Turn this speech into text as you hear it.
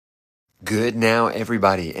Good now,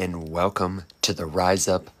 everybody, and welcome to the Rise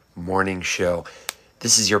Up Morning Show.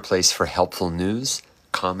 This is your place for helpful news,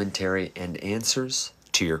 commentary, and answers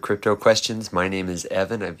to your crypto questions. My name is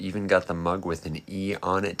Evan. I've even got the mug with an E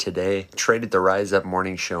on it today. Traded the Rise Up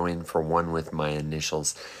Morning Show in for one with my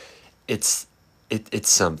initials. It's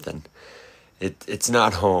something. It's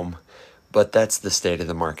not home, but that's the state of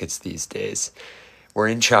the markets these days. We're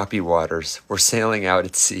in choppy waters, we're sailing out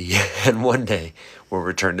at sea, and one day we'll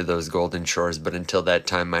return to those golden shores. But until that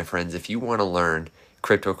time, my friends, if you want to learn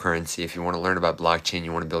cryptocurrency, if you want to learn about blockchain,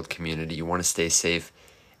 you want to build community, you want to stay safe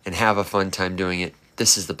and have a fun time doing it,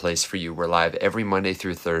 this is the place for you. We're live every Monday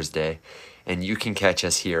through Thursday, and you can catch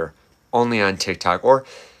us here only on TikTok, or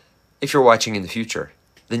if you're watching in the future,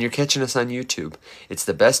 then you're catching us on YouTube. It's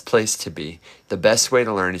the best place to be. The best way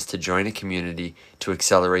to learn is to join a community to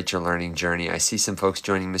accelerate your learning journey. I see some folks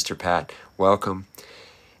joining. Mr. Pat, welcome.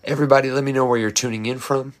 Everybody, let me know where you're tuning in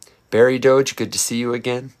from. Barry Doge, good to see you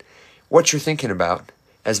again. What you're thinking about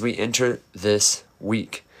as we enter this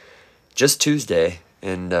week. Just Tuesday,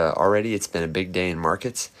 and already it's been a big day in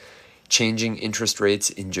markets. Changing interest rates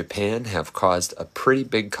in Japan have caused a pretty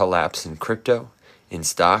big collapse in crypto, in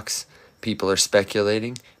stocks. People are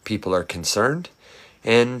speculating, people are concerned,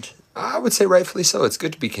 and I would say rightfully so. It's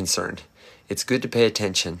good to be concerned. It's good to pay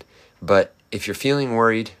attention, but if you're feeling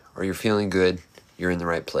worried or you're feeling good, you're in the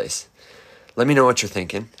right place. Let me know what you're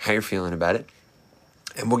thinking, how you're feeling about it,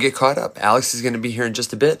 and we'll get caught up. Alex is going to be here in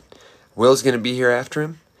just a bit. Will's going to be here after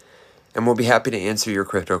him, and we'll be happy to answer your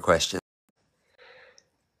crypto questions.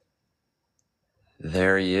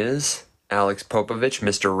 There he is, Alex Popovich,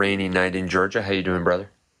 Mr. Rainy Night in Georgia. How you doing,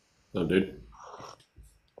 brother? Oh, dude.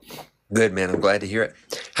 Good, man. I'm glad to hear it.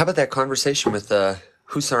 How about that conversation with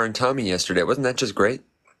Hussar and Tommy yesterday? Wasn't that just great?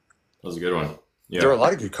 That was a good one. Yeah. There were a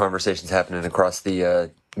lot of good conversations happening across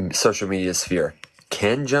the social media sphere.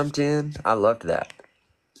 Ken jumped in. I loved that.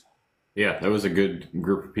 Yeah, that was a good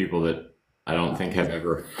group of people that I don't think have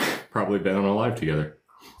ever probably been on a live together.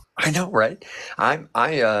 I know, right?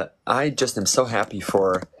 I just am so happy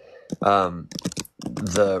for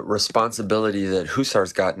the responsibility that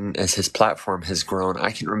Hussar's gotten as his platform has grown.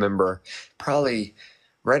 I can remember probably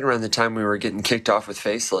right around the time we were getting kicked off with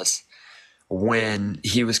Faceless, when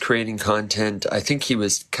he was creating content. I think he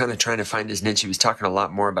was kind of trying to find his niche. He was talking a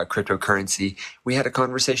lot more about cryptocurrency. We had a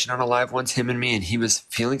conversation on a live once, him and me, and he was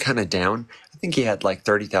feeling kind of down. I think he had like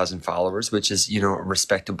 30,000 followers, which is, a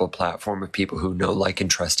respectable platform of people who know, like,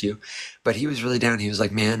 and trust you. But he was really down. He was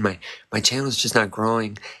like, man, my channel is just not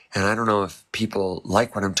growing, and I don't know if people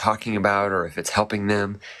like what I'm talking about or if it's helping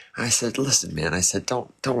them. And I said, listen, man, I said,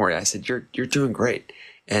 don't worry. I said, you're doing great.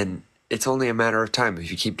 And it's only a matter of time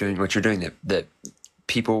if you keep doing what you're doing that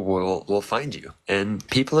people will find you, and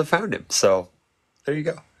people have found him. So there you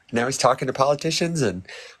go. Now he's talking to politicians and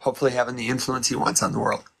hopefully having the influence he wants on the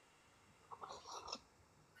world.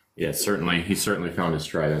 Yeah, certainly. He certainly found his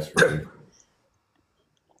stride. That's for sure.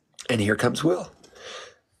 And here comes Will.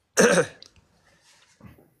 There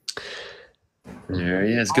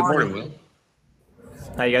he is. Good morning, Will.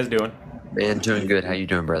 How you guys doing? Man, doing good. How you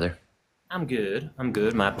doing, brother? I'm good.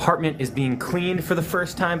 My apartment is being cleaned for the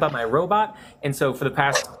first time by my robot, and so for the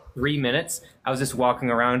past 3 minutes, I was just walking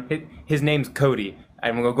around. His name's Cody.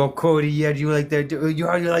 I'm gonna go, Cody. Yeah, do you like that? You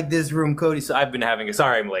like this room, Cody? So I've been having a.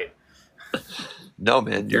 Sorry, I'm late. No,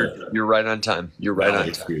 man, you're right on time. You're right on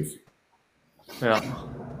time. Yeah.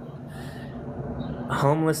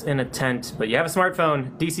 Homeless in a tent, but you have a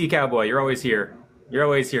smartphone. DC Cowboy, you're always here. You're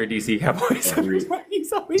always here, DC Cowboy.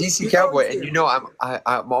 DC Cowboy, and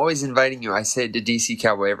I'm always inviting you. I say it to DC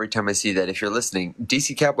Cowboy every time I see that. If you're listening,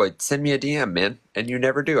 DC Cowboy, send me a DM, man. And you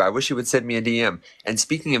never do. I wish you would send me a DM. And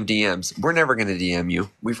speaking of DMs, we're never going to DM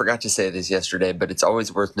you. We forgot to say this yesterday, but it's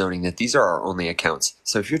always worth noting that these are our only accounts.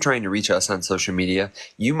 So if you're trying to reach us on social media,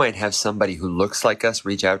 you might have somebody who looks like us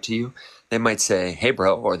reach out to you. They might say, hey,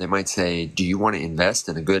 bro, or they might say, do you want to invest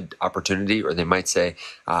in a good opportunity? Or they might say,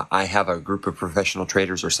 I have a group of professional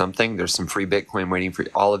traders or something. There's some free Bitcoin waiting for you.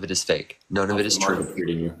 All of it is fake. None of it is true.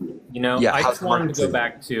 I just wanted to go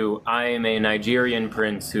back to, I am a Nigerian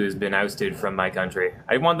prince who has been ousted from my country.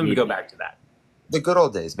 I want them to go back to that. The good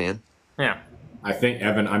old days, man. Yeah. I think,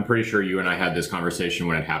 Evan, I'm pretty sure you and I had this conversation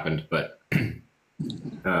when it happened, but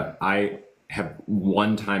I have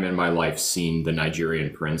one time in my life seen the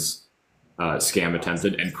Nigerian prince scam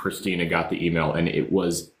attempted, and Christina got the email, and it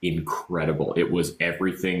was incredible. It was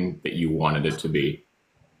everything that you wanted it to be.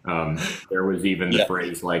 There was even the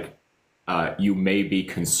phrase like, you may be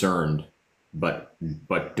concerned, but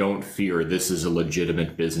don't fear, this is a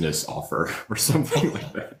legitimate business offer, or something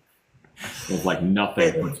like that. It's like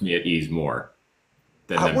nothing puts me at ease more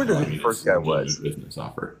than I wonder who the first guy was. Business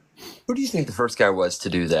offer. Who do you think the first guy was to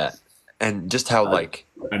do that? And just how like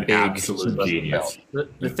An big absolute genius.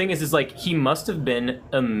 The thing is like he must have been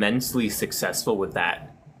immensely successful with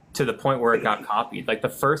that to the point where it got copied. Like the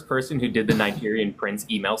first person who did the Nigerian prince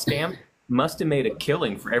email scam must have made a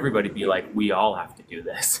killing for everybody to be like, we all have to do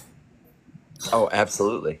this. Oh,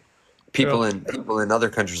 absolutely. People in other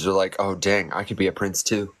countries are like, oh dang, I could be a prince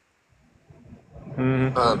too.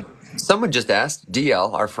 Someone just asked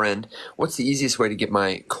DL, our friend, what's the easiest way to get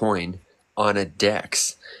my coin on a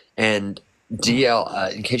DEX? And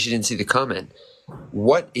DL, in case you didn't see the comment,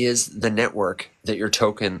 what is the network that your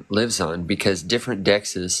token lives on? Because different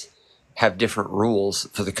DEXs have different rules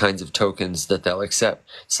for the kinds of tokens that they'll accept.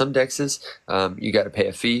 Some DEXs, you got to pay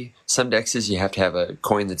a fee. Some DEXs, you have to have a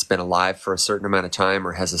coin that's been alive for a certain amount of time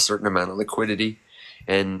or has a certain amount of liquidity.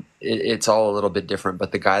 And it's all a little bit different,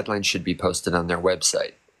 but the guidelines should be posted on their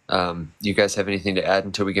website. Do you guys have anything to add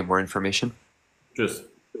until we get more information? Just,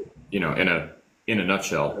 in a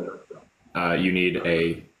nutshell, you need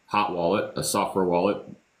a hot wallet, a software wallet,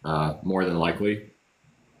 more than likely,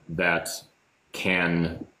 that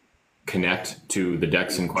can connect to the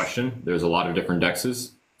DEX in question. There's a lot of different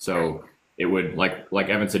DEXs, so it would, like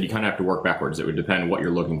Evan said, you kind of have to work backwards. It would depend what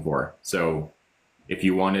you're looking for. So if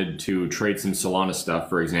you wanted to trade some Solana stuff,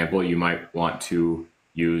 for example, you might want to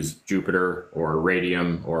use Jupiter or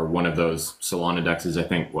Radium or one of those Solana DEXs. I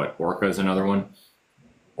think Orca is another one.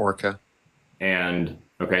 Orca. And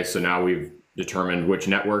okay, so now we've determined which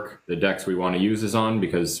network the DEX we want to use is on,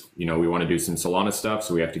 because we want to do some Solana stuff,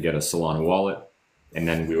 so we have to get a Solana wallet, and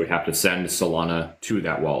then we would have to send Solana to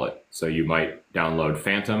that wallet. So you might download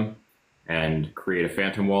Phantom and create a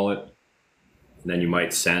Phantom wallet, and then you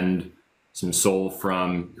might send some Sol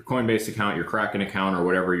from your Coinbase account, your Kraken account, or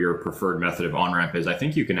whatever your preferred method of on-ramp is. I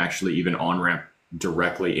think you can actually even on-ramp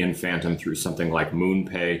directly in Phantom through something like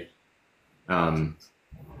MoonPay.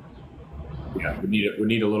 We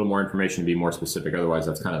need a little more information to be more specific. Otherwise,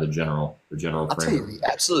 that's kind of the general I'll tell framework. you, the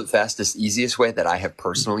absolute fastest, easiest way that I have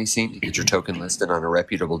personally seen to get your token listed on a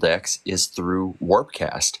reputable DEX is through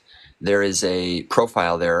Warpcast. There is a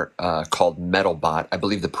profile there called MetalBot. I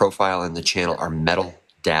believe the profile and the channel are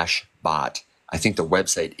metal-bot. I think the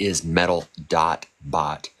website is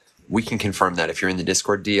metal.bot. We can confirm that. If you're in the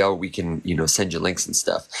Discord DL, we can send you links and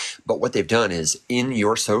stuff. But what they've done is in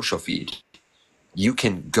your social feed, you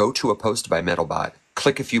can go to a post by MetalBot,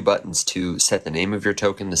 click a few buttons to set the name of your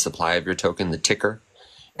token, the supply of your token, the ticker,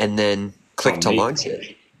 and then click to launch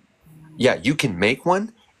it. Yeah, you can make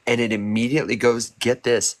one, and it immediately goes, get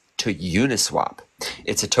this, to Uniswap.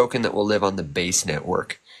 It's a token that will live on the base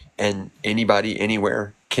network, and anybody,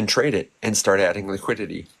 anywhere can trade it and start adding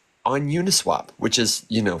liquidity on Uniswap, which is,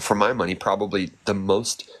 for my money, probably the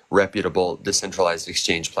most reputable decentralized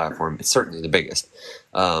exchange platform. It's certainly the biggest.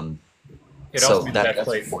 It'd also be the best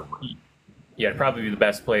place. Yeah, it'd probably be the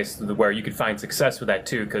best place where you could find success with that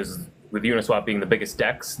too, because with Uniswap being the biggest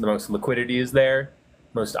DEX, the most liquidity is there,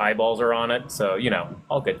 most eyeballs are on it, so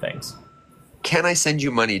all good things. Can I send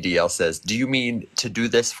you money? DL says. Do you mean to do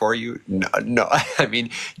this for you? No. I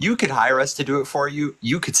mean, you could hire us to do it for you.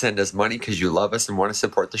 You could send us money because you love us and want to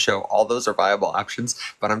support the show. All those are viable options.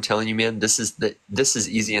 But I'm telling you, man, this is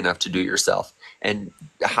easy enough to do yourself. And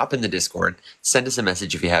hop in the Discord. Send us a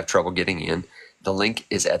message if you have trouble getting in. The link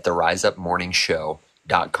is at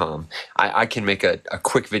theriseup.morningshow.com. I can make a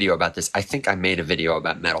quick video about this. I think I made a video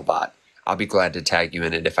about MetalBot. I'll be glad to tag you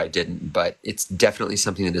in it if I didn't, but it's definitely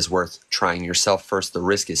something that is worth trying yourself first. The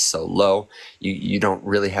risk is so low. You don't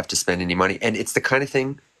really have to spend any money. And it's the kind of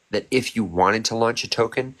thing that if you wanted to launch a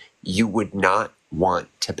token, you would not want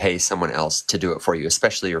to pay someone else to do it for you,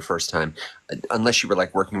 especially your first time, unless you were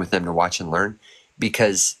like working with them to watch and learn,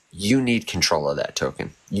 because you need control of that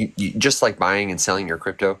token. You just like buying and selling your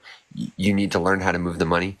crypto, you need to learn how to move the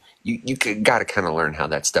money. You got to kind of learn how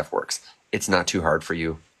that stuff works. It's not too hard for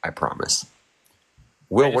you. I promise.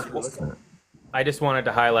 Will, what are you looking at? I just wanted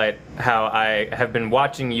to highlight how I have been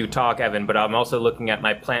watching you talk, Evan, but I'm also looking at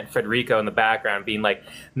my plant Federico in the background being like,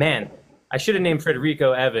 man, I should have named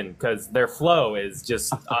Federico Evan because their flow is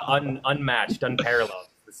just unmatched, unparalleled.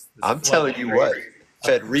 I'm telling you what,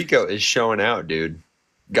 Federico is showing out, dude.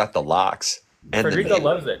 Got the locks. And Federico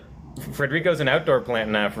loves it. Federico's an outdoor plant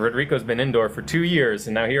now. Federico's been indoor for 2 years,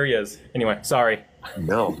 and now here he is. Anyway, sorry.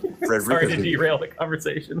 No, Frederico's sorry to derail the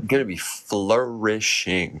conversation. Going to be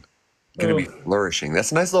flourishing.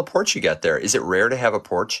 That's a nice little porch you got there. Is it rare to have a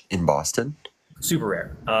porch in Boston? Super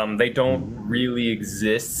rare. They don't really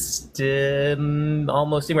exist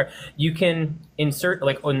almost anywhere. You can insert,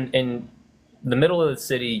 like, in the middle of the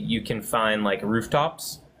city, you can find, like,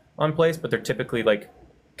 rooftops on place, but they're typically, like,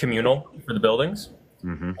 communal for the buildings.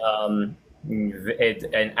 Mm-hmm.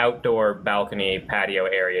 An outdoor balcony patio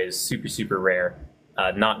area is super, super rare.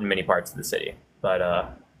 Not in many parts of the city.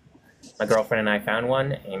 But my girlfriend and I found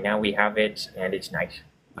one, and now we have it, and it's nice.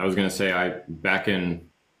 I was gonna say I back in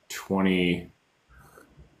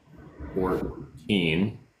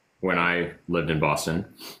 2014 when I lived in Boston,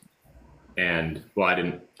 and well, I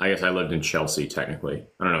didn't. I guess I lived in Chelsea technically.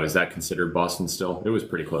 I don't know. Is that considered Boston still? It was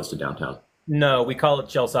pretty close to downtown. No, we call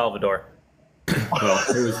it El Salvador.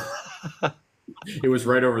 Well, it was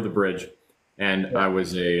right over the bridge, and I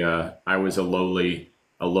was a lowly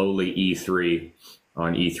E3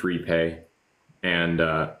 on E3 pay, and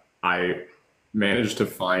I managed to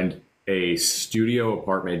find a studio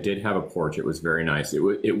apartment. It did have a porch. It was very nice.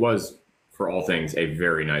 It was for all things a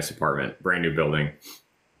very nice apartment, brand new building.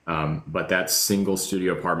 But that single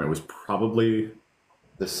studio apartment was probably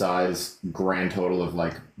the size grand total of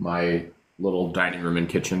like my little dining room and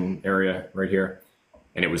kitchen area right here,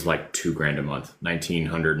 and it was like $2,000 a month,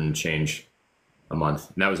 1,900 and change a month,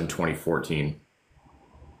 and that was in 2014.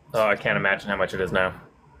 Oh, I can't imagine how much it is now.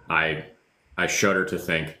 I shudder to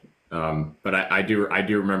think, but I do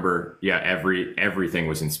remember. Yeah, everything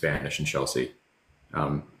was in Spanish in Chelsea.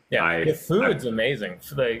 Yeah, the food's amazing.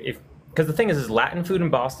 Because the thing is Latin food in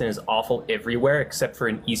Boston is awful everywhere except for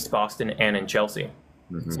in East Boston and in Chelsea.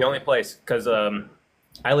 Mm-hmm. It's the only place. Because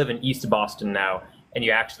I live in East Boston now, and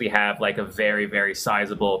you actually have like a very, very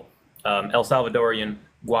sizable El Salvadorian,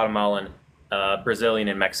 Guatemalan, Brazilian,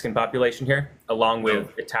 and Mexican population here, along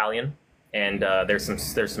with Italian. And there's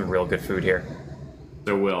some real good food here.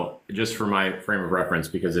 So, Will, just for my frame of reference,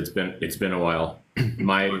 because it's been a while,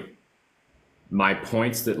 my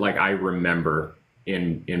points that like I remember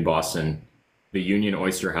in Boston, the Union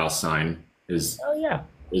Oyster House sign is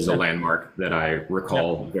a landmark that I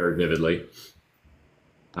recall very vividly.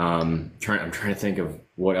 I'm trying to think of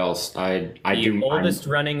what else the oldest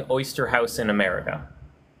running oyster house in America.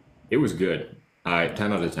 It was good.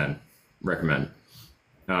 10 out of 10. Recommend.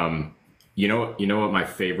 You know what my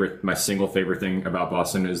single favorite thing about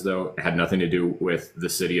Boston is, though? It had nothing to do with the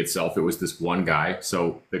city itself. It was this one guy.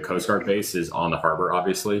 So the Coast Guard base is on the harbor,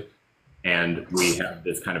 obviously, and we have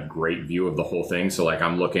this kind of great view of the whole thing. So like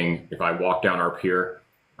I'm looking, if I walk down our pier,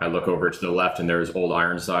 I look over to the left and there's old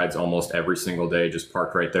Ironsides almost every single day, just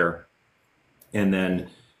parked right there. And then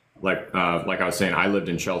like I was saying, I lived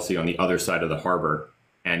in Chelsea on the other side of the harbor.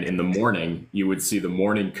 And in the morning, you would see the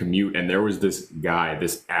morning commute. And there was this guy,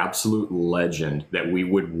 this absolute legend that we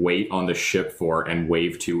would wait on the ship for and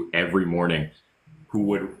wave to every morning, who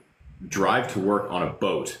would drive to work on a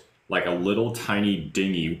boat, like a little tiny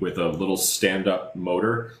dinghy with a little stand-up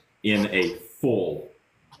motor in a full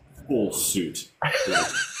suit.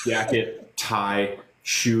 Jacket, tie,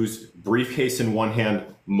 shoes, briefcase in one hand,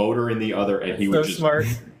 motor in the other. And he would smart.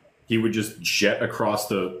 He would just jet across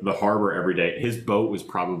the harbor every day. His boat was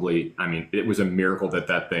probably, it was a miracle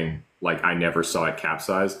that thing, like I never saw it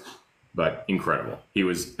capsize, but incredible. He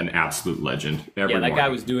was an absolute legend. That guy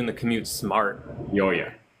was doing the commute smart. Oh,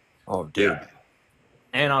 yeah. Oh, dude. Yeah.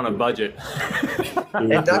 And on a budget.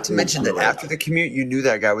 And not to mention that after the commute, you knew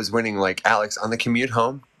that guy was winning. Like, Alex, on the commute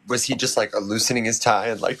home, was he just like loosening his tie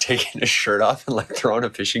and like taking his shirt off and like throwing a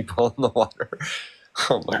fishing pole in the water?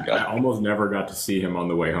 Oh my God. I almost never got to see him on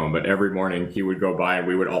the way home, but every morning he would go by and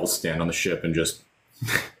we would all stand on the ship and just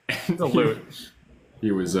salute.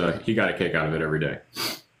 He got a kick out of it every day.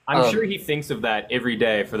 I'm sure he thinks of that every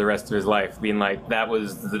day for the rest of his life, being like,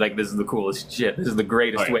 this is the coolest shit. This is the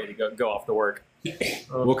greatest way to go off to work.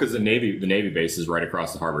 Well, because the Navy base is right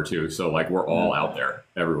across the harbor too. So like we're all out there.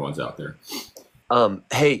 Everyone's out there.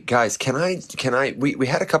 Hey guys, we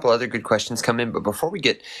had a couple other good questions come in, but before we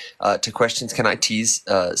get to questions, can I tease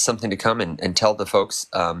something to come and tell the folks?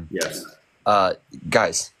 Yes.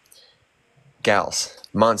 Guys, gals,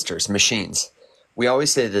 monsters, machines. We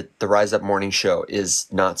always say that the Rise Up Morning Show is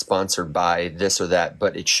not sponsored by this or that,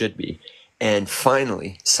 but it should be. And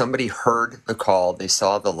finally, somebody heard the call, they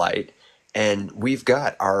saw the light, and we've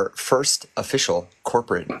got our first official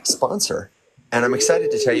corporate sponsor. And I'm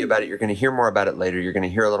excited to tell you about it. You're going to hear more about it later. You're going to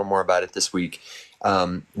hear a little more about it this week.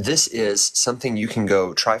 This is something you can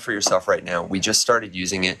go try for yourself right now. We just started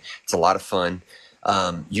using it. It's a lot of fun.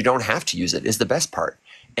 You don't have to use it is the best part.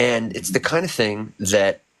 And it's the kind of thing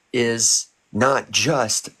that is not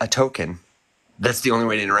just a token. That's the only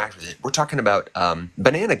way to interact with it. We're talking about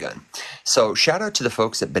Banana Gun. So shout out to the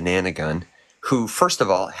folks at Banana Gun who, first of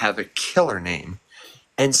all, have a killer name.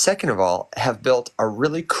 And second of all, have built a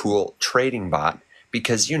really cool trading bot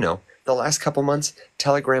because, the last couple months,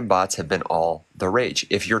 Telegram bots have been all the rage.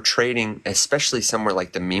 If you're trading, especially somewhere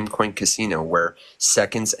like the meme coin casino where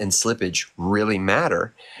seconds and slippage really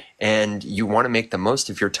matter, and you want to make the most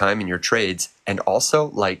of your time in your trades and also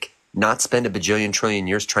like not spend a bajillion trillion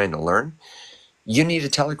years trying to learn, you need a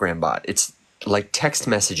Telegram bot. It's like text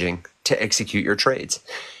messaging to execute your trades.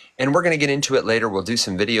 And we're going to get into it later. We'll do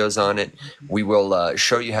some videos on it. We will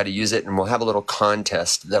show you how to use it, and we'll have a little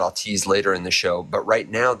contest that I'll tease later in the show. But right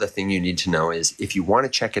now, the thing you need to know is if you want to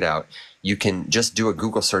check it out, you can just do a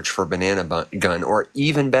Google search for Banana Gun, or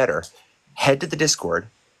even better, head to the Discord.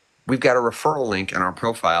 We've got a referral link in our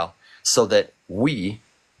profile so that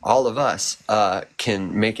all of us,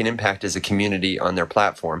 can make an impact as a community on their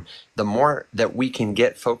platform. The more that we can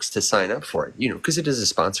get folks to sign up for it, because it is a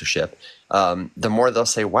sponsorship, the more they'll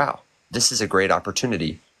say, wow, this is a great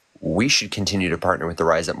opportunity. We should continue to partner with the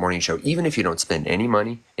Rise Up Morning Show. Even if you don't spend any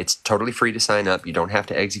money, it's totally free to sign up. You don't have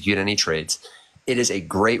to execute any trades. It is a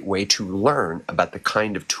great way to learn about the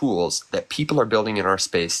kind of tools that people are building in our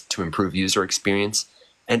space to improve user experience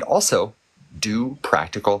and also do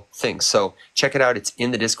practical things. So check it out. It's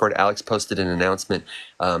in the Discord. Alex posted an announcement.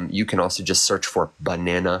 You can also just search for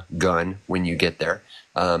Banana Gun when you get there.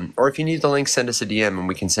 Or if you need the link, send us a DM and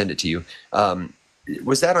we can send it to you.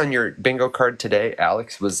 Was that on your bingo card today,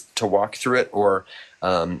 Alex, was to walk through it? Or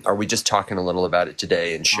are we just talking a little about it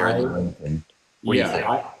today and sharing the link? And what do you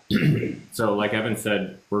think? So like Evan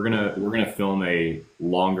said, we're gonna film a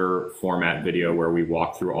longer format video where we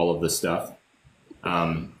walk through all of the stuff.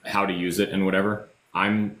 How to use it and whatever.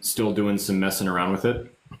 I'm still doing some messing around with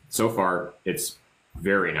it. So far, it's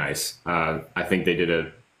very nice. I think they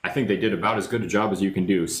did about as good a job as you can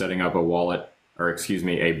do setting up a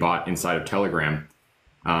a bot inside of Telegram.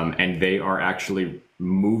 And they are actually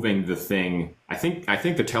moving the thing. I think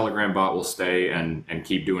the Telegram bot will stay and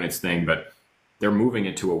keep doing its thing, but they're moving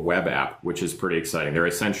it to a web app, which is pretty exciting. They're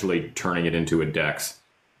essentially turning it into a DEX,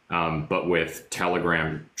 but with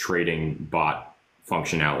Telegram trading bot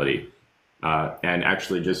functionality. And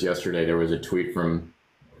actually just yesterday there was a tweet from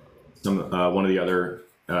one of the other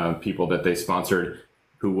people that they sponsored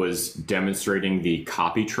who was demonstrating the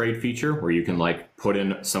copy trade feature where you can like put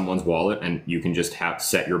in someone's wallet and you can just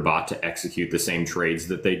set your bot to execute the same trades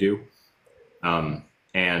that they do.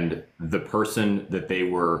 And the person that they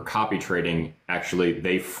were copy trading, actually,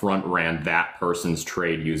 they front ran that person's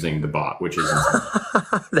trade using the bot, which is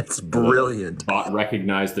that's brilliant. The bot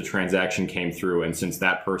recognized the transaction came through, and since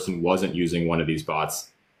that person wasn't using one of these bots,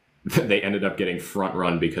 they ended up getting front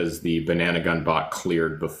run because the Banana Gun bot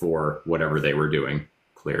cleared before whatever they were doing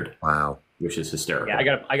cleared. Wow, which is hysterical.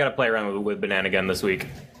 Yeah, I gotta play around with Banana Gun this week.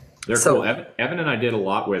 They're cool. Evan and I did a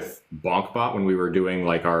lot with BonkBot when we were doing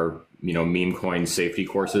like our meme coin safety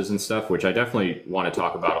courses and stuff, which I definitely want to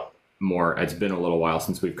talk about more. It's been a little while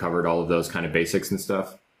since we've covered all of those kind of basics and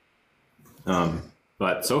stuff.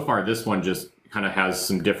 But so far, this one just kind of has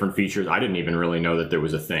some different features. I didn't even really know that there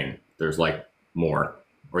was a thing. There's like more,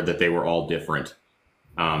 or that they were all different.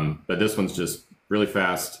 But this one's just really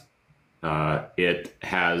fast. It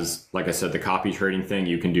has, like I said, the copy trading thing.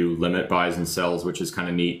 You can do limit buys and sells, which is kind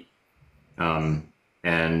of neat.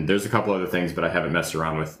 And there's a couple other things, but I haven't messed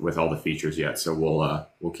around with all the features yet. So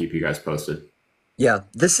we'll keep you guys posted. Yeah,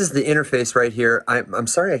 this is the interface right here. I'm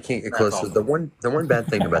sorry I can't get close. The one bad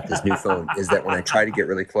thing about this new phone is that when I try to get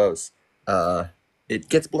really close, it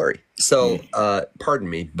gets blurry. So pardon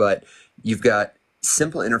me, but you've got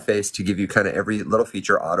simple interface to give you kind of every little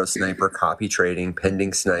feature: auto sniper, copy trading,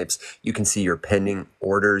 pending snipes. You can see your pending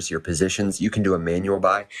orders, your positions. You can do a manual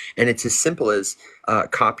buy, and it's as simple as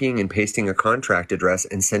copying and pasting a contract address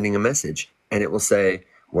and sending a message, and it will say,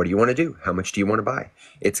 what do you want to do? How much do you want to buy?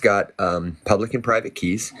 It's got public and private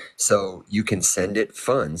keys, so you can send it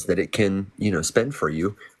funds that it can, spend for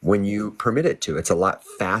you when you permit it to. It's a lot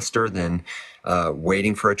faster than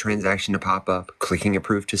waiting for a transaction to pop up, clicking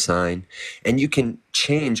approve to sign, and you can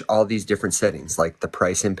change all these different settings like the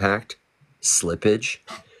price impact, slippage,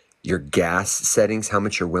 your gas settings, how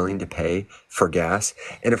much you're willing to pay for gas.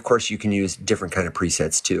 And of course, you can use different kind of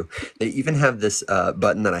presets too. They even have this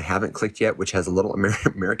button that I haven't clicked yet, which has a little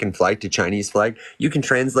American flag to Chinese flag. You can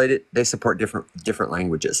translate it. They support different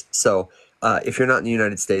languages. So if you're not in the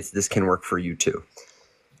United States, this can work for you too.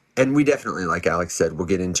 And we definitely, like Alex said, we'll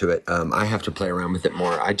get into it. I have to play around with it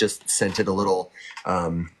more. I just sent it a little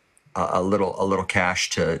cash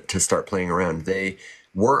to start playing around. They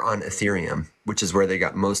were on Ethereum, which is where they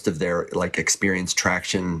got most of their experience,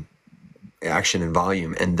 traction, action, and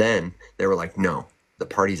volume. And then they were like, no, the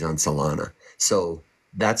party's on Solana. So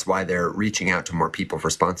that's why they're reaching out to more people for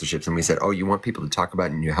sponsorships. And we said, oh, you want people to talk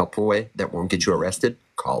about it in a helpful way that won't get you arrested?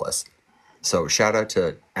 Call us. So shout out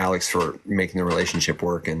to Alex for making the relationship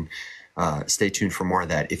work, and stay tuned for more of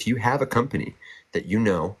that. If you have a company that you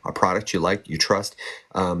know, a product you like, you trust,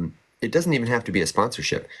 it doesn't even have to be a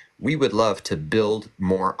sponsorship. We would love to build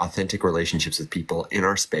more authentic relationships with people in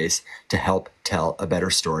our space to help tell a better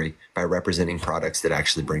story by representing products that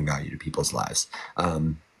actually bring value to people's lives.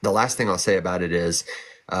 The last thing I'll say about it is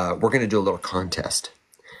we're going to do a little contest.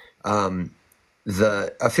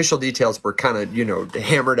 The official details were kind of,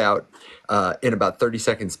 hammered out in about 30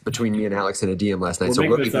 seconds between me and Alex in a DM last night. We're so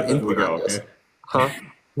making we'll this up as we go, okay? Huh?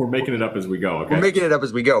 We're making it up as we go, okay? We're making it up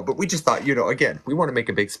as we go, but we just thought, again, we want to make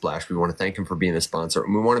a big splash. We want to thank him for being a sponsor,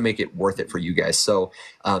 and we want to make it worth it for you guys. So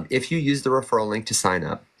if you use the referral link to sign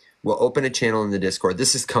up, we'll open a channel in the Discord.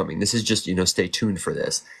 This is coming. This is just, stay tuned for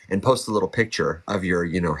this, and post a little picture of your,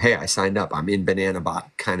 hey, I signed up. I'm in Banana Bot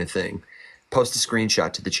kind of thing. Post a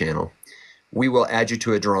screenshot to the channel. We will add you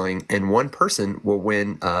to a drawing, and one person will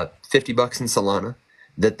win $50 in Solana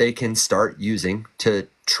that they can start using to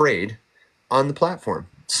trade on the platform.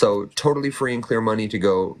 So totally free and clear money to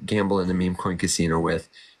go gamble in the meme coin casino with,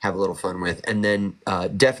 have a little fun with, and then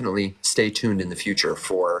definitely stay tuned in the future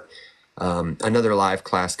for another live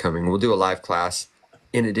class coming. We'll do a live class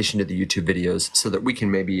in addition to the YouTube videos so that we can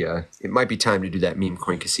maybe, it might be time to do that meme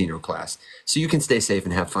coin casino class. So you can stay safe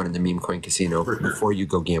and have fun in the meme coin casino before you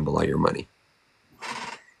go gamble all your money.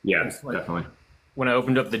 Yeah, definitely. When I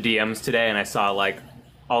opened up the DMs today and I saw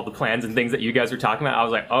all the plans and things that you guys were talking about, I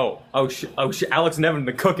was like, oh shit, Alex and Evan have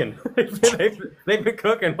been cooking. they've been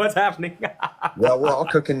cooking. What's happening? Well, we're all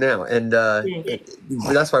cooking now, and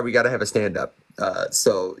that's why we got to have a stand-up.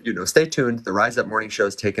 So stay tuned. The Rise Up Morning Show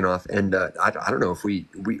is taking off, and I don't know if we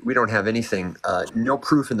don't have anything, no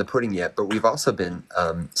proof in the pudding yet, but we've also been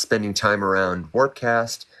spending time around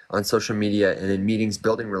Warpcast on social media and in meetings,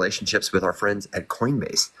 building relationships with our friends at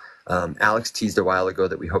Coinbase. Alex teased a while ago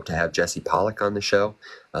that we hope to have Jesse Pollock on the show,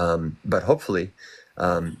 but hopefully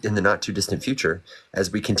in the not too distant future,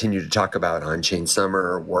 as we continue to talk about On-Chain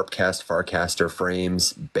Summer, Warpcast, Farcaster,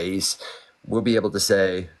 Frames, Base, we'll be able to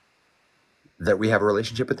say that we have a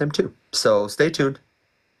relationship with them too. So stay tuned.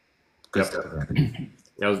 Good stuff happening.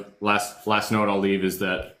 That was last note I'll leave is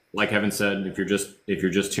that, like Evan said, if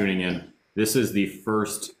you're just tuning in, this is the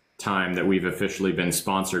first time that we've officially been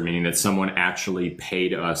sponsored, meaning that someone actually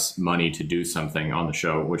paid us money to do something on the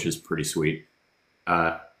show, which is pretty sweet.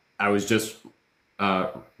 I was just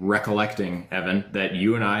recollecting, Evan, that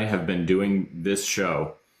you and I have been doing this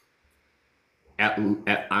show at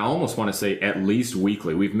I almost want to say at least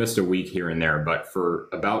weekly. We've missed a week here and there, but for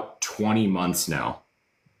about 20 months now,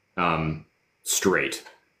 straight.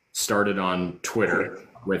 Started on Twitter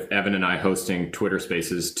with Evan and I hosting Twitter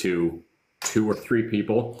Spaces to 2 or 3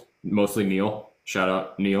 people. Mostly Neil. Shout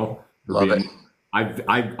out Neil. Love it.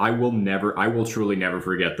 I will truly never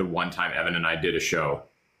forget the one time Evan and I did a show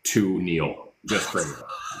to Neil. Just for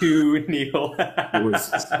To Neil.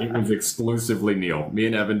 it was exclusively Neil. Me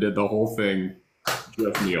and Evan did the whole thing,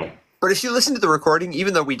 just Neil. But if you listen to the recording,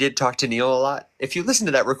 even though we did talk to Neil a lot, if you listen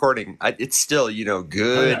to that recording, it's still,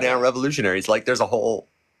 good now revolutionaries. Like there's a whole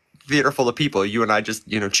theater full of people, you and I just,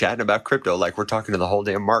 chatting about crypto like we're talking to the whole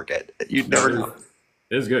damn market. You'd never know.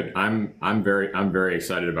 It is good. I'm very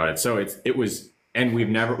excited about it. So it was, and we've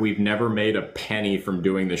never made a penny from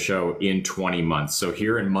doing the show in 20 months. So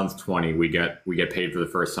here in month 20, we get paid for the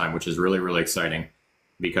first time, which is really, really exciting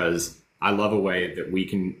because I love a way that we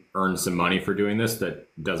can earn some money for doing this that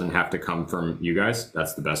doesn't have to come from you guys.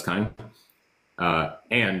 That's the best kind.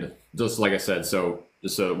 And just like I said, so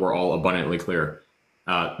just so we're all abundantly clear,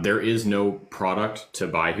 there is no product to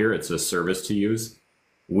buy here. It's a service to use.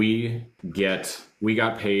 We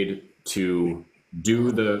got paid to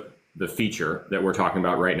do the feature that we're talking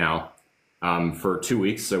about right now for 2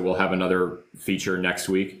 weeks. So we'll have another feature next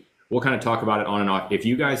week. We'll kind of talk about it on and off. If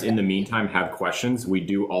you guys in the meantime have questions, we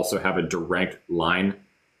do also have a direct line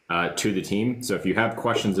to the team. So if you have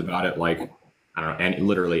questions about it, like, I don't know,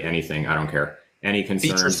 literally anything, I don't care. Any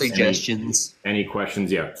concerns, feature suggestions, any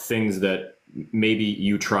questions, yeah, things that maybe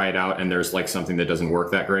you try it out and there's like something that doesn't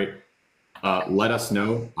work that great. Let us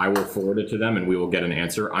know. I will forward it to them and we will get an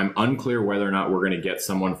answer. I'm unclear whether or not we're going to get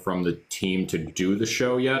someone from the team to do the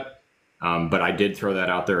show yet. But I did throw that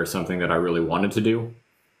out there as something that I really wanted to do.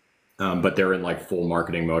 But they're in like full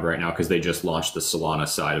marketing mode right now because they just launched the Solana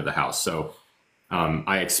side of the house. So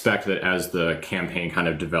I expect that as the campaign kind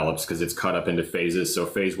of develops, because it's cut up into phases. So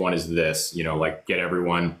phase 1 is this, like get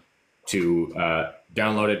everyone to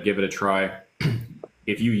download it, give it a try.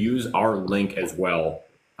 If you use our link as well,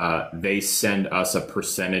 they send us a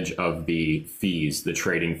percentage of the fees, the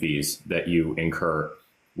trading fees that you incur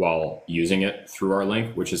while using it through our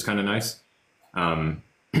link, which is kind of nice.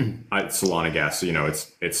 Solana gas. So,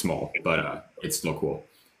 it's small, but it's still cool.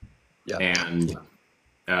 Yeah.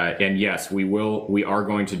 And yes, we are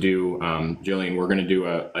going to do, Jillian, we're going to do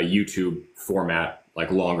a YouTube format,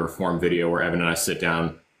 like longer form video where Evan and I sit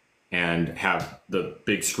down and have the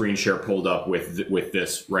big screen share pulled up with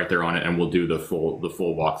this right there on it, and we'll do the full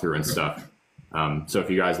walkthrough and stuff. So if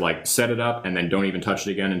you guys set it up and then don't even touch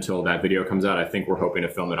it again until that video comes out, I think we're hoping to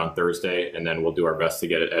film it on Thursday, and then we'll do our best to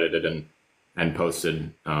get it edited and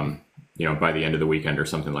posted, by the end of the weekend or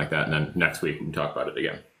something like that. And then next week we can talk about it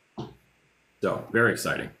again. So very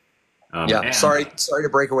exciting. Sorry to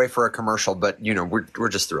break away for a commercial, but we're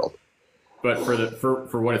just thrilled. But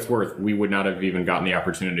for what it's worth, we would not have even gotten the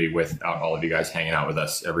opportunity without all of you guys hanging out with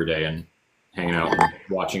us every day and hanging out and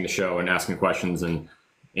watching the show and asking questions and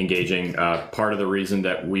engaging. Part of the reason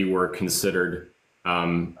that we were considered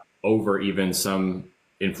over even some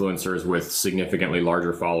influencers with significantly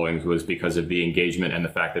larger followings was because of the engagement and the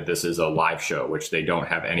fact that this is a live show, which they don't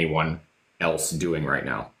have anyone else doing right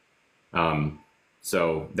now.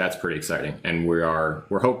 So that's pretty exciting, and we're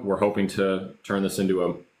hoping to turn this into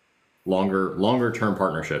a longer term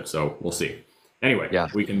partnership. So we'll see. Anyway,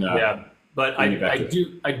 we can. But I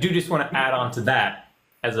do just want to add on to that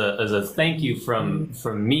as a thank you from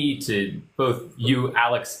me to both you,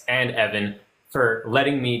 Alex, and Evan for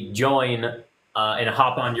letting me join and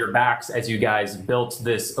hop on your backs as you guys built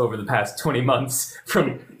this over the past 20 months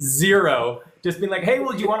from zero. Just being like, hey,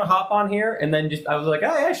 well, do you want to hop on here? And then I was like,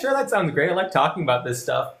 oh, yeah, sure, that sounds great. I like talking about this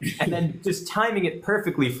stuff. And then just timing it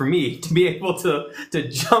perfectly for me to be able to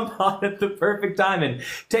jump on at the perfect time and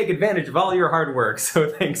take advantage of all your hard work. So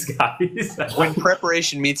thanks, guys. When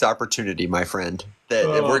preparation meets opportunity, my friend,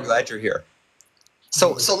 we're glad you're here.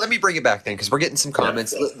 So let me bring it back then, because we're getting some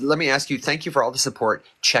comments. Let me ask you, thank you for all the support.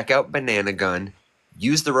 Check out Banana Gun.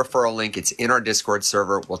 Use the referral link. It's in our Discord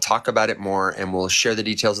server. We'll talk about it more, and we'll share the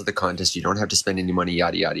details of the contest. You don't have to spend any money,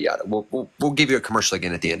 yada, yada, yada. We'll give you a commercial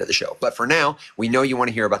again at the end of the show. But for now, we know you want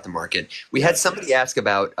to hear about the market. We had somebody ask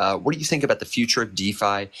about, what do you think about the future of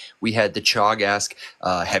DeFi? We had the Chog ask,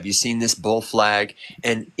 have you seen this bull flag?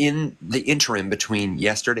 And in the interim between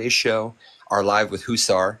yesterday's show, our live with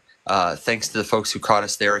Hussar, thanks to the folks who caught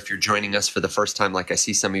us there. If you're joining us for the first time, like I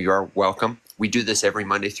see some of you are, welcome. We do this every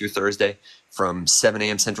Monday through Thursday from 7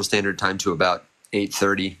 a.m. Central Standard Time to about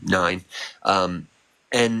 8:30, 9.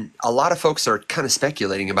 And a lot of folks are kind of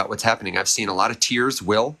speculating about what's happening. I've seen a lot of tears,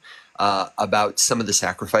 Will, about some of the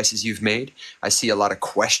sacrifices you've made. I see a lot of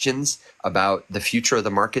questions about the future of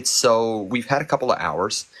the markets. So we've had a couple of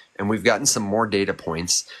hours, and we've gotten some more data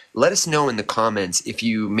points. Let us know in the comments if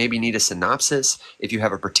you maybe need a synopsis, if you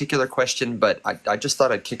have a particular question, but I just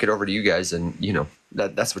thought I'd kick it over to you guys, and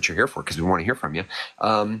that's what you're here for, because we want to hear from you.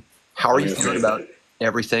 How are you feeling about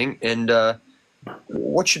everything, and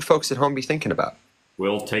what should folks at home be thinking about?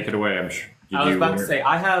 We'll take it away. I was about to say,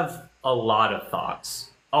 I have a lot of thoughts.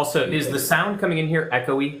 Also, is the sound coming in here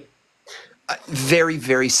echoey? Very,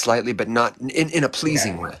 very slightly, but not in a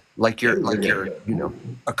pleasing way. Like you're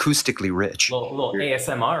acoustically rich. A little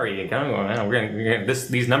ASMR-y.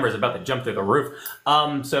 These numbers are about to jump through the roof.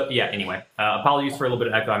 Anyway, apologies for a little bit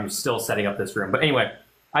of echo. I'm still setting up this room. But anyway,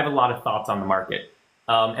 I have a lot of thoughts on the market.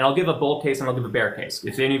 And I'll give a bull case and I'll give a bear case.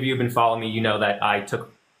 If any of you have been following me, you know that I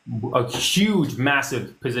took a huge,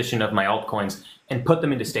 massive position of my altcoins and put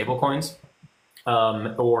them into stable coins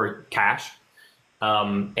or cash.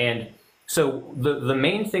 So the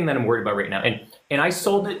main thing that I'm worried about right now, and I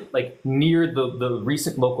sold it near the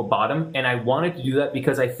recent local bottom, and I wanted to do that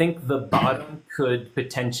because I think the bottom could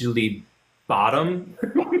potentially bottom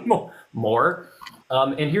more.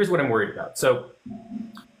 And here's what I'm worried about. So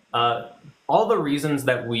all the reasons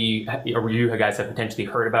that you guys have potentially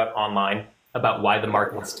heard about online about why the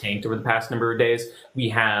market has tanked over the past number of days. We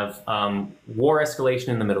have war escalation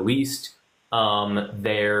in the Middle East.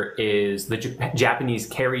 There is the Japanese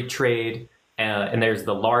carry trade, and there's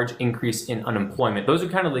the large increase in unemployment. Those are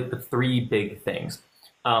kind of like the three big things.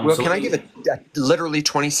 Well, can I give a literally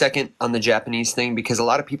 20-second on the Japanese thing? Because a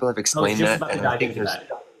lot of people have explained that. And I think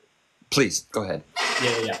please, go ahead.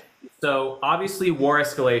 Yeah. So obviously war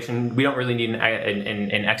escalation, we don't really need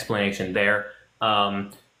an explanation there.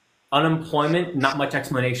 Unemployment, not much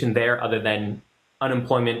explanation there other than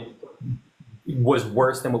unemployment was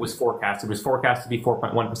worse than what was forecast. It was forecast to be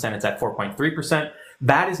 4.1%. It's at 4.3%.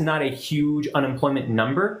 That is not a huge unemployment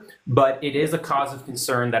number, but it is a cause of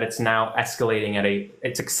concern that it's now escalating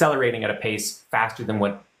it's accelerating at a pace faster than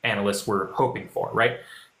what analysts were hoping for, right?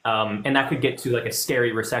 And that could get to a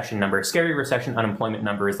scary recession number. A scary recession unemployment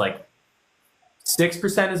number is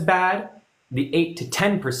 6% is bad. The 8 to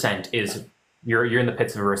 10% is You're in the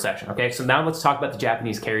pits of a recession. Okay, so now let's talk about the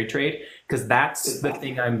Japanese carry trade, because that's the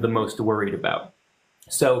thing I'm the most worried about.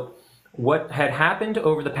 So what had happened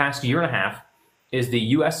over the past year and a half is the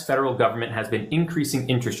US federal government has been increasing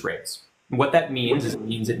interest rates. What that means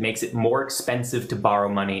is it makes it more expensive to borrow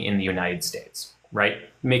money in the United States, right?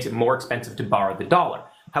 It makes it more expensive to borrow the dollar.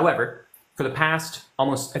 However, for the past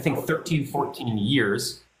almost, I think, 13, 14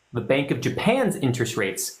 years, the Bank of Japan's interest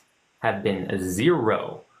rates have been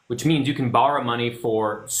zero, which means you can borrow money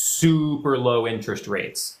for super low interest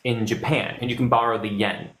rates in Japan, and you can borrow the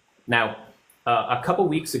yen. Now, a couple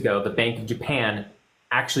weeks ago, the Bank of Japan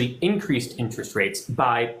actually increased interest rates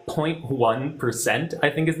by 0.1%, I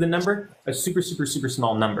think is the number, a super, super, super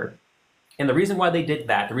small number. And the reason why they did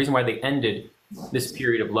that, the reason why they ended this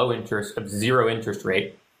period of low interest, of zero interest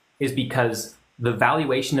rate, is because the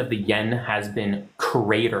valuation of the yen has been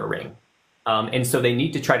cratering. And so they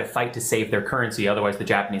need to try to fight to save their currency, otherwise the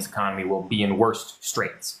Japanese economy will be in worse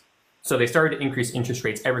straits. So they started to increase interest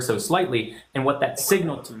rates ever so slightly, and what that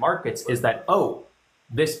signaled to markets is that, oh,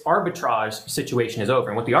 this arbitrage situation is over.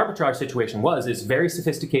 And what the arbitrage situation was is very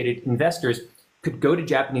sophisticated investors could go to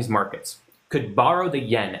Japanese markets, could borrow the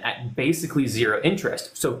yen at basically zero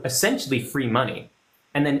interest, so essentially free money,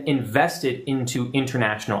 and then invest it into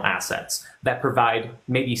international assets that provide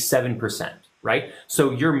maybe 7%, right?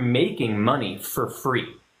 So you're making money for free.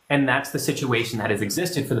 And that's the situation that has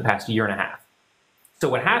existed for the past year and a half. So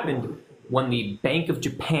what happened when the Bank of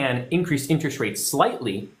Japan increased interest rates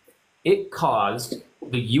slightly, it caused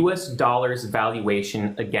the US dollar's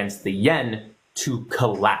valuation against the yen to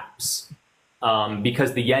collapse.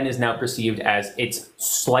 Because the yen is now perceived as it's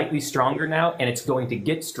slightly stronger now, and it's going to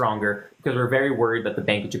get stronger because we're very worried that the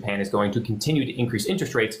Bank of Japan is going to continue to increase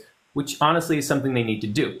interest rates, which honestly is something they need to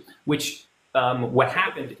do. Which what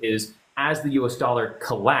happened is, as the US dollar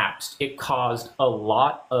collapsed, it caused a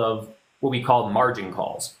lot of what we call margin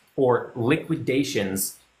calls or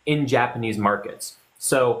liquidations in Japanese markets.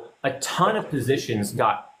 So a ton of positions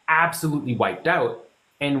got absolutely wiped out.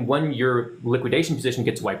 And when your liquidation position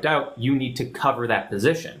gets wiped out, you need to cover that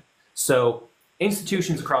position. So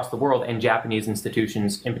institutions across the world, and Japanese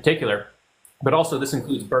institutions in particular, but also this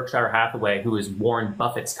includes Berkshire Hathaway, who is Warren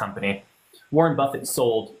Buffett's company. Warren Buffett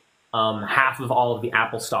sold half of all of the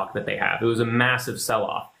Apple stock that they have. It was a massive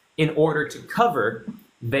sell-off in order to cover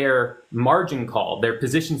their margin call, their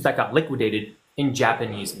positions that got liquidated in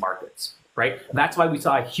Japanese markets, right? That's why we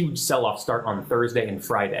saw a huge sell-off start on Thursday and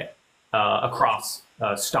Friday across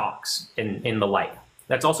stocks and the like.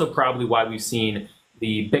 That's also probably why we've seen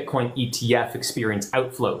the Bitcoin ETF experience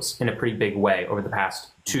outflows in a pretty big way over the past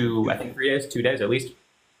 2 days at least.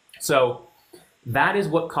 So that is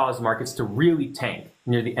what caused markets to really tank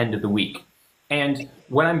near the end of the week. And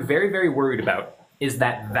what I'm very, very worried about is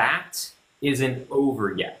that that isn't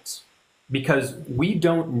over yet, because we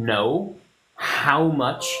don't know how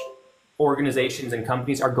much organizations and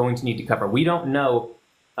companies are going to need to cover. We don't know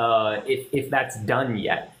if that's done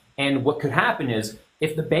yet. And what could happen is,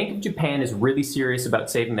 if the Bank of Japan is really serious about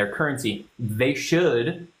saving their currency, they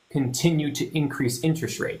should continue to increase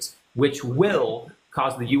interest rates, which will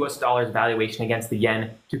cause the US dollar's valuation against the yen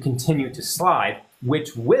to continue to slide,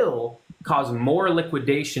 which will cause more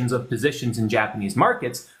liquidations of positions in Japanese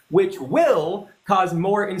markets, which will cause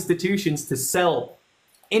more institutions to sell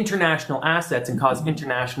international assets and cause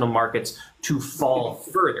international markets to fall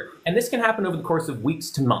further. And this can happen over the course of weeks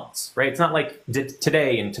to months, right? It's not like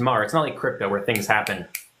today and tomorrow. It's not like crypto where things happen,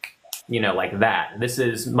 like that. This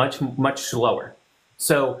is much, much slower.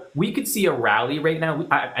 So we could see a rally right now.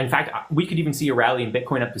 In fact, we could even see a rally in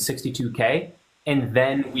Bitcoin up to 62K. And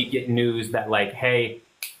then we get news that, like, hey,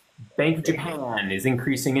 Bank of Japan is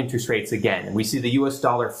increasing interest rates again. And we see the US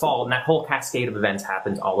dollar fall, and that whole cascade of events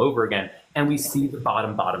happens all over again. And we see the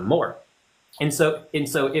bottom more. And so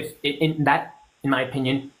if that, in my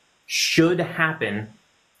opinion, should happen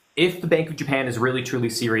if the Bank of Japan is really, truly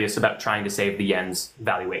serious about trying to save the yen's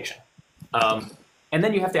valuation. And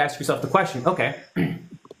then you have to ask yourself the question, okay,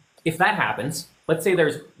 if that happens, let's say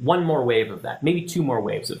there's one more wave of that, maybe 2 more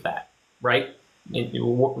waves of that, right?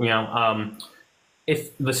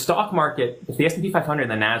 If the stock market, if the S&P 500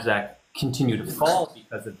 and the NASDAQ continue to fall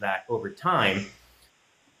because of that over time,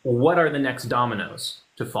 what are the next dominoes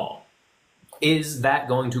to fall? Is that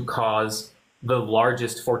going to cause the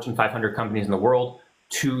largest Fortune 500 companies in the world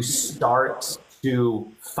to start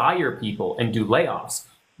to fire people and do layoffs?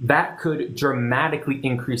 That could dramatically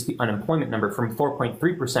increase the unemployment number from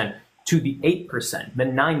 4.3% to the 8%, the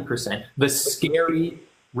 9%, the scary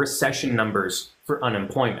recession numbers for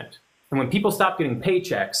unemployment. And when people stop getting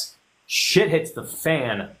paychecks, shit hits the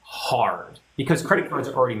fan hard because credit cards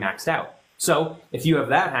are already maxed out. So if you have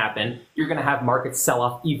that happen, you're going to have markets sell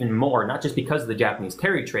off even more, not just because of the Japanese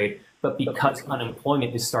carry trade, but because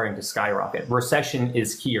unemployment is starting to skyrocket. Recession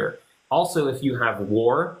is here. Also, if you have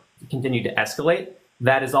war continue to escalate,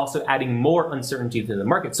 that is also adding more uncertainty to the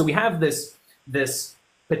market. So we have this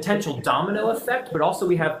potential domino effect, but also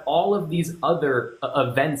we have all of these other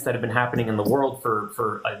events that have been happening in the world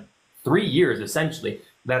for 3 years, essentially,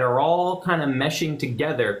 that are all kind of meshing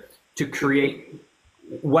together to create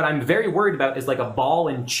what I'm very worried about is like a ball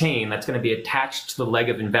and chain that's going to be attached to the leg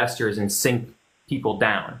of investors and sink people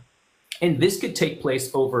down. And this could take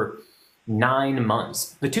place over 9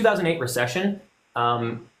 months. The 2008 recession,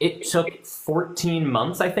 it took 14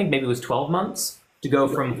 months, I think, maybe it was 12 months, to go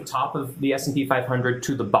from the top of the S&P 500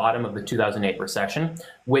 to the bottom of the 2008 recession,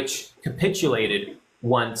 which capitulated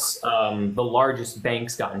once the largest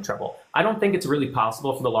banks got in trouble. I don't think it's really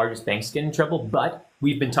possible for the largest banks to get in trouble, but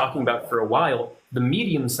we've been talking about for a while, the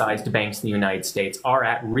medium-sized banks in the United States are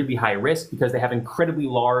at really high risk because they have incredibly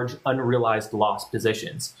large unrealized loss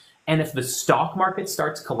positions. And if the stock market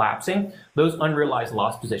starts collapsing, those unrealized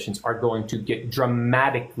loss positions are going to get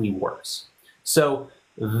dramatically worse. So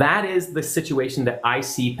that is the situation that I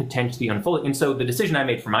see potentially unfolding. And so the decision I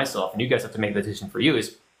made for myself, and you guys have to make the decision for you,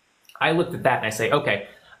 is I looked at that and I say, okay,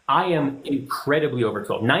 I am incredibly over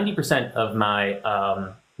 12. 90% of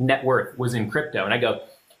my net worth was in crypto. And I go,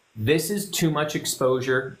 this is too much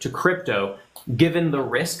exposure to crypto, given the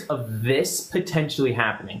risk of this potentially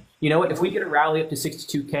happening. You know what, if we get a rally up to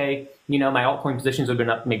 62K, you know, my altcoin positions would have been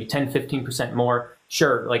up maybe 10, 15% more.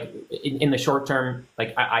 Sure, like in the short term,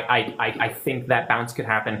 like I think that bounce could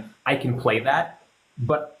happen. I can play that,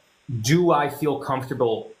 but do I feel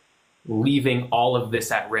comfortable leaving all of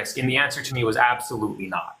this at risk? And the answer to me was absolutely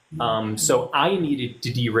not. So I needed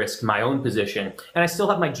to de-risk my own position, and I still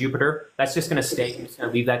have my Jupiter. That's just going to stake. I'm just going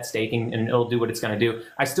to leave that staking, and it'll do what it's going to do.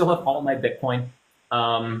 I still have all my Bitcoin,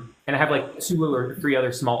 and I have like 2 or 3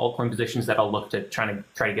 other small altcoin positions that I'll look to try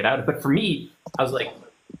to get out of. But for me, I was like,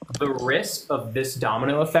 the risk of this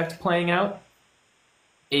domino effect playing out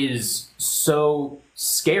is so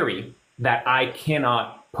scary that I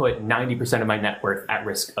cannot put 90% of my net worth at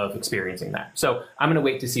risk of experiencing that. So I'm going to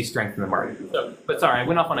wait to see strength in the market. But sorry, I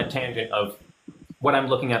went off on a tangent of what I'm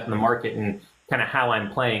looking at in the market and kind of how I'm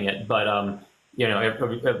playing it. But, you know,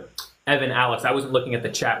 Evan, Alex, I wasn't looking at the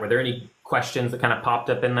chat. Were there any questions that kind of popped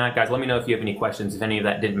up in that? Guys, let me know if you have any questions, if any of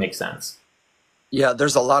that didn't make sense. Yeah,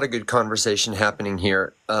 there's a lot of good conversation happening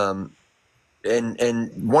here. And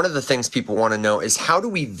one of the things people want to know is, how do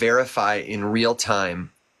we verify in real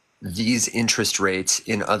time these interest rates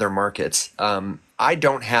in other markets? I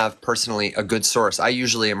don't have personally a good source. I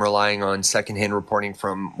usually am relying on secondhand reporting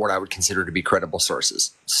from what I would consider to be credible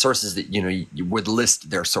sources that, you know, you would list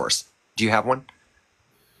their source. Do you have one?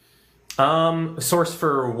 Source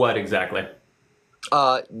for what exactly?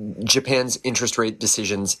 Japan's interest rate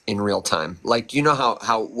decisions in real time. Like, you know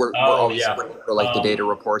how we're always waiting for like the data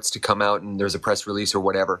reports to come out and there's a press release or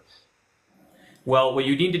whatever. Well, what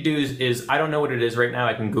you need to do is I don't know what it is right now.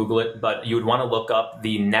 I can Google it, but you would want to look up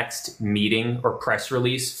the next meeting or press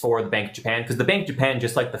release for the Bank of Japan, because the Bank of Japan,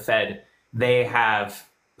 just like the Fed, they have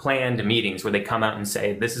planned meetings where they come out and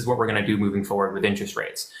say, this is what we're going to do moving forward with interest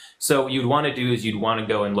rates. So what you'd want to do is you'd want to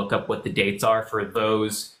go and look up what the dates are for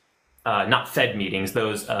those, not Fed meetings,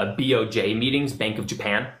 those BOJ meetings, Bank of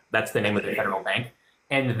Japan. That's the name of the federal bank.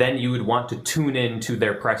 And then you would want to tune in to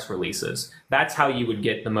their press releases. That's how you would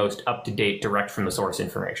get the most up-to-date, direct from the source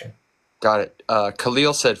information. Got it.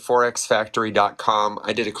 Khalil said forexfactory.com.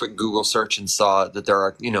 I did a quick Google search and saw that there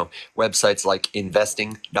are, you know, websites like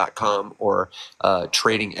investing.com or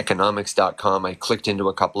tradingeconomics.com. I clicked into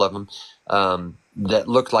a couple of them that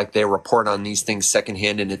look like they report on these things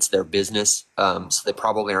secondhand, and it's their business. So they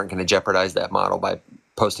probably aren't going to jeopardize that model by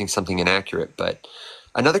posting something inaccurate. But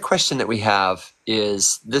another question that we have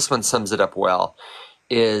is, this one sums it up well,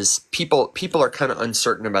 is people are kind of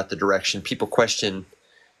uncertain about the direction. People question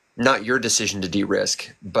not your decision to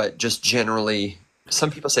de-risk, but just generally,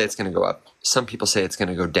 some people say it's going to go up. Some people say it's going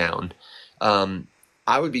to go down.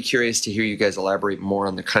 I would be curious to hear you guys elaborate more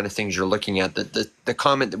on the kind of things you're looking at. The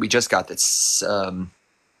comment that we just got that's kind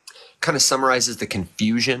of summarizes the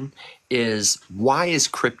confusion is, why is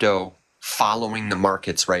crypto following the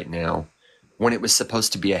markets right now when it was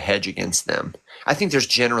supposed to be a hedge against them? I think there's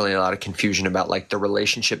generally a lot of confusion about like the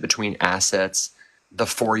relationship between assets, the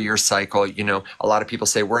 4-year cycle. You know, a lot of people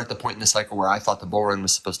say we're at the point in the cycle where I thought the bull run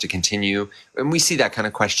was supposed to continue. And we see that kind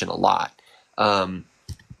of question a lot.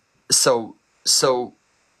 So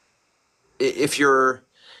if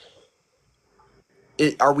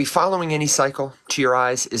are we following any cycle to your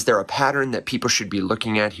eyes? Is there a pattern that people should be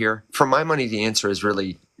looking at here? For my money, the answer is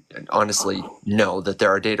really honestly know that there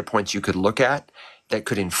are data points you could look at that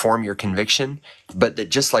could inform your conviction, but that,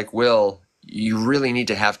 just like Will, you really need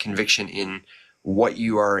to have conviction in what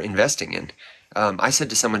you are investing in. I said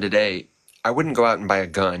to someone today, I wouldn't go out and buy a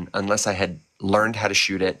gun unless I had learned how to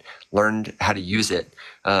shoot it, learned how to use it,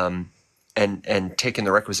 and taken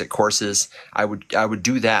the requisite courses. I would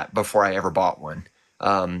do that before I ever bought one.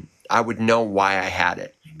 I would know why I had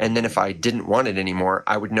it. And then if I didn't want it anymore,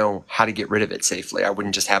 I would know how to get rid of it safely. I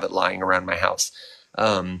wouldn't just have it lying around my house.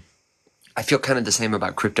 I feel kind of the same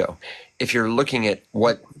about crypto. If you're looking at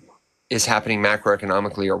what is happening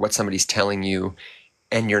macroeconomically or what somebody's telling you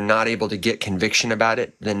and you're not able to get conviction about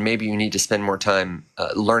it, then maybe you need to spend more time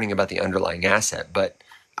learning about the underlying asset. But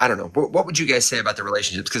I don't know. What would you guys say about the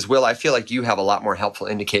relationships? Because, Will, I feel like you have a lot more helpful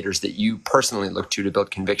indicators that you personally look to build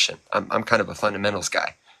conviction. I'm kind of a fundamentals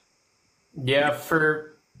guy. Yeah,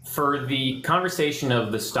 for the conversation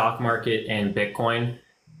of the stock market and Bitcoin,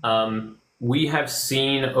 we have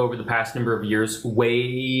seen over the past number of years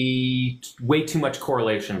way too much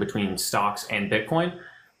correlation between stocks and Bitcoin.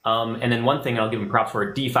 And then one thing I'll give him props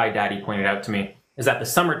for, DeFi Daddy pointed out to me, is that the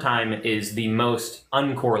summertime is the most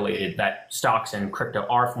uncorrelated that stocks and crypto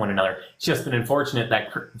are from one another. It's just been unfortunate that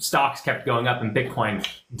stocks kept going up and Bitcoin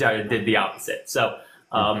did the opposite. So,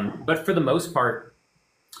 but for the most part,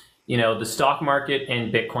 you know, the stock market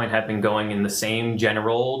and Bitcoin have been going in the same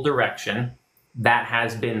general direction that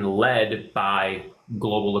has been led by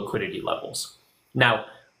global liquidity levels. Now,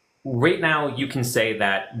 right now, you can say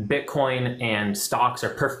that Bitcoin and stocks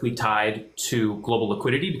are perfectly tied to global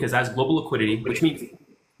liquidity, because as global liquidity, which means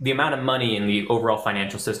the amount of money in the overall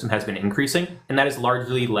financial system has been increasing, and that is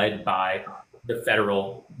largely led by the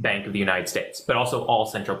Federal Bank of the United States, but also all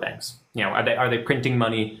central banks. You know, are they printing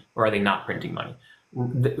money or are they not printing money?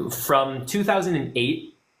 From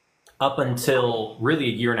 2008 up until really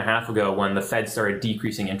a year and a half ago, when the Fed started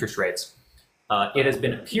decreasing interest rates, it has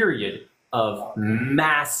been a period of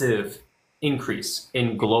massive increase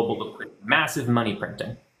in global liquidity, massive money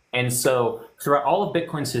printing. And so throughout all of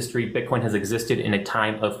Bitcoin's history, Bitcoin has existed in a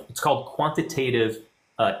time of, it's called quantitative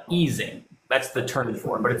easing. That's the term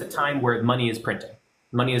for it, but it's a time where money is printing,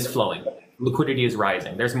 money is flowing, liquidity is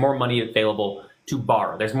rising. There's more money available to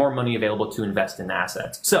borrow. There's more money available to invest in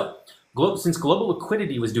assets. So since global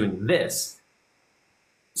liquidity was doing this,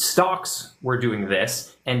 stocks were doing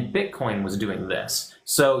this, and Bitcoin was doing this.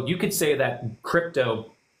 So you could say that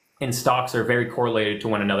crypto and stocks are very correlated to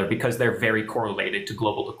one another because they're very correlated to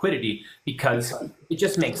global liquidity, because it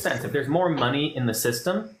just makes sense. If there's more money in the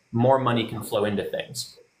system, more money can flow into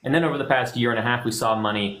things. And then over the past year and a half, we saw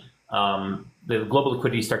money, the global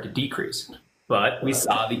liquidity start to decrease. But we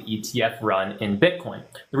saw the ETF run in Bitcoin.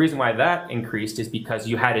 The reason why that increased is because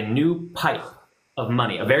you had a new pipe of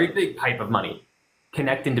money, a very big pipe of money,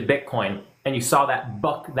 connect into Bitcoin, and you saw that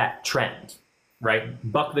buck that trend, right?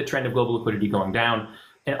 Buck the trend of global liquidity going down.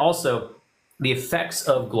 And also, the effects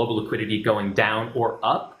of global liquidity going down or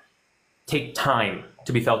up take time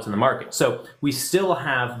to be felt in the market. So we still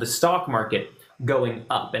have the stock market going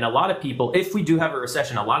up. And a lot of people, if we do have a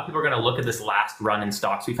recession, a lot of people are going to look at this last run in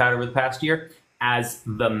stocks we've had over the past year as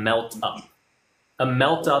the melt up. A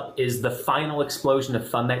melt up is the final explosion of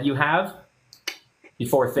fun that you have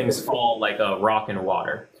before things fall like a rock in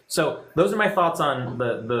water. So those are my thoughts on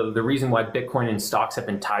the reason why Bitcoin and stocks have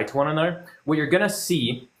been tied to one another. What you're going to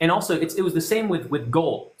see, and also it was the same with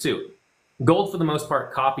gold too. Gold, for the most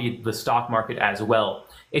part, copied the stock market as well.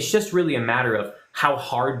 It's just really a matter of how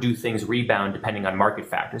hard do things rebound depending on market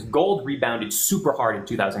factors. Gold rebounded super hard in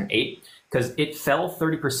 2008 because it fell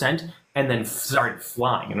 30% and then started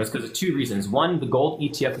flying. And it was because of two reasons. One, the gold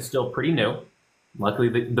ETF is still pretty new. Luckily,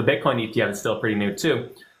 the Bitcoin ETF is still pretty new too.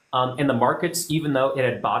 And the markets, even though it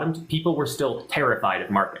had bottomed, people were still terrified of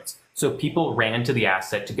markets. So people ran to the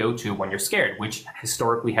asset to go to when you're scared, which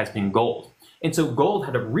historically has been gold. And so gold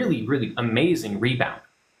had a really, really amazing rebound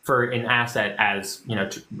for an asset as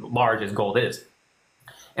large as gold is.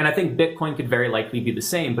 And I think Bitcoin could very likely be the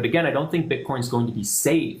same. But again, I don't think Bitcoin's going to be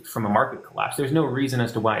saved from a market collapse. There's no reason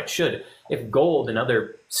as to why it should. If gold and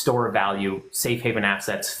other store of value, safe haven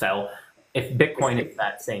assets fell, if Bitcoin is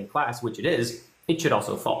that same class, which it is, it should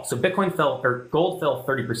also fall. So Bitcoin fell, or gold fell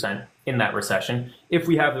 30% in that recession. If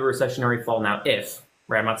we have the recessionary fall now,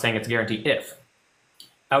 right? I'm not saying it's guaranteed,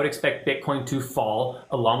 I would expect Bitcoin to fall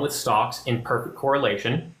along with stocks in perfect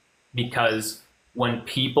correlation, because when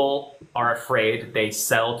people are afraid, they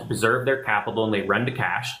sell to preserve their capital and they run to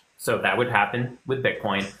cash. So that would happen with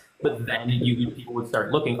Bitcoin. But then people would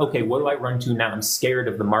start looking, okay, what do I run to now? I'm scared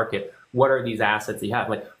of the market. What are these assets that you have?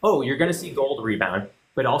 Like, oh, you're going to see gold rebound.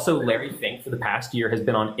 But also Larry Fink for the past year has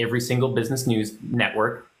been on every single business news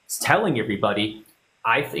network telling everybody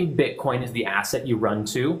I think Bitcoin is the asset you run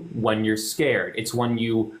to when you're scared. It's when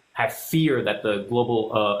you have fear that the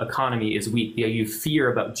global economy is weak. You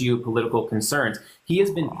fear about geopolitical concerns. He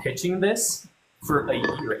has been pitching this for a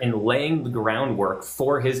year and laying the groundwork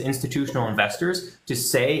for his institutional investors to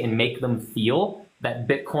say and make them feel that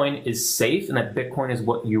Bitcoin is safe and that Bitcoin is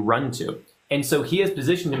what you run to. And so he has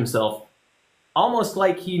positioned himself almost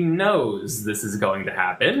like he knows this is going to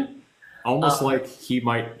happen. Almost like he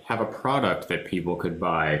might have a product that people could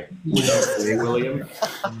buy. Would you say, William?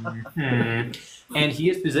 And he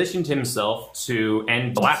has positioned himself to,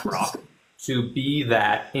 and BlackRock, to be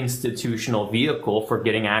that institutional vehicle for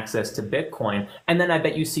getting access to Bitcoin. And then I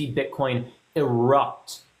bet you see Bitcoin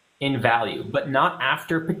erupt in value, but not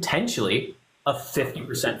after potentially a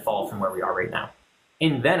 50% fall from where we are right now.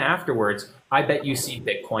 And then afterwards, I bet you see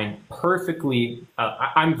Bitcoin perfectly,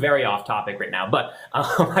 I'm very off topic right now, but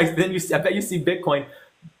I bet you see Bitcoin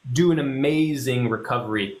do an amazing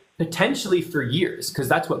recovery, potentially for years, because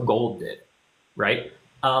that's what gold did, right?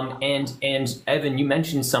 And Evan, you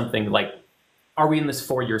mentioned something like, are we in this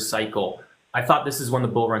 4-year cycle? I thought this is when the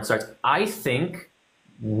bull run starts. I think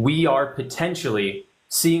we are potentially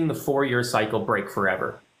seeing the 4-year cycle break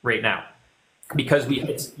forever right now, because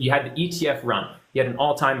you had the ETF run. You had an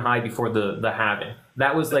all-time high before the halving.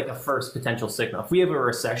 That was like a first potential signal. If we have a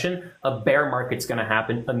recession, a bear market's going to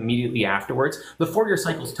happen immediately afterwards. The 4-year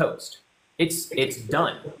cycle's toast. It's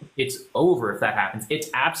done. It's over if that happens. It's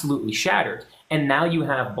absolutely shattered. And now you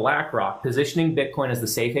have BlackRock positioning Bitcoin as the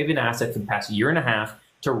safe haven asset for the past year and a half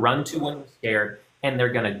to run to when you're scared, and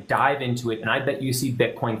they're going to dive into it. And I bet you see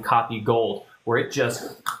Bitcoin copy gold, where it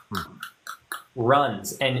just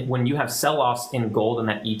runs. And when you have sell-offs in gold in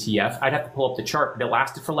that ETF, I'd have to pull up the chart, but it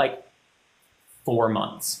lasted for like 4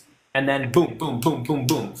 months. And then boom, boom, boom, boom,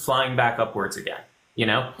 boom, flying back upwards again. You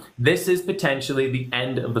know, this is potentially the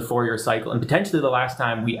end of the 4-year cycle and potentially the last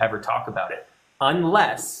time we ever talk about it,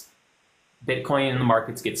 unless Bitcoin and the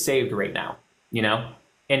markets get saved right now, you know?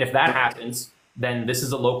 And if that happens, then this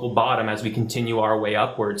is a local bottom as we continue our way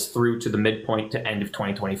upwards through to the midpoint to end of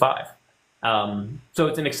 2025. So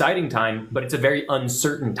it's an exciting time, but it's a very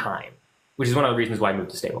uncertain time, which is one of the reasons why I moved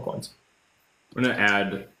to stablecoins. I'm going to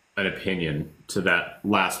add an opinion to that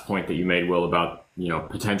last point that you made, Will, about, you know,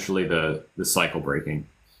 potentially the cycle breaking.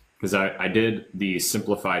 Because I did the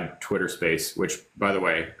simplified Twitter space, which, by the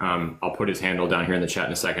way, I'll put his handle down here in the chat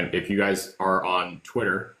in a second. If you guys are on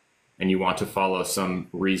Twitter and you want to follow some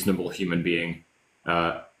reasonable human being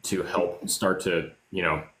to help start to, you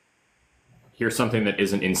know, hear something that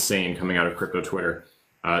isn't insane coming out of crypto Twitter,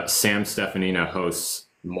 Sam Stefanina hosts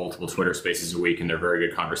multiple Twitter spaces a week, and they're very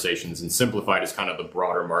good conversations. And simplified is kind of the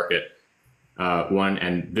broader market one.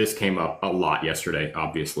 And this came up a lot yesterday,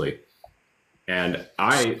 obviously. And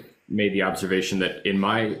I made the observation that, in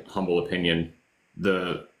my humble opinion,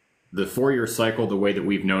 the 4-year cycle, the way that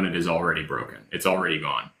we've known it, is already broken. It's already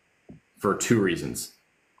gone for 2 reasons.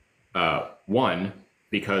 One,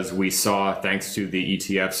 because we saw, thanks to the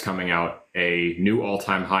ETFs coming out, a new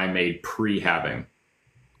all-time high made pre-halving,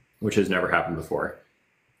 which has never happened before.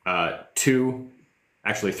 2,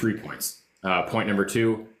 actually 3 points. Point number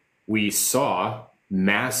 2, we saw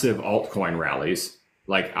massive altcoin rallies.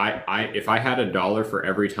 Like if I had $1 for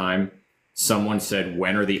every time someone said,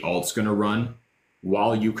 when are the alts going to run,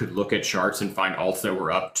 while you could look at charts and find alts that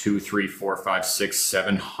were up 2, 3, 4, 5, 6,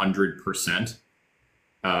 700%,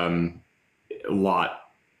 a lot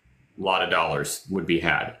of dollars would be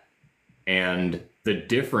had. And the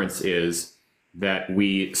difference is that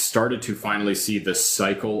we started to finally see the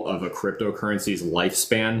cycle of a cryptocurrency's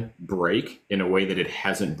lifespan break in a way that it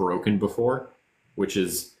hasn't broken before, which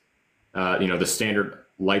is, you know, the standard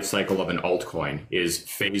life cycle of an altcoin is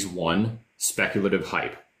phase 1, speculative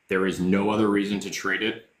hype. There is no other reason to trade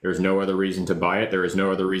it. There's no other reason to buy it. There is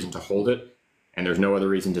no other reason to hold it. And there's no other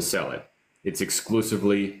reason to sell it. It's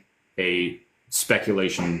exclusively a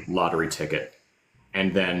speculation lottery ticket.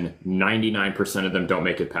 And then 99% of them don't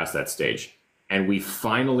make it past that stage. And we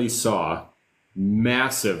finally saw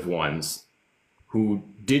massive ones who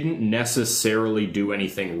didn't necessarily do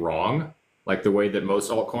anything wrong, like the way that most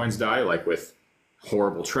altcoins die, like with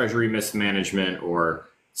horrible treasury mismanagement or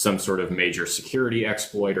some sort of major security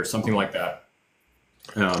exploit or something like that.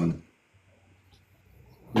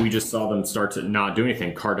 We just saw them start to not do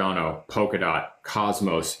anything. Cardano, Polkadot,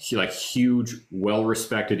 Cosmos, like huge,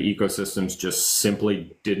 well-respected ecosystems just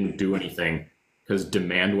simply didn't do anything because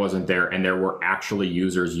demand wasn't there, and there were actually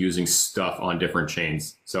users using stuff on different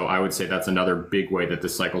chains. So I would say that's another big way that the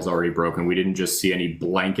cycle's already broken. We didn't just see any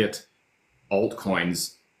blanket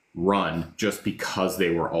altcoins run just because they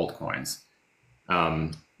were altcoins,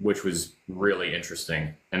 which was really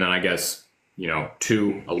interesting. And then I guess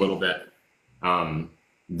 2 a little bit.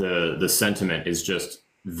 The sentiment is just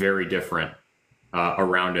very different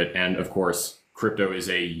around it. And of course, crypto is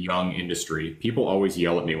a young industry. People always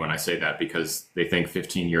yell at me when I say that because they think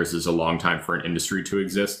 15 years is a long time for an industry to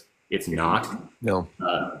exist. It's not. No.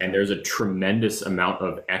 And there's a tremendous amount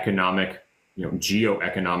of economic,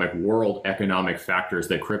 geoeconomic, world economic factors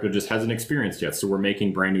that crypto just hasn't experienced yet. So we're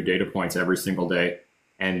making brand new data points every single day.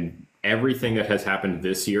 And everything that has happened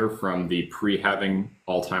this year, from the pre-halving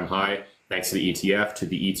all-time high, thanks to the ETF, to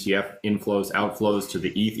the ETF inflows, outflows, to the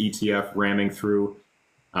ETH ETF ramming through,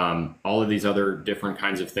 all of these other different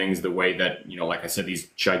kinds of things, the way that, like I said, these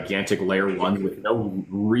gigantic layer ones with no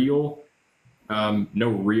real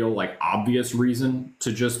like obvious reason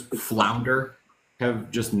to just flounder have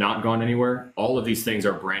just not gone anywhere. All of these things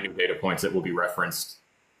are brand new data points that will be referenced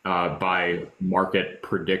by market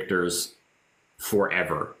predictors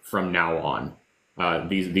forever from now on.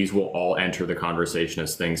 These will all enter the conversation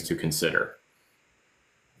as things to consider.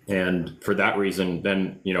 And for that reason,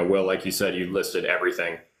 then, Will, like you said, you listed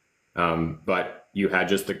everything, but you had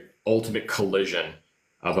just the ultimate collision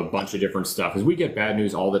of a bunch of different stuff. Because we get bad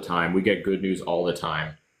news all the time. We get good news all the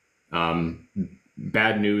time.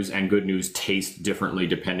 Bad news and good news taste differently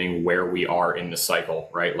depending where we are in the cycle,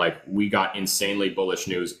 right? Like, we got insanely bullish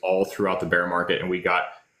news all throughout the bear market, and we got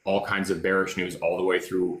all kinds of bearish news all the way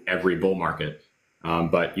through every bull market.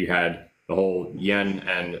 But you had the whole yen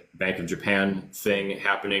and Bank of Japan thing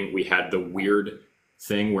happening. We had the weird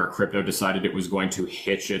thing where crypto decided it was going to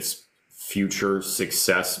hitch its future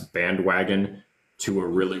success bandwagon to a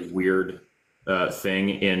really weird thing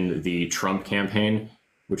in the Trump campaign,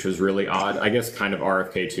 which was really odd. I guess kind of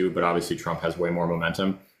RFK too, but obviously Trump has way more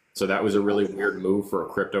momentum. So that was a really weird move for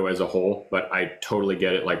crypto as a whole, but I totally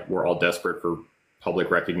get it. Like, we're all desperate for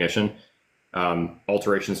public recognition.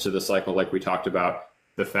 Alterations to the cycle, like we talked about,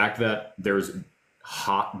 the fact that there's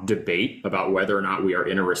hot debate about whether or not we are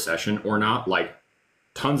in a recession or not. Like,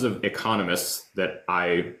 tons of economists that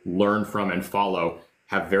I learn from and follow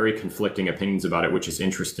have very conflicting opinions about it, which is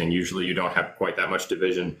interesting. Usually you don't have quite that much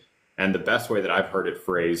division. And the best way that I've heard it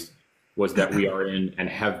phrased was that we are in, and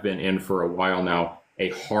have been in for a while now, a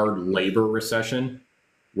hard labor recession,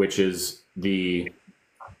 which is the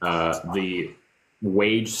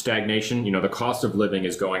wage stagnation. The cost of living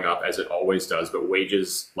is going up as it always does, but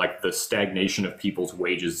wages, like the stagnation of people's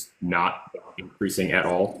wages not increasing at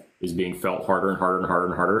all, is being felt harder and harder and harder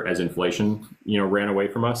and harder as inflation, ran away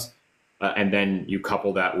from us. And then you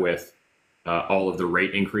couple that with all of the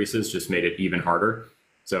rate increases, just made it even harder.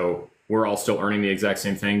 So we're all still earning the exact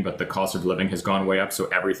same thing, but the cost of living has gone way up. So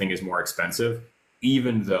everything is more expensive,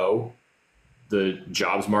 even though the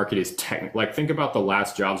jobs market is like, think about the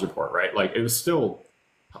last jobs report, right? Like, it was still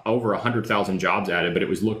over 100,000 jobs added, but it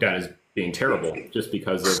was looked at as being terrible just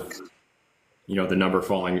because of, the number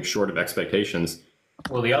falling short of expectations.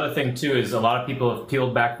 Well, the other thing too is a lot of people have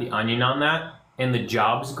peeled back the onion on that, and the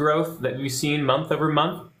jobs growth that we've seen month over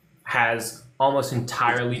month has almost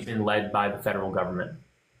entirely been led by the federal government.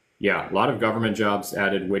 Yeah, a lot of government jobs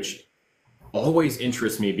added, which always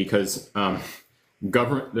interests me because that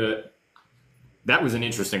was an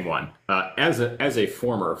interesting one. As a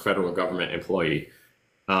former federal government employee,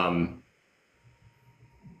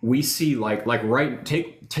 we see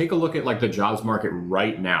take a look at like the jobs market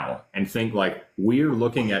right now and think like we're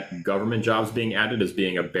looking at government jobs being added as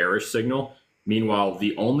being a bearish signal. Meanwhile,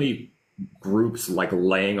 the only groups like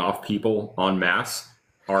laying off people en masse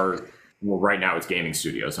are, well, right now it's gaming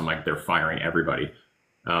studios. I'm like, they're firing everybody.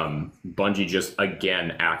 Bungie just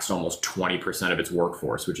again axed almost 20% of its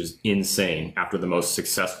workforce, which is insane after the most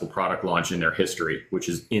successful product launch in their history, which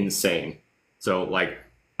is insane. So like,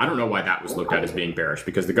 I don't know why that was looked at as being bearish,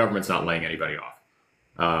 because the government's not laying anybody off.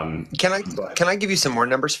 Can I give you some more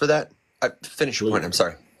numbers for that? Finish your point. I'm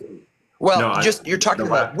sorry. Well, no, you're talking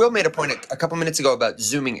about, Will made a point a couple minutes ago about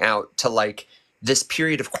zooming out to like this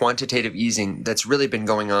period of quantitative easing that's really been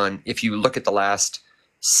going on. If you look at the last,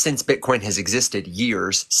 since Bitcoin has existed,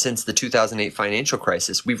 years, since the 2008 financial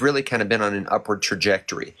crisis, we've really kind of been on an upward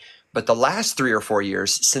trajectory. But the last 3 or 4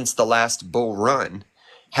 years since the last bull run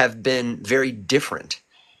have been very different.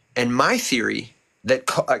 And my theory that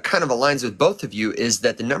kind of aligns with both of you is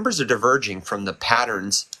that the numbers are diverging from the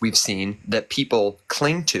patterns we've seen that people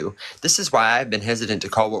cling to. This is why I've been hesitant to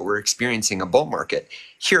call what we're experiencing a bull market.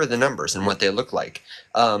 Here are the numbers and what they look like.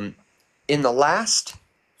 In the last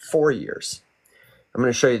 4 years, I'm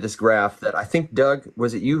going to show you this graph that I think, Doug,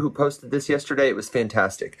 was it you who posted this yesterday? It was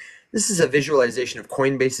fantastic. This is a visualization of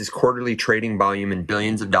Coinbase's quarterly trading volume in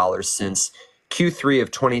billions of dollars since Q3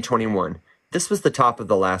 of 2021. This was the top of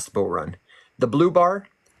the last bull run. The blue bar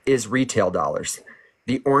is retail dollars.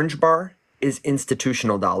 The orange bar is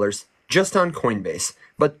institutional dollars, just on Coinbase.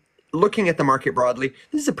 But looking at the market broadly,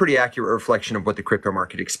 this is a pretty accurate reflection of what the crypto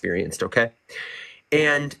market experienced, okay?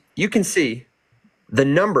 And you can see the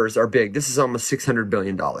numbers are big. This is almost $600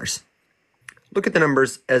 billion. Look at the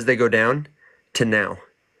numbers as they go down to now.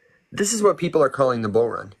 This is what people are calling the bull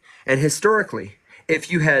run. And historically, if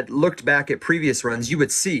you had looked back at previous runs, you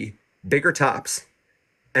would see bigger tops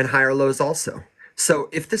and higher lows also. So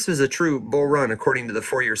if this was a true bull run according to the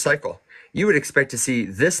 4-year cycle, you would expect to see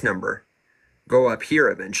this number go up here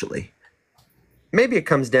eventually. Maybe it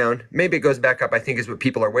comes down, maybe it goes back up, I think is what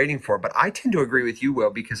people are waiting for. But I tend to agree with you,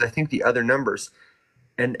 Will, because I think the other numbers,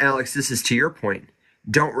 and Alex, this is to your point,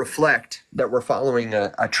 don't reflect that we're following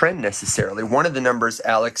a trend necessarily. One of the numbers,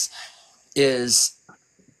 Alex, is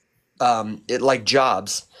like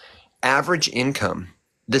jobs. Average income,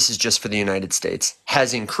 this is just for the United States,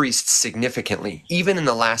 has increased significantly, even in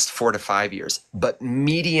the last 4 to 5 years. But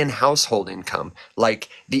median household income, like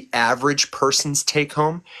the average person's take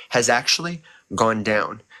home, has actually gone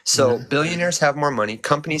down. So billionaires have more money,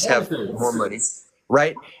 companies have more money,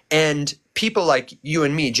 right? And people like you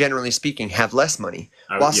and me, generally speaking, have less money.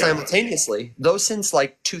 While simultaneously, though since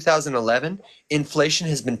like 2011, inflation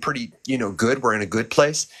has been pretty, good. We're in a good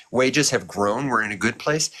place. Wages have grown. We're in a good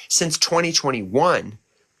place. Since 2021,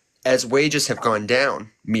 as wages have gone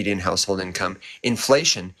down, median household income,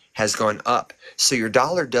 inflation has gone up. So your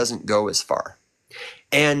dollar doesn't go as far.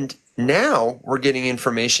 And now we're getting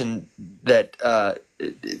information that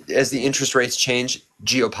as the interest rates change,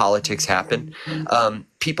 geopolitics happen.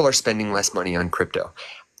 People are spending less money on crypto.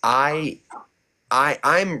 I'm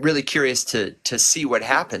really curious to see what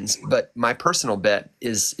happens, but my personal bet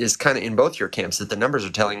is kind of in both your camps, that the numbers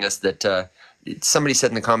are telling us that somebody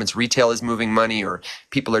said in the comments, retail is moving money, or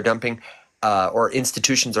people are dumping, or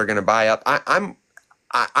institutions are going to buy up.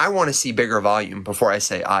 I want to see bigger volume before I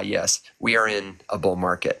say, yes, we are in a bull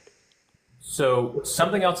market. So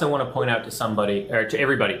something else I want to point out to somebody, or to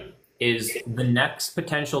everybody, is the next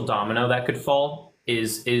potential domino that could fall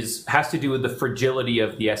has to do with the fragility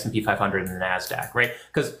of the S&P 500 and the NASDAQ, right?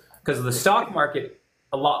 Because the stock market,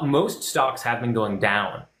 most stocks have been going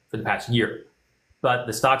down for the past year, but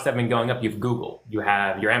the stocks that have been going up, you have Google, you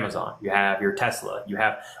have your Amazon, you have your Tesla, you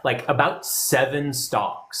have like about 7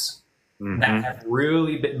 stocks that have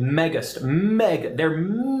really been they're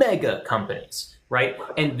mega companies, right?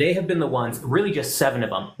 And they have been the ones, really just 7 of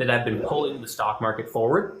them, that have been pulling the stock market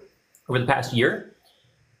forward over the past year.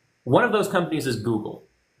 One of those companies is Google.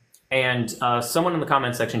 And someone in the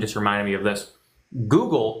comment section just reminded me of this.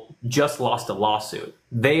 Google just lost a lawsuit.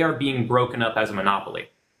 They are being broken up as a monopoly.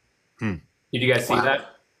 Did you guys see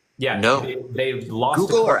that? Yeah. No. They've lost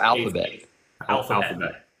Google or Alphabet?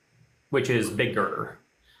 Alphabet, which is bigger.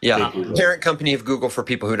 Yeah. Parent company of Google, for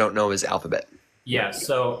people who don't know, is Alphabet. Yeah.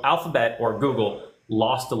 So Alphabet, or Google,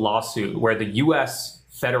 lost a lawsuit where the U.S.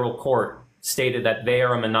 federal court stated that they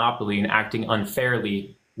are a monopoly and acting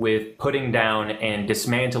unfairly with putting down and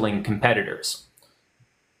dismantling competitors.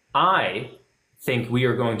 I think we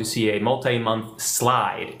are going to see a multi-month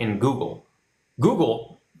slide in Google.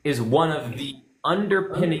 Google is one of the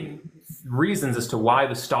underpinning reasons as to why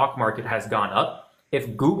the stock market has gone up.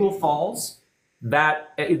 If Google falls,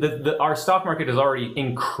 our stock market is already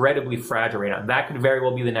incredibly fragile right now. That could very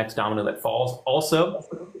well be the next domino that falls. Also,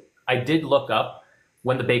 I did look up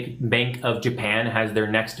when the Bank of Japan has their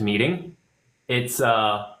next meeting. It's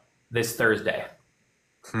this Thursday.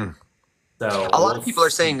 So a lot of people are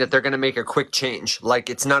saying that they're going to make a quick change. Like,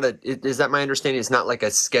 it's not is that my understanding? It's not like a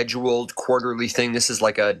scheduled quarterly thing. This is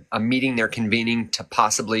like a meeting they're convening to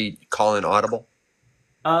possibly call an audible.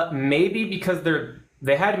 Maybe because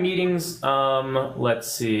they had meetings. Let's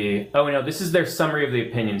see. Oh no, this is their summary of the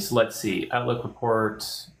opinions. Let's see. Outlook report.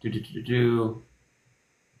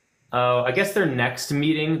 I guess their next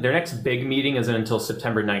big meeting isn't until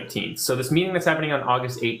September 19th. So this meeting that's happening on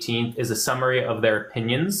August 18th is a summary of their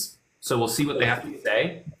opinions. So we'll see what they have to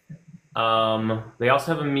say. They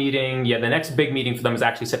also have a meeting. Yeah, the next big meeting for them is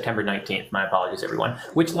actually September 19th. My apologies, everyone.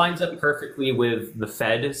 Which lines up perfectly with the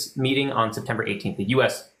Fed's meeting on September 18th. The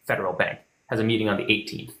U.S. Federal Bank has a meeting on the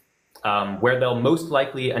 18th, where they'll most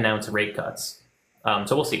likely announce rate cuts.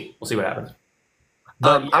 So we'll see. We'll see what happens.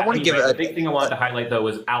 I want to give the big thing I wanted to highlight, though,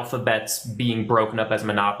 was Alphabet's being broken up as a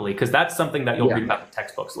monopoly, because that's something that you'll read about in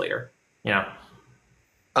textbooks later.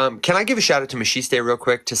 Can I give a shout out to Machiste real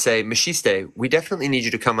quick to say, Machiste, we definitely need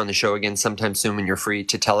you to come on the show again sometime soon when you're free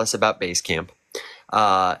to tell us about Basecamp.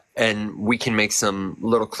 And we can make some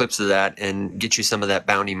little clips of that and get you some of that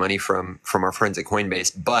bounty money from our friends at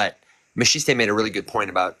Coinbase. But Machiste made a really good point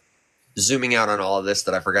about zooming out on all of this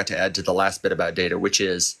that I forgot to add to the last bit about data, which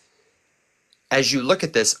is as you look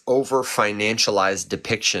at this over financialized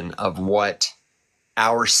depiction of what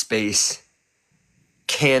our space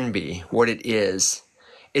can be, what it is,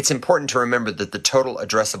 it's important to remember that the total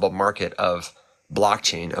addressable market of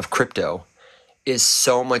blockchain, of crypto, is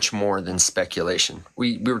so much more than speculation.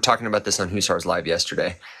 We were talking about this on Husar's Live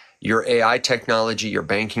yesterday. Your AI technology, your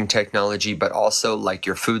banking technology, but also like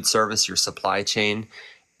your food service, your supply chain,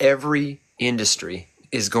 every industry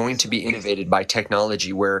is going to be innovated by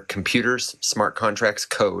technology where computers, smart contracts,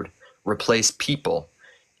 code replace people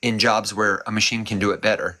in jobs where a machine can do it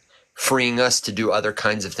better, freeing us to do other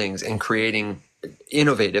kinds of things and creating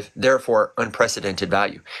innovative, therefore unprecedented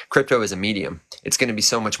value. Crypto is a medium. It's going to be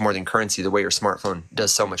so much more than currency, the way your smartphone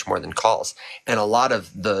does so much more than calls. And a lot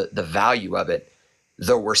of the value of it,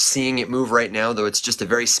 though we're seeing it move right now, though it's just a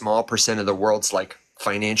very small percent of the world's like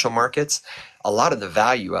financial markets, a lot of the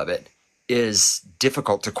value of it is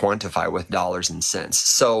difficult to quantify with dollars and cents.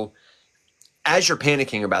 So as you're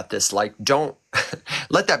panicking about this, like, don't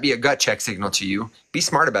let that be a gut check signal to you. Be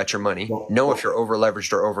smart about your money. Know if you're over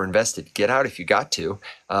leveraged or over invested. Get out if you got to.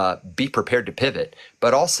 Be prepared to pivot.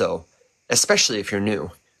 But also, especially if you're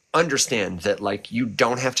new, understand that like you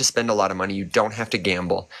don't have to spend a lot of money. You don't have to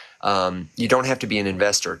gamble. You don't have to be an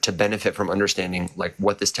investor to benefit from understanding like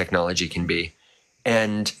what this technology can be.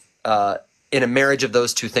 And in a marriage of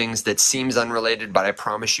those two things that seems unrelated, but I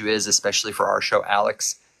promise you is, especially for our show,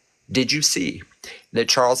 Alex, did you see that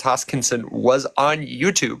Charles Hoskinson was on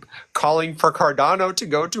YouTube calling for Cardano to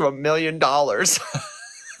go to $1 million?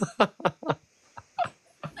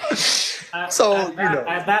 So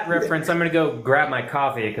at that reference, I'm gonna go grab my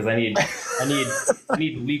coffee because I need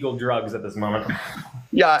legal drugs at this moment.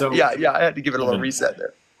 Yeah, I had to give it a little reset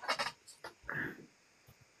there.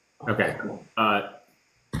 Okay.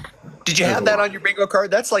 Did you have that on your bingo card?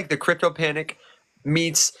 That's like the crypto panic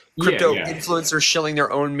meets crypto influencers shilling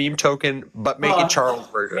their own meme token, but making Charles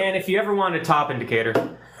version. Man, if you ever want a top indicator.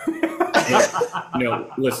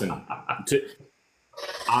 No, listen.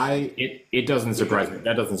 It doesn't surprise me.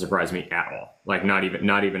 That doesn't surprise me at all. Like not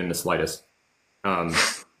even in the slightest.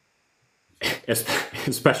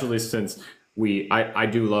 Especially since I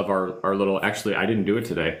do love our little. Actually, I didn't do it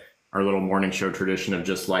today. Our little morning show tradition of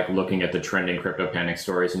just like looking at the trending crypto panic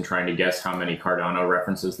stories and trying to guess how many Cardano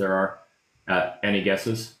references there are. Any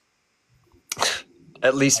guesses?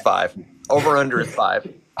 At least 5. Over under is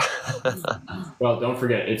 5. Well, don't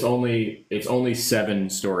forget, it's only 7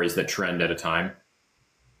 stories that trend at a time.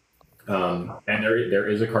 And there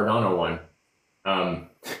is a Cardano one,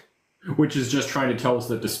 which is just trying to tell us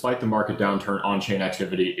that despite the market downturn, on-chain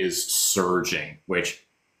activity is surging, which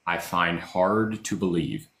I find hard to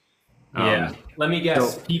believe. Let me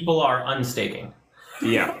guess. People are unstaking.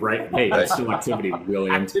 Yeah, right. Hey, that's still activity,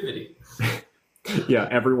 William. Activity. Yeah,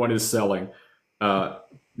 everyone is selling.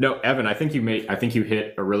 No, Evan, I think you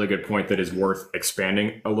hit a really good point that is worth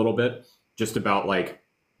expanding a little bit, just about like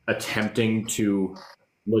attempting to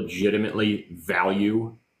legitimately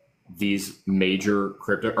value these major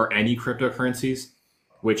crypto or any cryptocurrencies,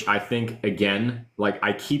 which I think, again, like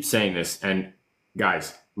I keep saying this, and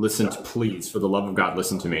guys, please, for the love of God,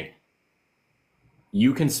 listen to me.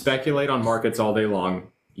 You can speculate on markets all day long.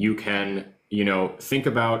 You can, think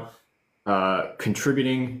about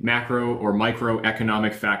contributing macro or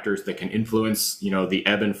microeconomic factors that can influence, the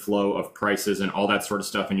ebb and flow of prices and all that sort of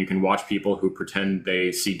stuff. And you can watch people who pretend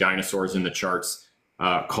they see dinosaurs in the charts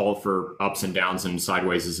call for ups and downs and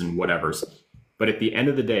sidewayses and whatevers. But at the end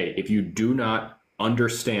of the day, if you do not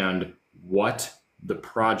understand what the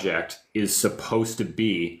project is supposed to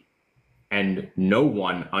be, and no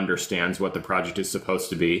one understands what the project is supposed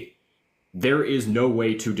to be, there is no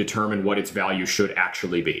way to determine what its value should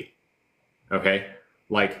actually be. Okay?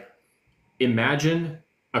 Like, imagine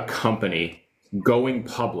a company going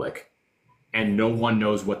public and no one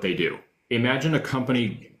knows what they do. Imagine a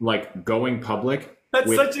company like going public.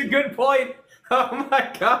 That's such a good point. Oh my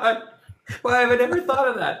God. Why have I never thought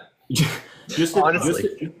of that? Just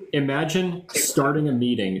imagine starting a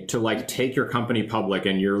meeting to like take your company public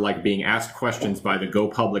and you're like being asked questions by the go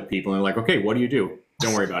public people and they're like, okay, what do you do?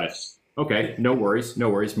 Don't worry about it. Okay, no worries.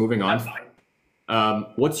 Moving on.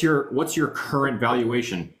 What's your current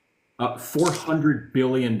valuation? $400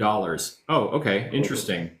 billion. Oh, okay,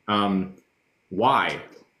 interesting. Why?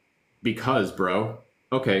 Because, bro.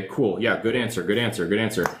 Okay, cool. Yeah, good answer.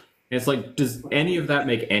 And it's like, does any of that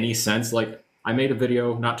make any sense? Like, I made a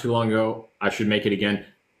video not too long ago. I should make it again.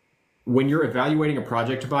 When you're evaluating a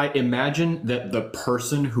project to buy, imagine that the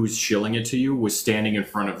person who's shilling it to you was standing in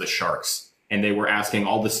front of the sharks and they were asking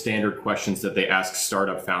all the standard questions that they ask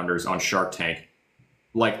startup founders on Shark Tank.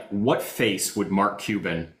 Like, what face would Mark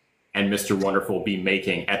Cuban and Mr. Wonderful be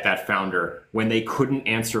making at that founder when they couldn't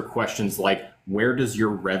answer questions like, where does your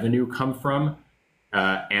revenue come from?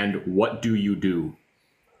 And what do you do?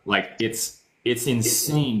 Like, it's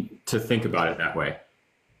insane to think about it that way.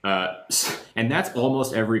 And that's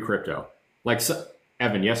almost every crypto. Like, so,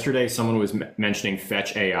 Evan, yesterday someone was mentioning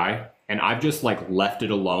Fetch AI, and I've just like left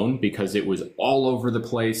it alone because it was all over the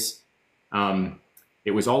place.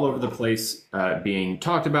 It was all over the place being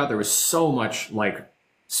talked about. There was so much like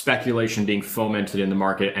speculation being fomented in the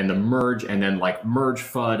market, and the merge, and then like merge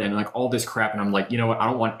FUD and like all this crap. And I'm like, you know what? I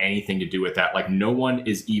don't want anything to do with that. Like, no one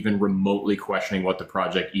is even remotely questioning what the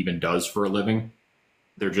project even does for a living.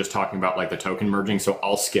 They're just talking about like the token merging. So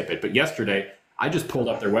I'll skip it. But yesterday I just pulled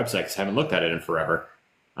up their website because I haven't looked at it in forever.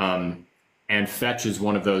 And Fetch is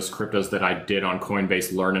one of those cryptos that I did on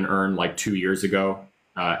Coinbase Learn and Earn like 2 years ago.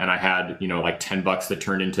 And I had, you know, like $10 that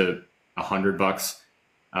turned into $100.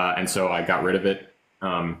 And so I got rid of it.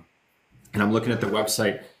 And I'm looking at the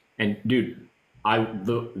website, and dude,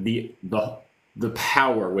 the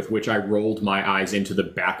power with which I rolled my eyes into the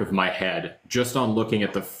back of my head just on looking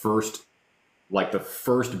at the first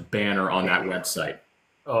banner on that website.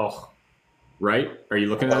 Oh, right? Are you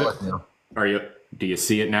looking at it? Do you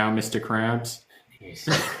see it now, Mr. Krabs?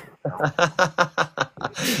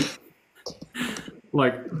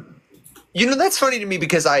 Like, you know, that's funny to me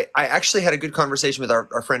because I actually had a good conversation with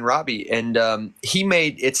our friend Robbie, and he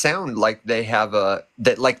made it sound like they have a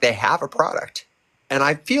product. And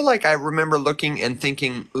I feel like I remember looking and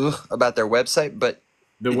thinking about their website, but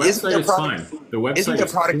the website is fine. The website isn't their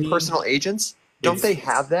product clean. Personal agents? Don't they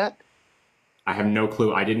have that? I have no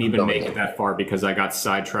clue. I didn't even make it that far because I got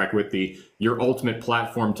sidetracked with your ultimate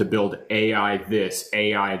platform to build AI this,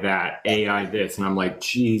 AI that, AI this. And I'm like,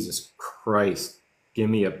 Jesus Christ, give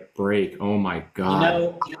me a break. Oh my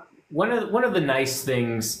God. You know, one of the nice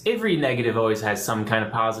things, every negative always has some kind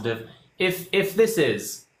of positive. If this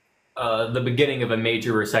is the beginning of a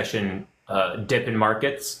major recession dip in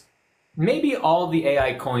markets, maybe all the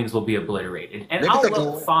AI coins will be obliterated. And I'll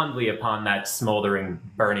look fondly upon that smoldering,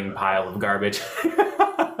 burning pile of garbage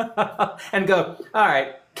and go, all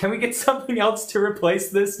right, can we get something else to replace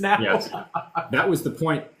this now? Yes. That was the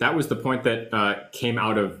point. That was the point that came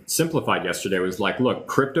out of Simplified yesterday. Was like, look,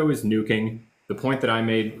 crypto is nuking. The point that I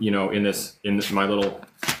made, you know, in my little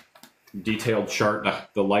detailed chart,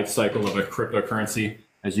 the life cycle of a cryptocurrency.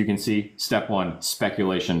 As you can see, step 1,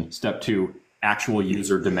 speculation. Step 2, actual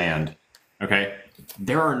user demand. Okay,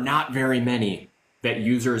 there are not very many that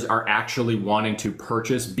users are actually wanting to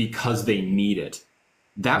purchase because they need it.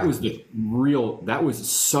 That was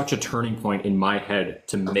such a turning point in my head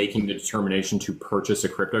to making the determination to purchase a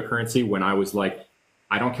cryptocurrency when I was like,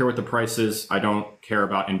 I don't care what the price is. I don't care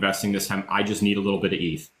about investing this time. I just need a little bit of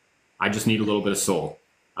ETH. I just need a little bit of SOL.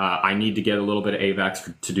 I need to get a little bit of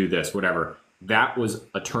AVAX to do this, whatever. That was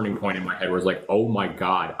a turning point in my head where it's like, oh my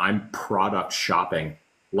God, I'm product shopping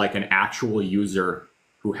like an actual user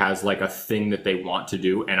who has like a thing that they want to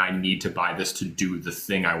do, and I need to buy this to do the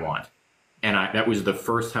thing I want. And that was the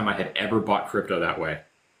first time I had ever bought crypto that way.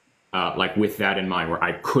 Like with that in mind, where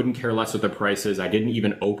I couldn't care less what the price is. I didn't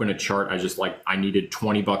even open a chart. I just like, I needed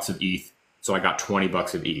 $20 of ETH. So I got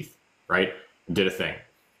 $20 of ETH, right? Did a thing.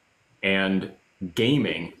 And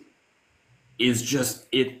gaming is just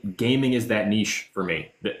it. Gaming is that niche for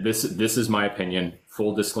me. This is my opinion.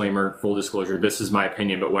 Full disclaimer, full disclosure. This is my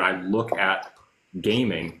opinion. But when I look at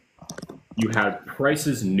gaming, you have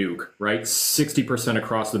prices nuke, right? 60%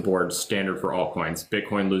 across the board, standard for altcoins.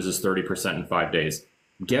 Bitcoin loses 30% in 5 days.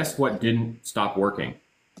 Guess what didn't stop working?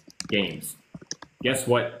 Games. Guess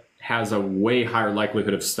what has a way higher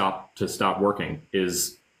likelihood of stop working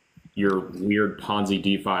is your weird Ponzi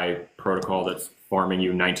DeFi protocol that's farming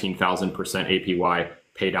you 19,000% APY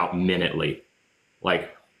paid out minutely.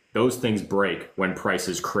 Like, those things break when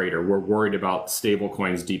prices crater. We're worried about stable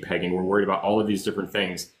coins depegging. We're worried about all of these different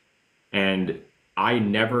things. And I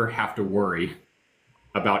never have to worry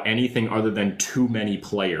about anything other than too many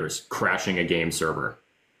players crashing a game server.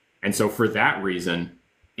 And so for that reason,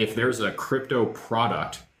 if there's a crypto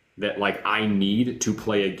product that like I need to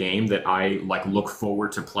play a game that I like look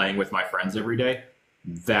forward to playing with my friends every day,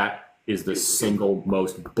 that is the single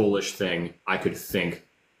most bullish thing I could think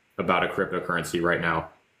about a cryptocurrency right now.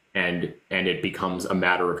 And it becomes a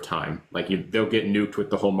matter of time. Like they'll get nuked with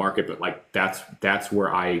the whole market, but like that's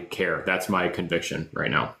where I care. That's my conviction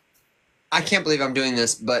right now. I can't believe I'm doing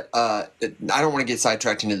this, but I don't want to get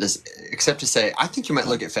sidetracked into this, except to say I think you might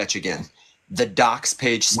look at Fetch again. The docs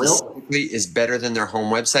page specifically is better than their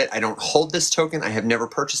home website. I don't hold this token. I have never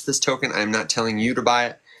purchased this token. I am not telling you to buy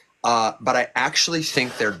it. But I actually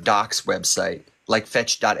think their docs website, like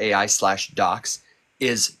fetch.ai/docs,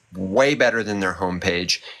 is way better than their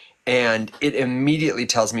homepage, and it immediately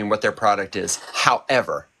tells me what their product is.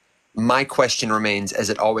 However, my question remains, as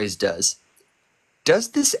it always does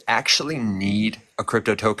this actually need a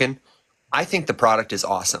crypto token? I think the product is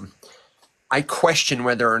awesome. I question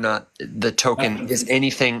whether or not the token is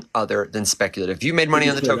anything other than speculative. If you made money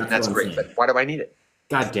on the token, that's great, but why do I need it?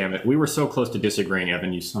 God damn it. We were so close to disagreeing,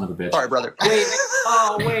 Evan, you son of a bitch. Sorry, brother. Wait,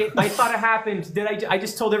 wait, I thought it happened. I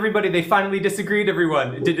just told everybody they finally disagreed,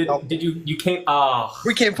 everyone. Did you came,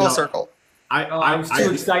 We came full circle. I was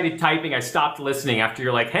too excited typing. I stopped listening after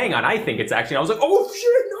you're like, hang on, I think it's actually, I was like, oh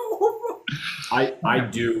shit, no.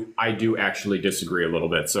 I do actually disagree a little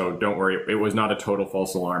bit, so don't worry. It was not a total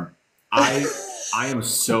false alarm. I am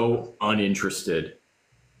so uninterested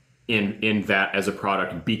in that as a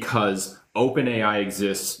product because OpenAI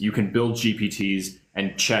exists. You can build GPTs,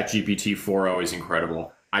 and ChatGPT 4.0 is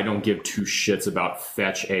incredible. I don't give two shits about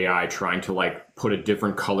Fetch AI trying to like put a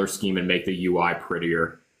different color scheme and make the UI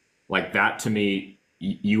prettier. Like that to me,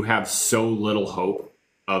 you have so little hope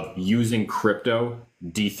of using crypto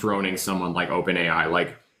dethroning someone like OpenAI.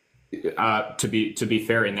 Like to be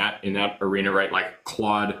fair in that arena, right? Like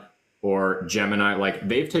Claude or Gemini, like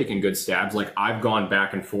they've taken good stabs. Like I've gone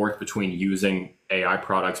back and forth between using AI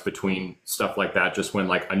products, between stuff like that, just when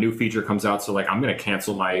like a new feature comes out. So like I'm going to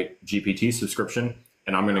cancel my GPT subscription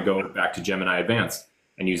and I'm going to go back to Gemini Advanced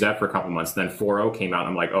and use that for a couple months. Then 4.0 came out. And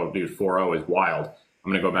I'm like, oh dude, 4.0 is wild.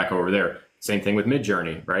 I'm going to go back over there. Same thing with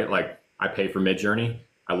Midjourney, right? Like I pay for Midjourney.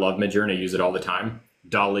 I love Midjourney. I use it all the time.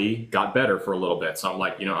 DALL-E got better for a little bit. So I'm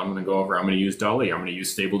like, you know, I'm going to use DALL-E. I'm going to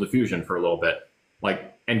use Stable Diffusion for a little bit. Like,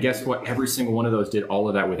 and guess what? Every single one of those did all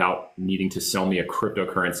of that without needing to sell me a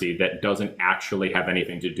cryptocurrency that doesn't actually have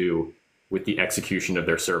anything to do with the execution of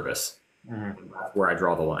their service. Mm-hmm. That's where I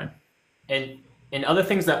draw the line. And other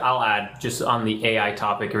things that I'll add just on the AI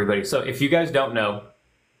topic, everybody. So if you guys don't know,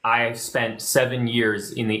 I spent 7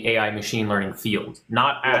 years in the AI machine learning field,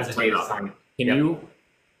 not as a data scientist.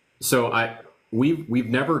 We've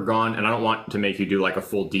never gone, and I don't want to make you do like a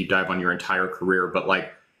full deep dive on your entire career, but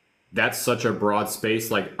like that's such a broad space.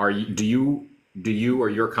 Like, do you or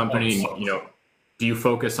your company, you know, do you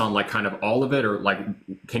focus on like kind of all of it, or like,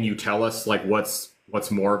 can you tell us like what's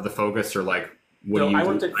more of the focus, or like what do you do? I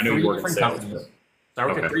worked at three different companies. I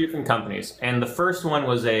worked at 3 different companies, and the first one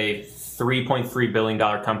was a $3.3 billion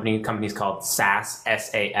company. The company's called SAS,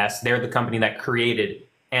 S-A-S. They're the company that created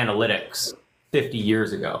analytics 50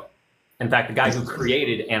 years ago. In fact, the guy who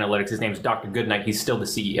created analytics, his name is Dr. Goodnight. He's still the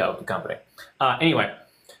CEO of the company. Anyway,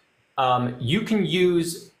 you can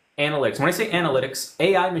use analytics. When I say analytics,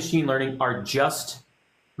 AI machine learning are just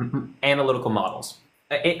analytical models.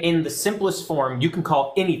 In the simplest form, you can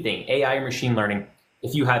call anything AI or machine learning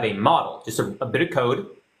if you have a model, just a bit of code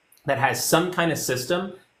that has some kind of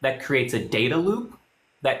system that creates a data loop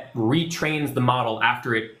that retrains the model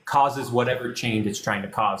after it causes whatever change it's trying to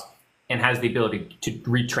cause and has the ability to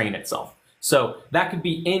retrain itself. So that could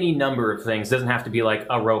be any number of things. It doesn't have to be like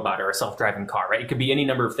a robot or a self-driving car, right? It could be any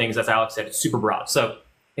number of things. As Alex said, it's super broad. So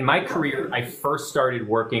in my career, I first started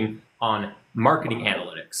working on marketing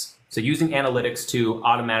analytics. So using analytics to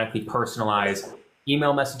automatically personalize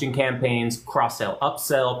email messaging campaigns, cross-sell,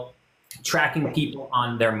 upsell, tracking people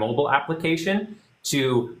on their mobile application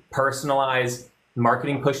to personalize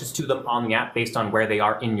marketing pushes to them on the app based on where they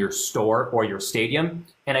are in your store or your stadium.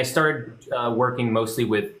 And I started working mostly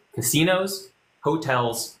with casinos,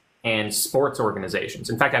 hotels, and sports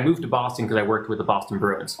organizations. In fact, I moved to Boston because I worked with the Boston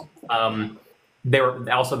Bruins. They're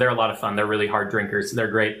a lot of fun. They're really hard drinkers.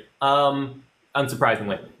 They're great,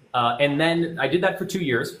 unsurprisingly. And then I did that for 2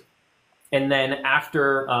 years. And then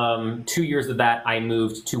after 2 years of that, I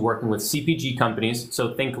moved to working with CPG companies.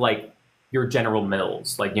 So think like your General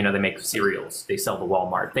Mills, like, you know, they make cereals, they sell to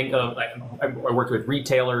Walmart. Think of, I worked with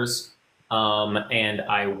retailers, and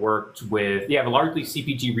I worked with, largely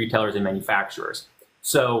CPG retailers and manufacturers.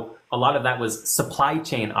 So a lot of that was supply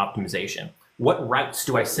chain optimization. What routes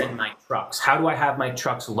do I send my trucks? How do I have my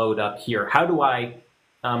trucks load up here? How do I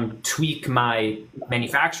tweak my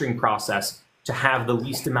manufacturing process to have the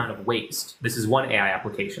least amount of waste? This is one AI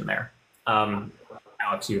application there.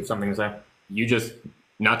 Alex, you have something to say? You just,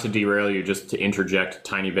 not to derail you, just to interject a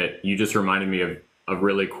tiny bit, you just reminded me of a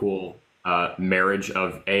really cool marriage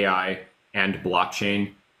of AI and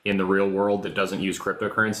blockchain in the real world that doesn't use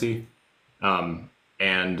cryptocurrency.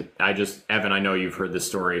 And Evan, I know you've heard this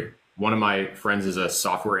story. One of my friends is a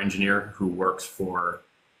software engineer who works for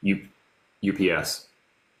UPS.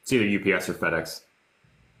 It's either UPS or FedEx.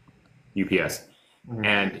 UPS. Mm-hmm.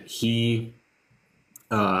 And he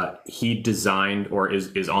designed, or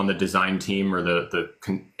is on the design team or the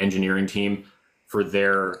engineering team for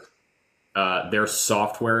their their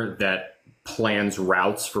software that plans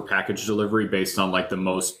routes for package delivery based on like the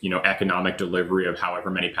most, economic delivery of however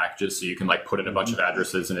many packages. So you can like put in a bunch of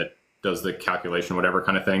addresses and it does the calculation, whatever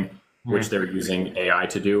kind of thing, which they're using AI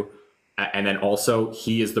to do. And then also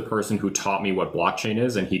he is the person who taught me what blockchain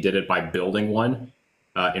is, and he did it by building one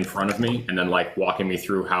in front of me and then like walking me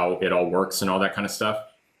through how it all works and all that kind of stuff.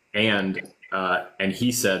 And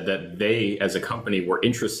he said that they, as a company, were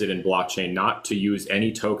interested in blockchain not to use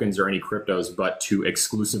any tokens or any cryptos, but to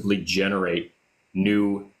exclusively generate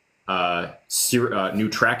new new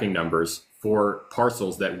tracking numbers for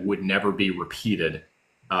parcels that would never be repeated,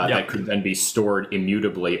 that could then be stored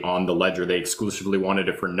immutably on the ledger. They exclusively wanted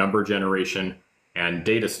it for number generation and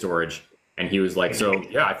data storage. And he was like, so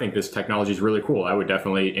yeah, I think this technology is really cool. I would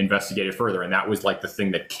definitely investigate it further. And that was like the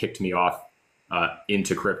thing that kicked me off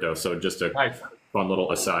into crypto. So just a fun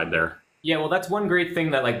little aside there. Yeah, well, that's one great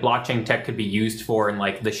thing that like blockchain tech could be used for in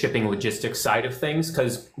like the shipping logistics side of things,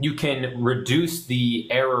 because you can reduce the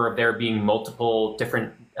error of there being multiple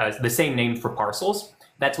different, the same name for parcels.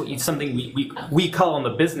 That's something we call in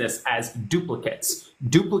the business as duplicates.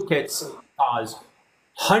 Duplicates cause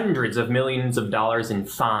hundreds of millions of dollars in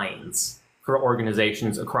fines for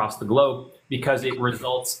organizations across the globe because it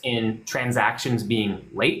results in transactions being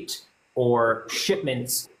late or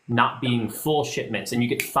shipments not being full shipments, and you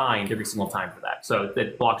get fined every single time for that. So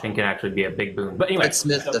that blockchain can actually be a big boon. But anyway, Ed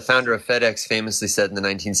Smith, the founder of FedEx, famously said in the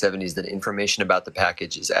 1970s that information about the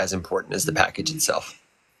package is as important as the package itself.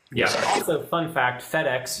 Yeah. Also, fun fact,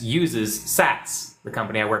 FedEx uses SATs, the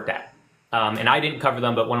company I worked at. And I didn't cover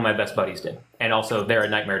them, but one of my best buddies did. And also, they're a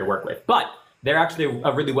nightmare to work with. But they're actually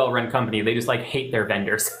a really well-run company. They just like hate their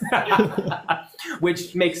vendors,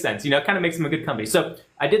 which makes sense. It kind of makes them a good company. So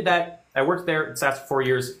I did that. I worked there at SaaS for 4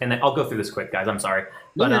 years, and then I'll go through this quick, guys. I'm sorry.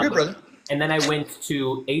 No, you're good, brother. And then I went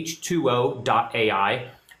to H2O.ai,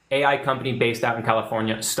 AI company based out in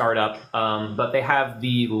California, startup, but they have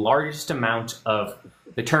the largest amount of,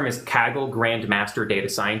 the term is Kaggle Grandmaster Data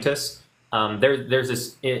Scientists. There's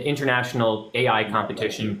this international AI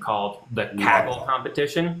competition called the Kaggle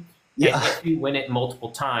competition. Yeah. And if you win it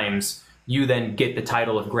multiple times, you then get the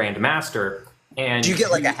title of Grandmaster. And do you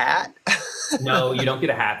get like a hat? No, you don't get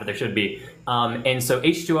a hat, but there should be. And so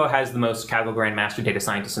H2O has the most Kaggle Grandmaster data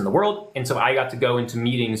scientists in the world. And so I got to go into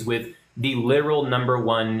meetings with the literal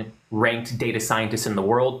 #1 ranked data scientists in the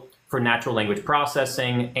world for natural language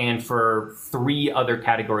processing and for 3 other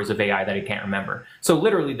categories of AI that I can't remember. So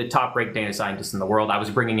literally the top ranked data scientists in the world. I was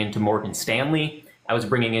bringing into Morgan Stanley. I was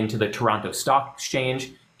bringing into the Toronto Stock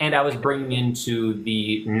Exchange. And I was bringing into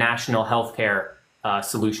the national healthcare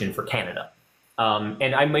solution for Canada.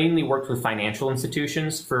 And I mainly worked with financial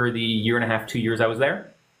institutions for the 1.5 to 2 years I was there,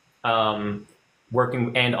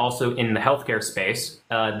 working and also in the healthcare space.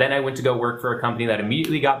 Then I went to go work for a company that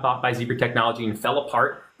immediately got bought by Zebra Technology and fell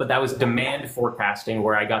apart, but that was demand forecasting,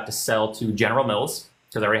 where I got to sell to General Mills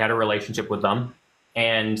because I already had a relationship with them.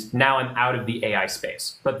 And now I'm out of the AI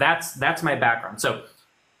space. But that's my background. So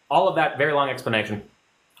all of that, very long explanation.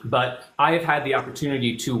 But I have had the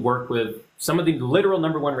opportunity to work with some of the literal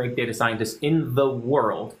 #1 ranked data scientists in the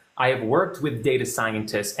world. I have worked with data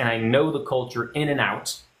scientists, and I know the culture in and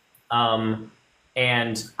out.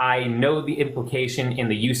 And I know the implication in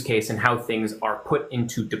the use case and how things are put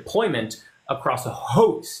into deployment across a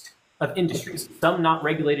host of industries, some not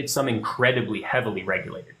regulated, some incredibly heavily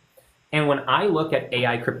regulated. And when I look at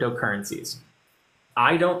AI cryptocurrencies,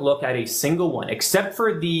 I don't look at a single one, except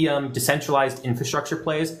for the decentralized infrastructure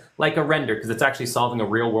plays, like a Render, because it's actually solving a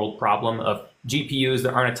real-world problem of GPUs.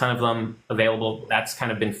 There aren't a ton of them available. That's kind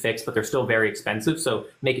of been fixed, but they're still very expensive. So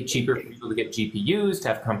make it cheaper for people to get GPUs, to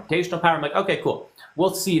have computational power. I'm like, okay, cool.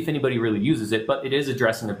 We'll see if anybody really uses it, but it is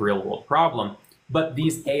addressing a real-world problem. But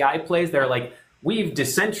these AI plays, they're like, we've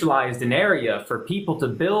decentralized an area for people to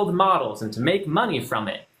build models and to make money from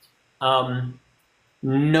it.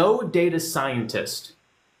 No data scientist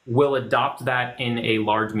will adopt that in a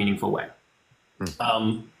large, meaningful way.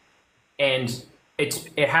 And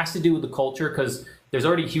it has to do with the culture, because there's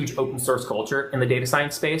already a huge open source culture in the data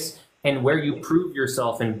science space. And where you prove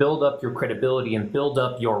yourself and build up your credibility and build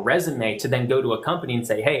up your resume to then go to a company and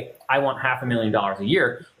say, hey, I want $500,000 a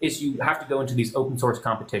year, is you have to go into these open source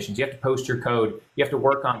competitions. You have to post your code. You have to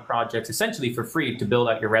work on projects essentially for free to build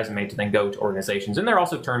out your resume to then go to organizations. And there are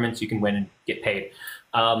also tournaments you can win and get paid.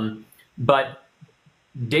 But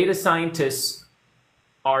data scientists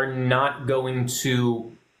are not going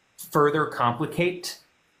to further complicate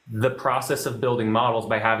the process of building models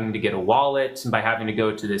by having to get a wallet and by having to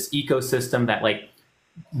go to this ecosystem that like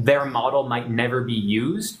their model might never be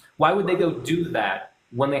used. Why would they go do that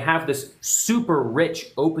when they have this super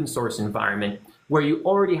rich open source environment where you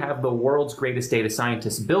already have the world's greatest data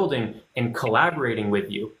scientists building and collaborating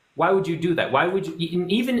with you. Why would you do that? Why would you,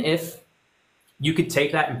 even if you could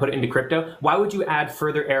take that and put it into crypto, why would you add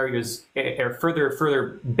further areas or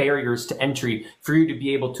further barriers to entry for you to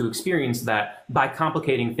be able to experience that by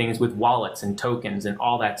complicating things with wallets and tokens and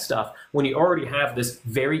all that stuff when you already have this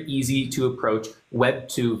very easy to approach Web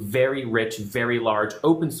 2, very rich, very large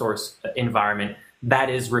open source environment that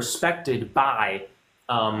is respected by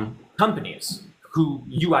companies who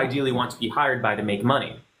you ideally want to be hired by to make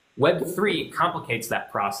money? Web3 complicates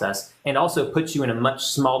that process and also puts you in a much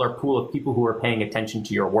smaller pool of people who are paying attention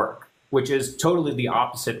to your work, which is totally the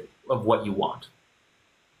opposite of what you want.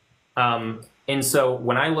 And so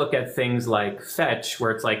when I look at things like Fetch,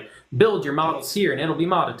 where it's like, build your models here and it'll be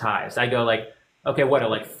monetized, I go like, okay, what are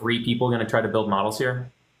like 3 people going to try to build models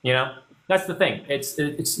here? You know, that's the thing.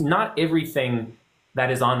 It's not everything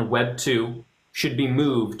that is on Web 2 should be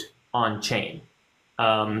moved on chain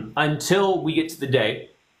until we get to the day.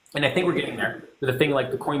 And I think we're getting there with a thing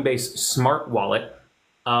like the Coinbase Smart Wallet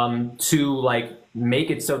to like make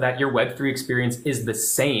it so that your Web3 experience is the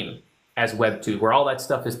same as Web 2, where all that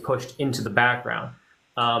stuff is pushed into the background.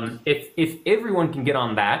 If everyone can get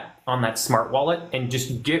on that smart wallet and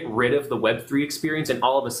just get rid of the Web3 experience, and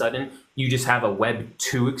all of a sudden you just have a Web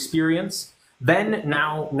 2 experience, then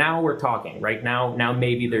now we're talking, right? Now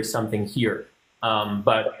maybe there's something here,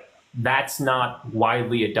 but that's not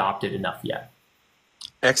widely adopted enough yet.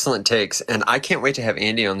 Excellent takes. And I can't wait to have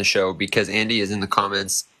Andy on the show, because Andy is in the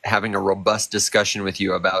comments having a robust discussion with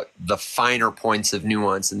you about the finer points of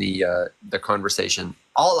nuance in the conversation.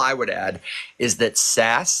 All I would add is that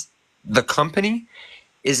SAS, the company,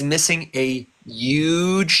 is missing a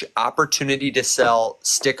huge opportunity to sell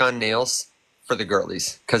stick-on nails for the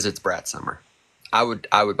girlies because it's brat summer. I would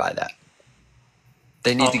buy that.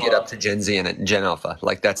 They need to get up to Gen Z and Gen Alpha.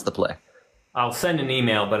 Like, that's the play. I'll send an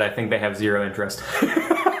email, but I think they have zero interest.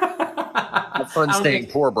 Have fun staying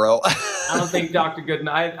poor, bro. I don't think Dr.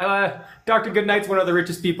 Goodnight. Dr. Goodnight's one of the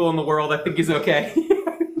richest people in the world. I think he's okay.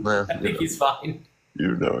 Well, I think he's fine.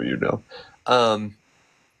 You know.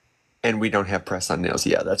 And we don't have press on nails.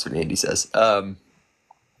 Yeah, that's what Andy says. So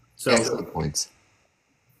excellent points.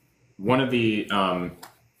 One of the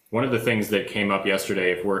things that came up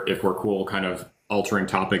yesterday, if we're cool, kind of altering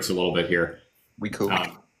topics a little bit here. We cool.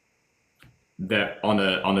 That on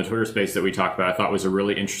the Twitter space that we talked about, I thought was a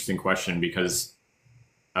really interesting question, because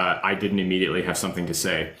I didn't immediately have something to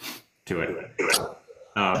say to it.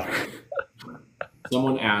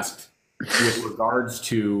 Someone asked, with regards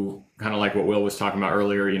to kind of like what Will was talking about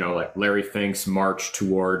earlier, you know, like Larry Fink's march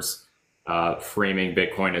towards framing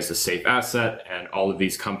Bitcoin as a safe asset, and all of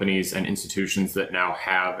these companies and institutions that now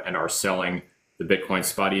have and are selling the Bitcoin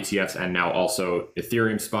spot ETFs and now also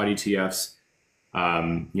Ethereum spot ETFs.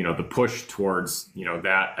 You know, the push towards, you know,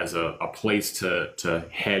 that as a place to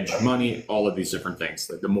hedge money, all of these different things.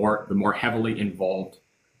 Like the more heavily involved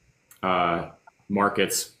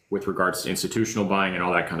markets with regards to institutional buying and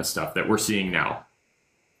all that kind of stuff that we're seeing now.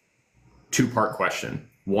 2-part question.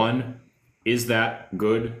 1, is that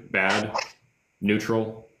good, bad,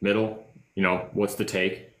 neutral, middle? You know, what's the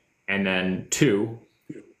take? And then 2,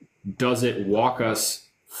 does it walk us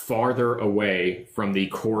farther away from the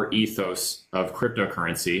core ethos of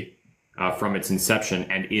cryptocurrency from its inception?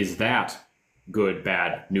 And is that good,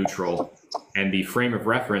 bad, neutral? And the frame of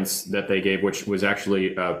reference that they gave, which was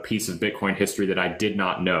actually a piece of Bitcoin history that I did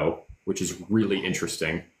not know, which is really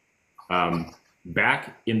interesting.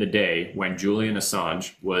 Back in the day when Julian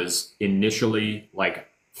Assange was initially like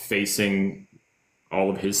facing all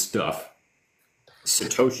of his stuff,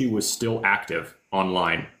 Satoshi was still active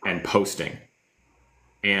online and posting.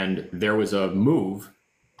 And there was a move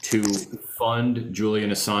to fund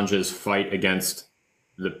Julian Assange's fight against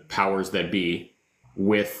the powers that be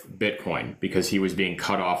with Bitcoin, because he was being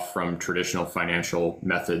cut off from traditional financial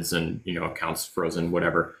methods and, you know, accounts frozen,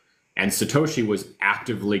 whatever. And Satoshi was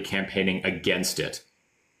actively campaigning against it,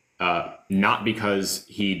 not because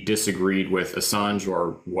he disagreed with Assange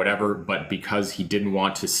or whatever, but because he didn't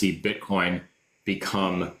want to see Bitcoin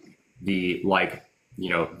become the, like, you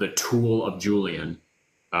know, the tool of Julian.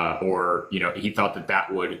 Or, you know, he thought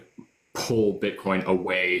that would pull Bitcoin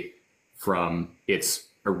away from its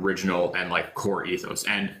original and like core ethos.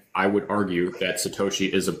 And I would argue that Satoshi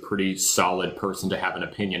is a pretty solid person to have an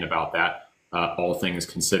opinion about that, all things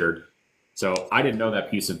considered. So I didn't know that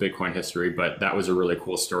piece of Bitcoin history, but that was a really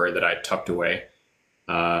cool story that I tucked away.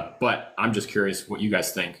 But I'm just curious what you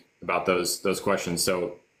guys think about those questions.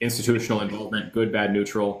 So institutional involvement, good, bad,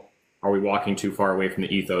 neutral. Are we walking too far away from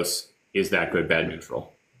the ethos? Is that good, bad,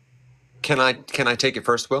 neutral? Can I take it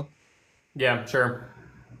first, Will? Yeah, sure.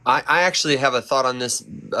 I actually have a thought on this.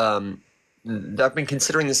 I've been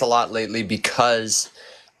considering this a lot lately because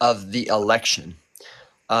of the election.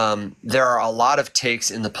 There are a lot of takes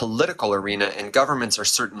in the political arena, and governments are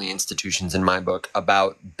certainly institutions in my book,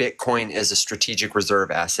 about Bitcoin as a strategic reserve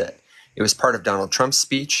asset. It was part of Donald Trump's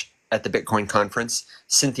speech at the Bitcoin conference.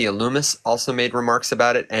 Cynthia Loomis also made remarks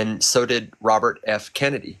about it, and so did Robert F.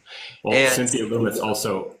 Kennedy. Well, And Cynthia Loomis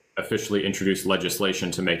also officially introduced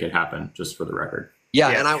legislation to make it happen, just for the record. yeah,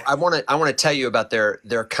 and I want to tell you about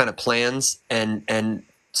their kind of plans and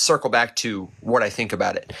circle back to what I think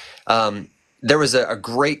about it. There was a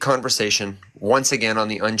great conversation once again on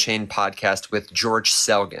the Unchained podcast with George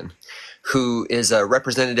Selgin, who is a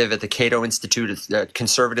representative at the Cato Institute, a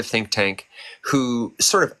conservative think tank, who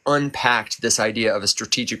sort of unpacked this idea of a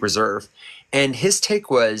strategic reserve. And his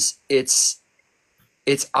take was it's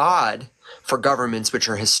odd for governments, which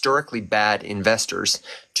are historically bad investors,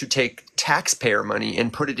 to take taxpayer money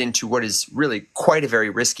and put it into what is really quite a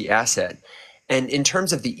very risky asset. And in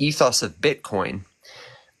terms of the ethos of Bitcoin,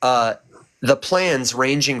 the plans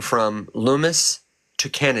ranging from Loomis to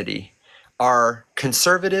Kennedy are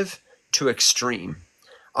conservative to extreme.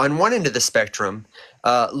 On one end of the spectrum,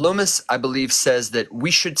 Loomis, I believe, says that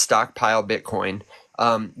we should stockpile Bitcoin,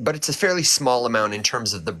 but it's a fairly small amount in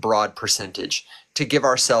terms of the broad percentage to give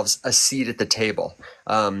ourselves a seat at the table,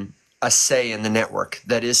 a say in the network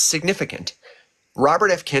that is significant.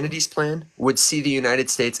 Robert F. Kennedy's plan would see the United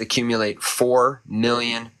States accumulate 4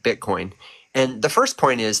 million Bitcoin. And the first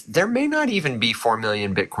point is there may not even be 4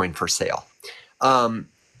 million Bitcoin for sale.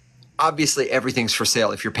 Obviously, everything's for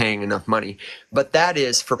sale if you're paying enough money, but that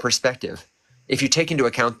is for perspective. If you take into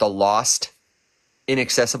account the lost,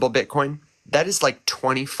 inaccessible Bitcoin, that is like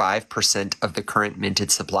 25% of the current minted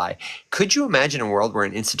supply. Could you imagine a world where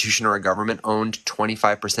an institution or a government owned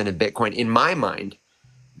 25% of Bitcoin? In my mind,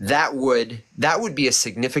 that would be a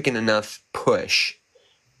significant enough push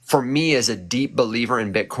for me as a deep believer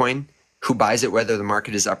in Bitcoin, who buys it whether the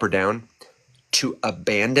market is up or down, to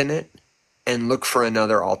abandon it and look for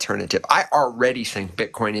another alternative. I already think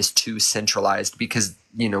Bitcoin is too centralized because,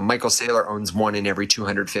 Michael Saylor owns one in every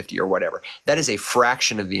 250 or whatever. That is a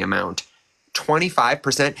fraction of the amount.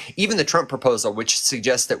 25%, even the Trump proposal, which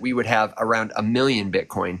suggests that we would have around 1 million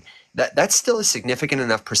Bitcoin, that's still a significant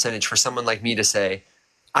enough percentage for someone like me to say,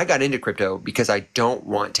 I got into crypto because I don't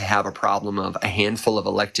want to have a problem of a handful of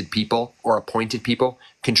elected people or appointed people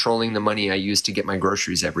controlling the money I use to get my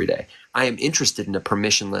groceries every day. I am interested in a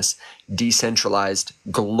permissionless, decentralized,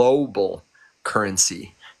 global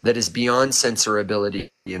currency that is beyond censorability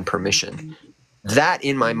and permission. That,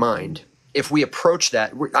 in my mind, if we approach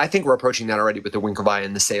that, I think we're approaching that already with the Winklevi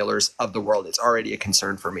and the Sailors of the world. It's already a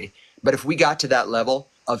concern for me. But if we got to that level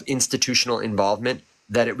of institutional involvement,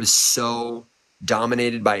 that it was so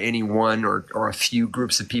dominated by any one or a few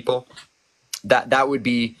groups of people, that would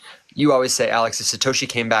be, you always say, Alex, if Satoshi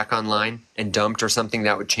came back online and dumped or something,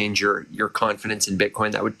 that would change your confidence in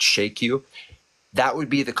Bitcoin. That would shake you. That would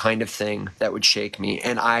be the kind of thing that would shake me.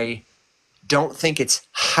 And I don't think it's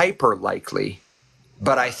hyper likely,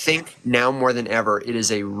 but I think now more than ever, it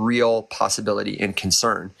is a real possibility and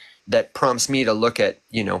concern that prompts me to look at,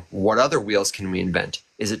 what other wheels can we invent?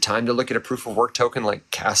 Is it time to look at a proof of work token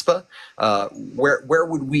like Caspa? Where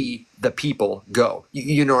would we, the people, go?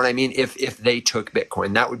 You know what I mean? If they took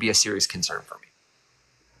Bitcoin, that would be a serious concern for me.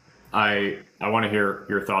 I want to hear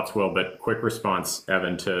your thoughts, Will, but quick response,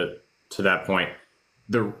 Evan, to that point.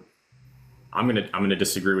 I'm gonna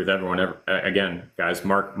disagree with everyone. Again, guys,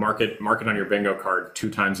 mark it on your bingo card 2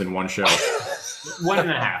 times in one show.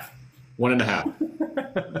 1.5.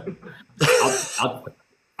 1.5.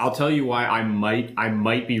 I'll tell you why I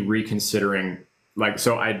might be reconsidering.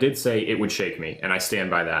 So I did say it would shake me, and I stand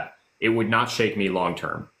by that. It would not shake me long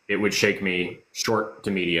term. It would shake me short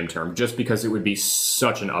to medium term, just because it would be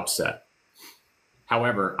such an upset.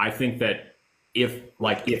 However, I think that if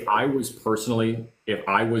I was Satoshi,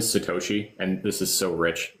 and this is so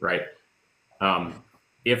rich, right?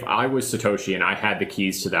 If I was Satoshi and I had the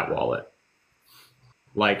keys to that wallet,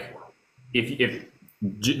 if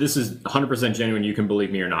this is 100% genuine, you can believe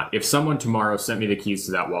me or not. If someone tomorrow sent me the keys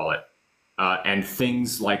to that wallet, and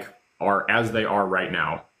things are as they are right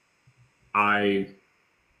now,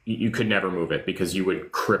 you could never move it because you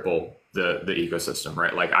would cripple the ecosystem,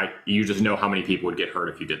 right? You just know how many people would get hurt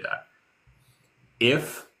if you did that.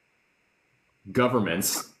 If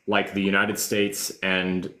governments like the United States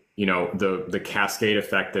and the cascade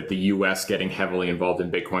effect that the US getting heavily involved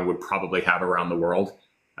in Bitcoin would probably have around the world,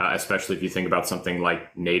 especially if you think about something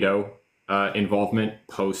like NATO involvement,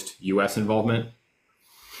 post-US involvement,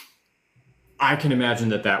 I can imagine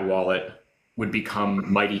that wallet would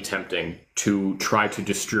become mighty tempting to try to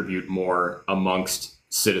distribute more amongst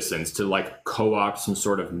citizens, to like co-opt some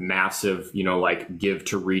sort of massive, like give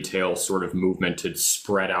to retail sort of movement to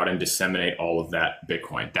spread out and disseminate all of that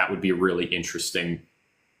Bitcoin. That would be a really interesting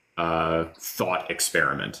thought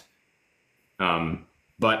experiment.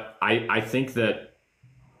 But I think that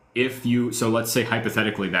so let's say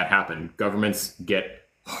hypothetically that happened, governments get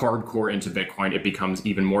hardcore into Bitcoin, it becomes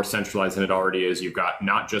even more centralized than it already is. You've got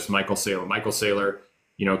not just Michael Saylor. Michael Saylor,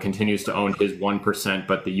 continues to own his 1%,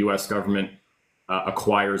 but the US government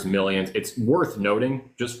acquires millions. It's worth noting,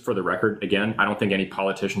 just for the record, again, I don't think any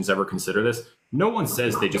politicians ever consider this. No one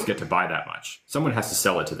says they just get to buy that much. Someone has to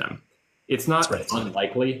sell it to them. It's not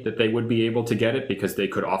unlikely that they would be able to get it because they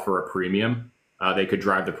could offer a premium. They could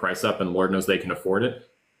drive the price up, and Lord knows they can afford it.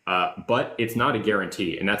 But it's not a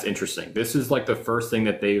guarantee, and that's interesting. This is like the first thing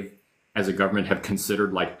that they've, as a government, have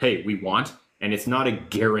considered like, hey, we want, and it's not a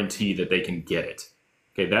guarantee that they can get it.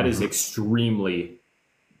 Okay, that is extremely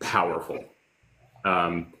powerful.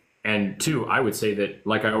 And two, I would say that,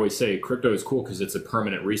 like I always say, crypto is cool because it's a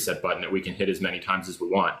permanent reset button that we can hit as many times as we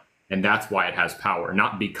want. And that's why it has power,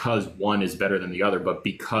 not because one is better than the other, but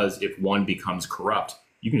because if one becomes corrupt,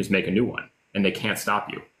 you can just make a new one and they can't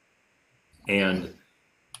stop you. And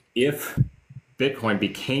if Bitcoin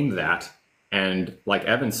became that, and like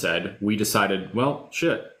Evan said, we decided, well,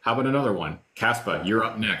 shit, how about another one? Caspa, you're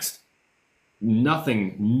up next.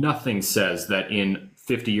 Nothing says that in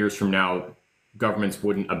 50 years from now, governments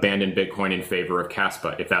wouldn't abandon Bitcoin in favor of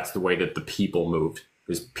Caspa if that's the way that the people moved.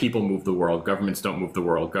 Because people move the world. Governments don't move the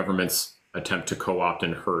world. Governments attempt to co-opt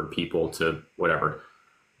and herd people to whatever.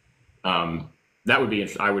 That would be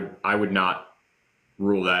interesting. I would not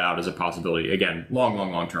rule that out as a possibility. Again,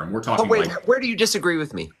 long term. We're talking. Oh wait, where do you disagree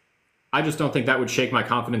with me? I just don't think that would shake my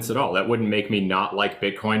confidence at all. That wouldn't make me not like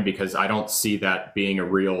Bitcoin because I don't see that being a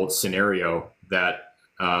real scenario. That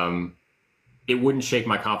it wouldn't shake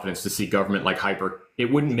my confidence to see government like hyper.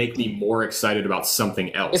 It wouldn't make me more excited about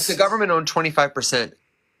something else. If the government owned 25%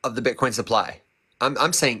 of the Bitcoin supply,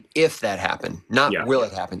 I'm saying if that happened, not will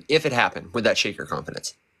it happen. If it happened, would that shake your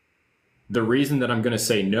confidence? The reason that I'm going to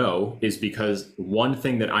say no is because one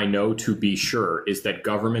thing that I know to be sure is that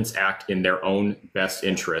governments act in their own best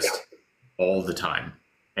interest all the time.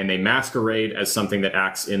 And they masquerade as something that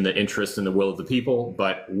acts in the interest and the will of the people.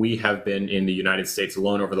 But we have been in the United States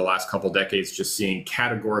alone over the last couple decades just seeing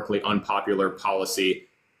categorically unpopular policy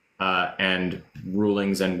and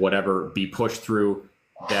rulings and whatever be pushed through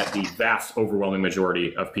that the vast overwhelming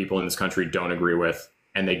majority of people in this country don't agree with,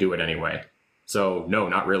 and they do it anyway. So no,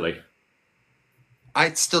 not really.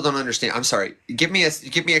 I still don't understand. I'm sorry. Give me a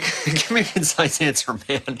concise answer,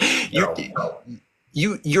 man.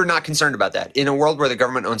 You're not concerned about that. In a world where the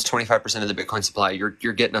government owns 25% of the Bitcoin supply, you're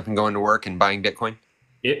getting up and going to work and buying Bitcoin?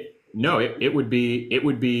 It would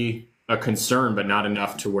be a concern, but not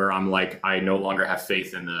enough to where I'm like, I no longer have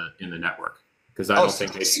faith in the network. Because I don't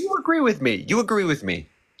think you agree with me. You agree with me.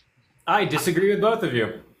 I disagree with both of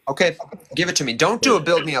you. Okay, give it to me. Don't do a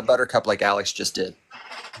build me a buttercup like Alex just did.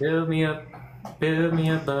 Build me up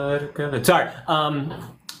buttercup. Sorry.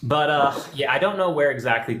 Yeah, I don't know where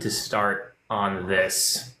exactly to start on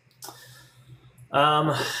this.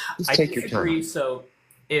 Just take your time. So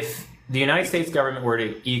if the United States government were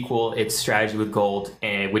to equal its strategy with gold,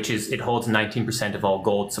 which is it holds 19% of all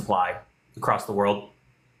gold supply across the world.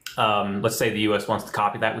 Let's say the U.S. wants to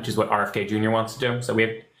copy that, which is what RFK Jr. wants to do. So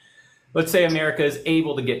let's say America is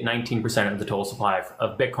able to get 19% of the total supply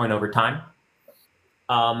of Bitcoin over time.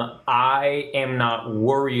 I am not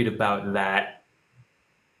worried about that,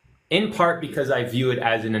 in part because I view it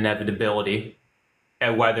as an inevitability,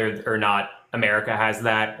 whether or not America has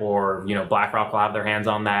that, or BlackRock will have their hands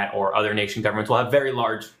on that, or other nation governments will have very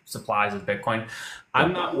large supplies of Bitcoin.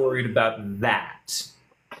 I'm not worried about that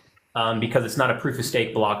because it's not a proof of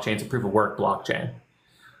stake blockchain; it's a proof of work blockchain.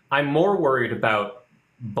 I'm more worried about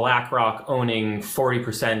BlackRock owning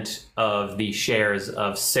 40% of the shares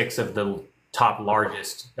of 6 of the top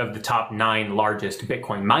 9 largest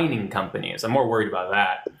Bitcoin mining companies. I'm more worried about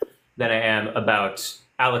that than I am about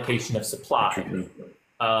allocation of supply,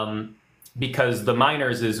 because the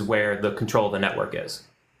miners is where the control of the network is.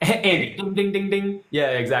 And ding, ding, ding, ding. Yeah,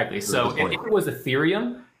 exactly. So if it was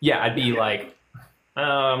Ethereum, yeah, I'd be like,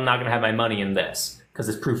 I'm not going to have my money in this because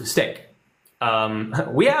it's proof of stake.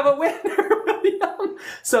 We have a winner.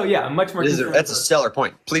 So yeah, I'm much more. That's a stellar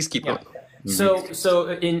point. Please keep going. So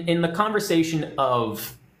in the conversation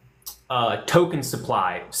of token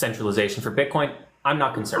supply centralization for Bitcoin, I'm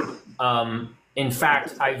not concerned. In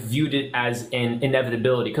fact, I viewed it as an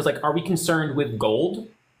inevitability because, are we concerned with gold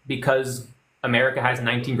because America has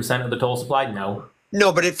 19% of the total supply? No.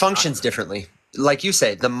 No, but it functions differently. Like you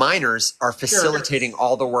say, the miners are Sure. facilitating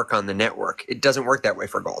all the work on the network. It doesn't work that way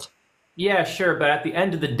for gold. Yeah, sure, but at the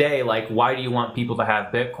end of the day, like, why do you want people to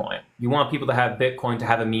have Bitcoin? You want people to have Bitcoin to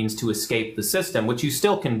have a means to escape the system, which you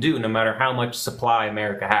still can do no matter how much supply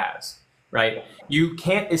America has, right? You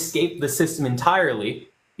can't escape the system entirely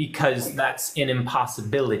because that's an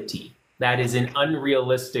impossibility. That is an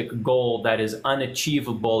unrealistic goal that is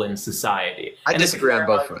unachievable in society. I And this is disagree on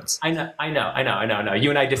where both fronts. I know. You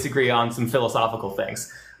and I disagree on some philosophical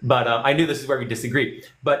things, but I knew this is where we disagree.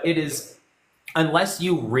 But it is, unless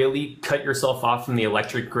you really cut yourself off from the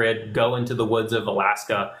electric grid, go into the woods of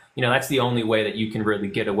Alaska, that's the only way that you can really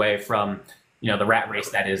get away from, the rat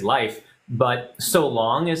race that is life. But so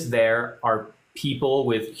long as there are people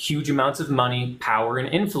with huge amounts of money, power, and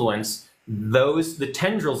influence, the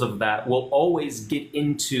tendrils of that will always get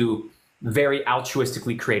into very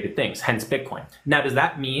altruistically created things, hence Bitcoin. Now, does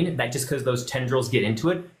that mean that just because those tendrils get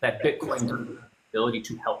into it, that Bitcoin ability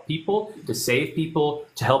to help people, to save people,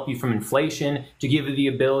 to help you from inflation, to give you the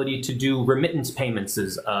ability to do remittance payments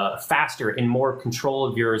faster and more control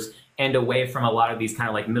of yours and away from a lot of these kind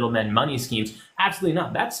of like middlemen money schemes? Absolutely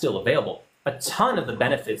not. That's still available. A ton of the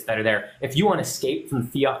benefits that are there. If you want to escape from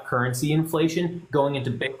fiat currency inflation, going into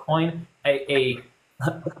Bitcoin, a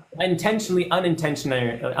unintentionally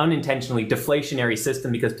deflationary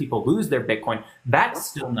system because people lose their Bitcoin, that's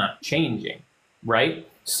still not changing, right?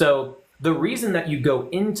 So the reason that you go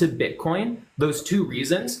into Bitcoin, those two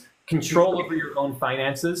reasons, control over your own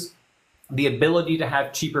finances, the ability to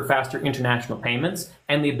have cheaper, faster international payments,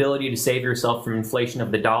 and the ability to save yourself from inflation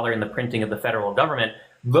of the dollar and the printing of the federal government,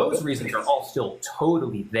 those reasons are all still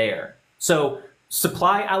totally there. So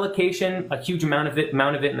supply allocation, a huge amount of it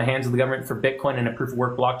in the hands of the government for Bitcoin and a proof of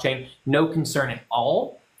work blockchain, no concern at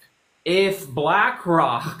all. If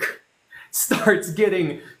BlackRock starts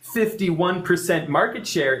getting 51% market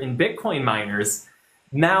share in Bitcoin miners,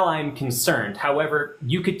 now I'm concerned. However,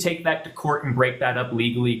 you could take that to court and break that up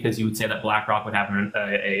legally because you would say that BlackRock would have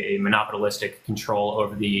a monopolistic control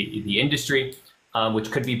over the industry,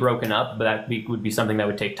 which could be broken up, but that would be something that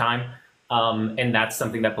would take time. And that's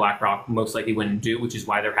something that BlackRock most likely wouldn't do, which is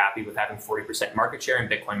why they're happy with having 40% market share in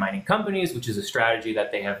Bitcoin mining companies, which is a strategy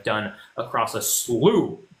that they have done across a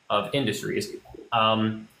slew of industries.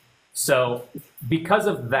 So because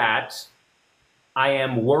of that, I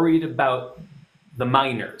am worried about the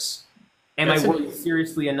miners. Am I worried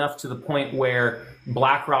seriously enough to the point where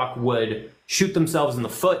BlackRock would shoot themselves in the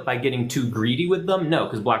foot by getting too greedy with them? No,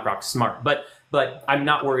 because BlackRock's smart. But I'm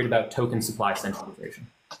not worried about token supply centralization.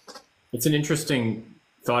 It's an interesting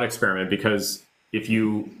thought experiment because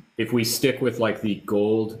if we stick with like the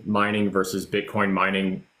gold mining versus Bitcoin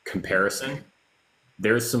mining comparison,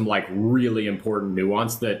 there's some like really important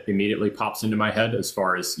nuance that immediately pops into my head as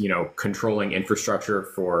far as, controlling infrastructure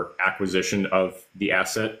for acquisition of the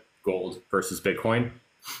asset, gold versus Bitcoin.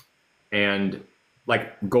 And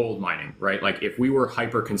like gold mining, right? Like if we were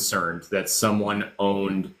hyper concerned that someone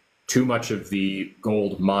owned too much of the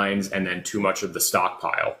gold mines and then too much of the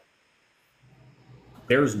stockpile,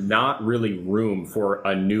 there's not really room for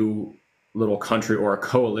a new little country or a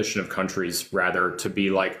coalition of countries, rather, to be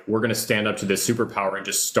like, we're going to stand up to this superpower and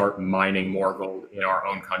just start mining more gold in our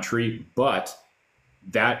own country. But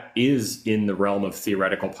that is in the realm of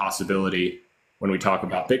theoretical possibility when we talk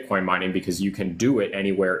about Bitcoin mining, because you can do it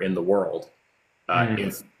anywhere in the world.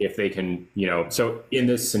 If they can, so in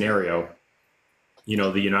this scenario,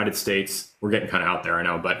 the United States, we're getting kind of out there, I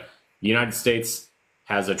know, but the United States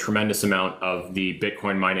has a tremendous amount of the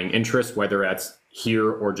Bitcoin mining interest, whether that's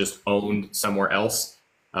here or just owned somewhere else.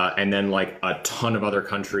 And then like a ton of other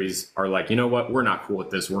countries are like, you know what, we're not cool with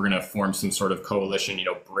this. We're going to form some sort of coalition,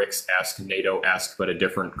 BRICS-esque, NATO-esque, but a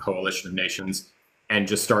different coalition of nations, and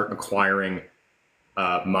just start acquiring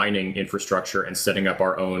mining infrastructure and setting up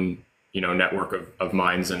our own, network of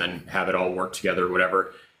mines, and then have it all work together or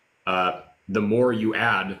whatever. The more you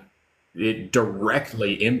add, it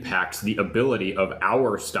directly impacts the ability of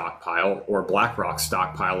our stockpile or BlackRock's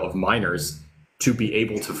stockpile of miners to be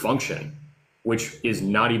able to function, which is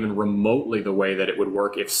not even remotely the way that it would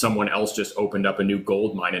work if someone else just opened up a new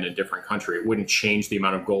gold mine in a different country. It wouldn't change the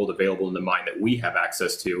amount of gold available in the mine that we have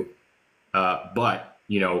access to. But,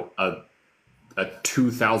 a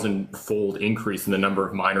 2,000-fold increase in the number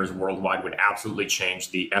of miners worldwide would absolutely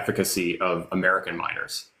change the efficacy of American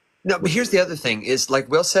miners. No, but here's the other thing is, like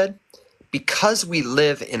Will said, because we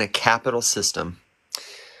live in a capital system,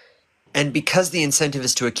 and because the incentive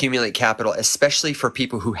is to accumulate capital, especially for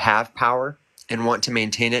people who have power and want to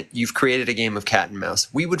maintain it, you've created a game of cat and mouse.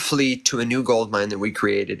 We would flee to a new gold mine that we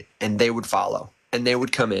created, and they would follow. and they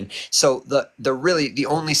would come in. So the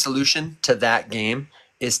only solution to that game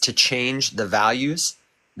is to change the values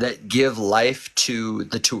that give life to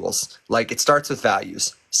the tools. Like, it starts with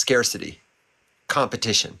values: scarcity,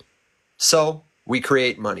 competition. So we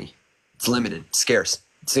create money. It's limited, scarce.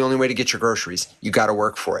 It's the only way to get your groceries. You got to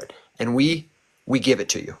work for it. And we give it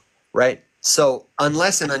to you, right? So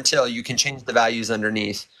unless and until you can change the values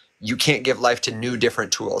underneath, you can't give life to new,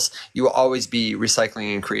 different tools. You will always be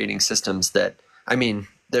recycling and creating systems that, I mean,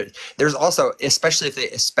 there's also, especially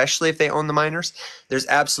if they own the miners, there's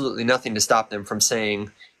absolutely nothing to stop them from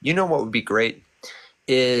saying, you know what would be great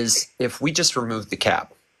is if we just remove the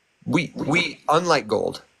cap. We unlike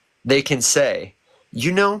gold, they can say,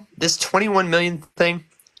 you know, this 21 million thing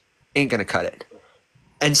ain't going to cut it.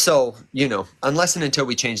 And so, you know, unless and until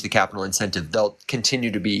we change the capital incentive, they'll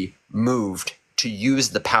continue to be moved to use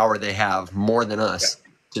the power they have more than us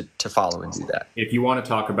to follow and do that. If you want to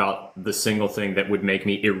talk about the single thing that would make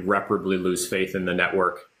me irreparably lose faith in the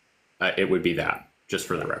network, it would be that, just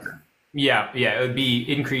for the record. Yeah, it would be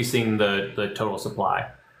increasing the total supply.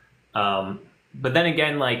 But then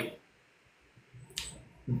again, like,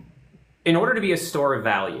 in order to be a store of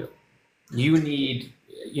value, you need,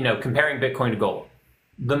 you know, comparing Bitcoin to gold.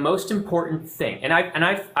 The most important thing, and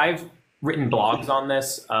I've written blogs on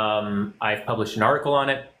this. I've published an article on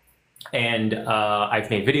it, and I've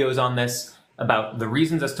made videos on this about the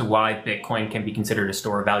reasons as to why Bitcoin can be considered a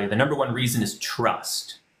store of value. The number one reason is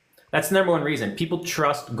trust. That's the number one reason. People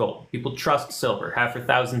trust gold. People trust silver, have for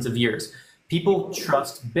thousands of years. People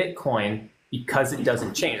trust Bitcoin because it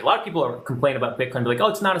doesn't change. A lot of people are complaining about Bitcoin, like, oh,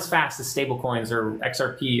 it's not as fast as stable coins or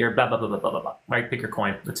XRP or blah, blah, blah, blah, blah, blah, blah. Right? Pick your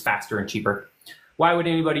coin. It's faster and cheaper. Why would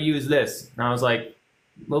anybody use this? And I was like,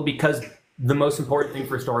 well, because the most important thing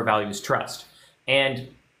for a store of value is trust. And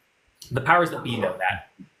the powers that be know that.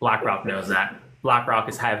 BlackRock knows that. BlackRock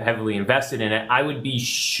is heavily invested in it. I would be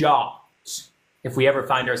shocked if we ever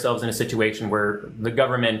find ourselves in a situation where the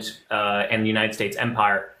government and the United States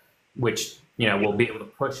empire, which, you know, will be able to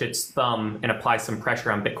push its thumb and apply some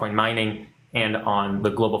pressure on Bitcoin mining and on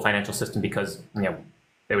the global financial system because, you know,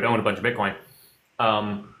 they would own a bunch of Bitcoin,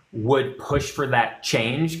 would push for that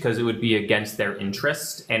change because it would be against their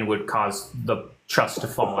interest and would cause the trust to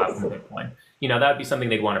fall out from Bitcoin. You know, that would be something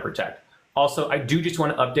they'd want to protect. Also, I do just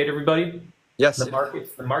want to update everybody. Yes. The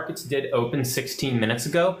markets did open 16 minutes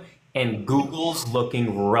ago, and Google's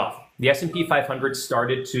looking rough. The S&P 500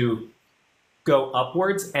 started to go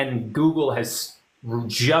upwards, and Google has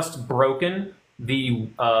just broken the,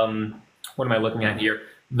 what am I looking at here?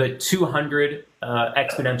 The 200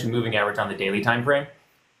 exponential moving average on the daily time frame.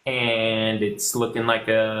 And it's looking like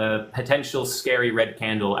a potential scary red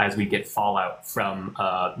candle as we get fallout from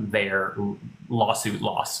their lawsuit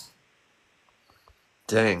loss.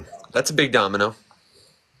 Dang, that's a big domino.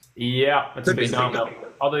 Yeah, that's a big domino.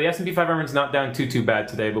 Although the S&P 500 is not down too bad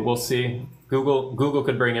today, but we'll see. Google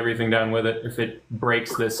could bring everything down with it if it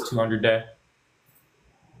breaks this 200-day.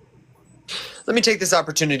 Let me take this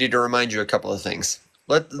opportunity to remind you a couple of things.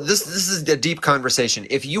 This is a deep conversation.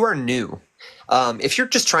 If you are new, if you're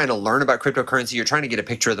just trying to learn about cryptocurrency, you're trying to get a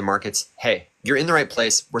picture of the markets, hey, you're in the right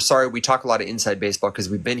place. We're sorry we talk a lot of inside baseball because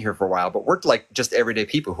we've been here for a while, but we're like just everyday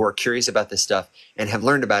people who are curious about this stuff and have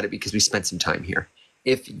learned about it because we spent some time here.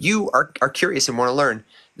 If you are curious and want to learn,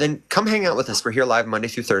 then come hang out with us. We're here live Monday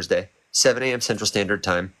through Thursday, 7 a.m. Central Standard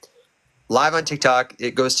Time. Live on TikTok.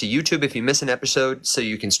 It goes to YouTube if you miss an episode, so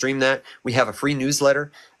you can stream that. We have a free newsletter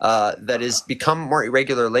that has become more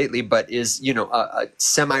irregular lately, but is, you know, a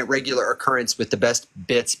semi-regular occurrence with the best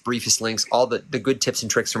bits, briefest links, all the good tips and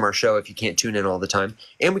tricks from our show if you can't tune in all the time.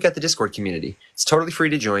 And we got the Discord community. It's totally free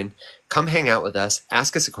to join. Come hang out with us.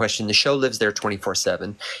 Ask us a question. The show lives there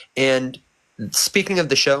 24/7. And speaking of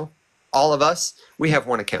the show, all of us, we have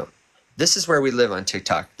one account. This is where we live on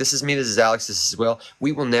TikTok. This is me, this is Alex, this is Will.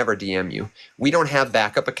 We will never DM you. We don't have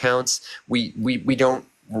backup accounts. We don't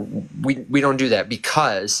do that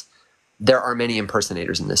because there are many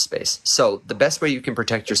impersonators in this space. So the best way you can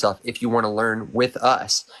protect yourself if you want to learn with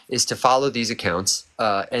us is to follow these accounts,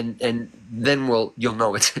 and then you'll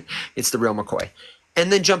know it's the real McCoy.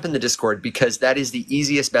 And then jump in the Discord because that is the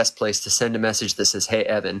easiest, best place to send a message that says, hey,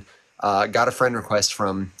 Evan, got a friend request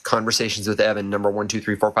from Conversations with Evan, number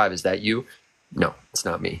 12345. Is that you? No, it's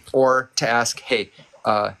not me. Or to ask, hey,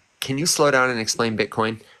 can you slow down and explain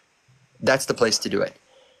Bitcoin? That's the place to do it.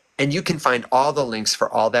 And you can find all the links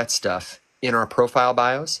for all that stuff in our profile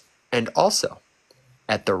bios and also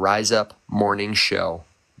at the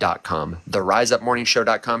riseupmorningshow.com. The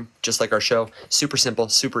riseupmorningshow.com, just like our show. Super simple,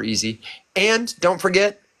 super easy. And don't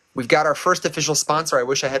forget, we've got our first official sponsor. I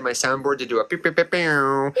wish I had my soundboard to do a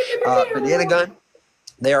Banana Gun.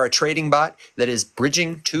 They are a trading bot that is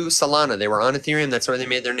bridging to Solana. They were on Ethereum. That's where they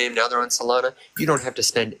made their name. Now they're on Solana. You don't have to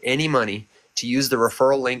spend any money to use the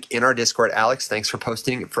referral link in our Discord. Alex, thanks for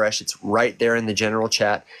posting it fresh. It's right there in the general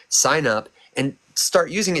chat. Sign up and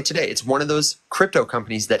start using it today. It's one of those crypto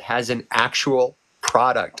companies that has an actual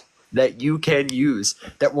product that you can use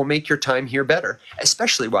that will make your time here better,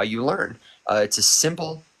 especially while you learn. It's a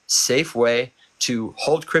simple, safe way to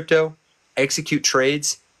hold crypto, execute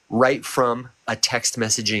trades right from a text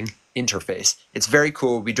messaging interface. It's very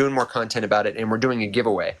cool. We'll be doing more content about it, and we're doing a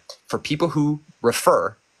giveaway for people who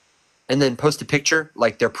refer and then post a picture,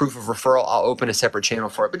 like their proof of referral. I'll open a separate channel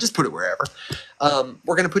for it, but just put it wherever.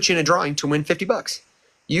 We're going to put you in a drawing to win 50 bucks.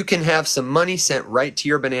 You can have some money sent right to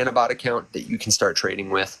your Banana Bot account that you can start trading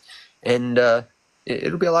with, and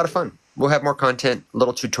it'll be a lot of fun. We'll have more content, a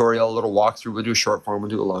little tutorial, a little walkthrough. We'll do a short form,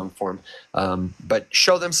 we'll do a long form. But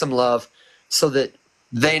show them some love so that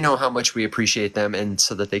they know how much we appreciate them and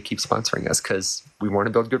so that they keep sponsoring us, because we want to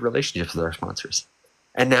build good relationships with our sponsors.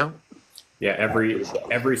 And now? Yeah, every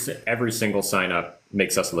single sign up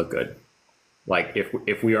makes us look good. Like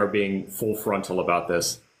if we are being full frontal about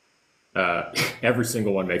this, every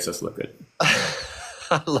single one makes us look good.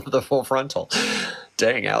 I love the full frontal.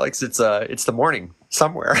 Dang, Alex, it's the morning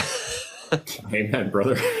somewhere. Amen,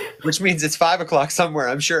 brother. Which means it's 5 o'clock somewhere,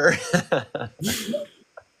 I'm sure.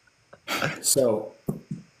 So,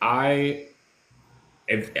 I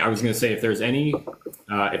was going to say, if there's any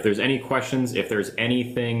questions, if there's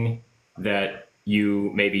anything that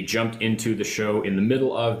you maybe jumped into the show in the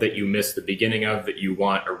middle of, that you missed the beginning of, that you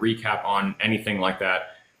want a recap on, anything like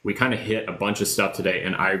that. We kind of hit a bunch of stuff today,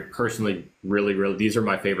 and I personally really, these are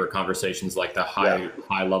my favorite conversations, like the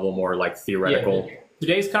high level, more like theoretical. Yeah.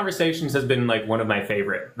 Today's conversations has been like one of my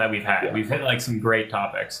favorite that we've had. Yeah. We've hit like some great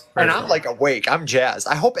topics. And I'm like awake. I'm jazzed.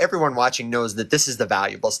 I hope everyone watching knows that this is the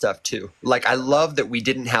valuable stuff too. Like, I love that we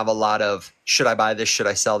didn't have a lot of, should I buy this? Should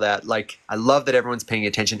I sell that? Like, I love that everyone's paying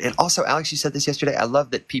attention. And also, Alex, you said this yesterday. I love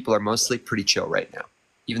that people are mostly pretty chill right now,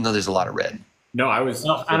 even though there's a lot of red. No, I was.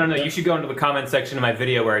 No, I don't know. You should go into the comment section of my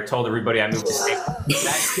video where I told everybody I moved to state.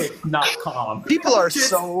 That shit's not calm. People are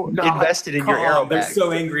so invested in your arrow They're bag.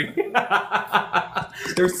 so angry.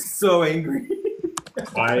 They're so angry.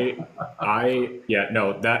 When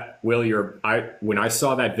I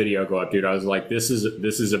saw that video go up, dude, I was like, this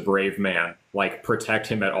is a brave man. Like, protect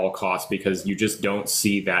him at all costs, because you just don't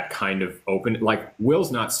see that kind of open. Like,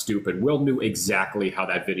 Will's not stupid. Will knew exactly how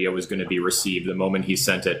that video was going to be received the moment he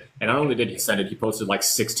sent it. And not only did he send it, he posted like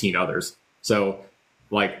 16 others. So,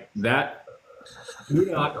 like, that,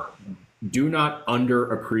 do not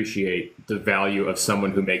underappreciate the value of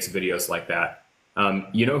someone who makes videos like that.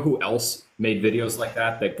 You know who else made videos like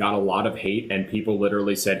that got a lot of hate, and people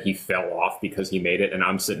literally said he fell off because he made it? And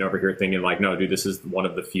I'm sitting over here thinking like, no, dude, this is one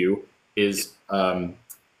of the few. Is oh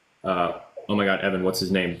my God, Evan, what's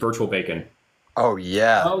his name? Virtual Bacon. Oh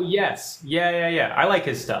yeah. Oh yes. Yeah. I like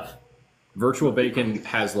his stuff. Virtual Bacon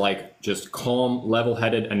has like just calm,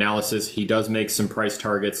 level-headed analysis. He does make some price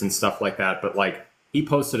targets and stuff like that, but like, he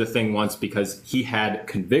posted a thing once because he had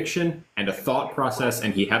conviction and a thought process,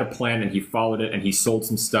 and he had a plan, and he followed it, and he sold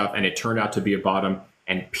some stuff, and it turned out to be a bottom.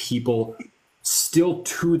 And people still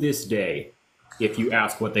to this day, if you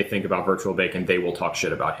ask what they think about Virtual Bacon, they will talk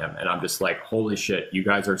shit about him. And I'm just like, holy shit, you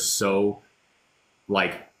guys are so,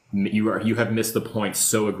 like, you have missed the point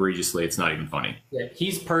so egregiously, it's not even funny. Yeah,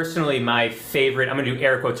 he's personally my favorite, I'm gonna do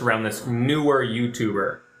air quotes around this, newer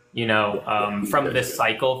YouTuber, you know, from this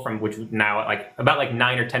cycle, from which now, like, about like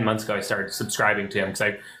 9 or 10 months ago, I started subscribing to him because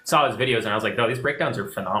I saw his videos and I was like, no, these breakdowns are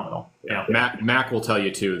phenomenal. Yeah. You know? Mac will tell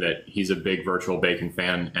you too that he's a big Virtual Bacon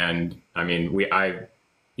fan, and I mean,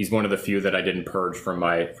 he's one of the few that I didn't purge from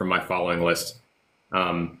my following list.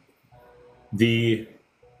 Evan,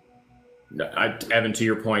 to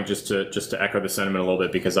your point, just to echo the sentiment a little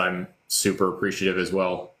bit, because I'm super appreciative as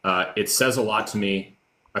well. It says a lot to me,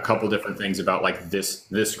 a couple different things about like this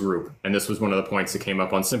group, and this was one of the points that came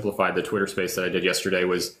up on Simplified, the Twitter space that I did yesterday.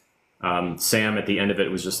 Was Sam at the end of it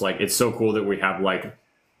was just like, it's so cool that we have, like,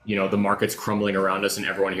 you know, the market's crumbling around us and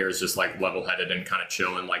everyone here is just like level-headed and kind of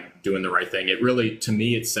chill and like doing the right thing. It really, to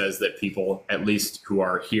me, it says that people, at least who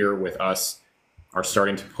are here with us, are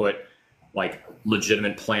starting to put like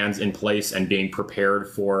legitimate plans in place and being prepared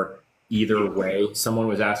for either way. Someone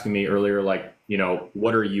was asking me earlier, like, you know,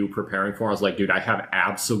 what are you preparing for? I was like, dude, I have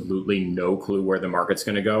absolutely no clue where the market's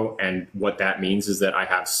going to go. And what that means is that I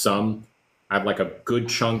have like a good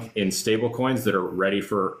chunk in stable coins that are ready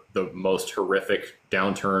for the most horrific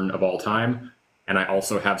downturn of all time. And I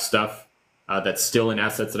also have stuff that's still in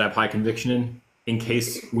assets that I have high conviction in. in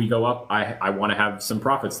case we go up, I want to have some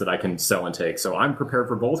profits that I can sell and take. So I'm prepared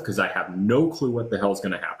for both because I have no clue what the hell is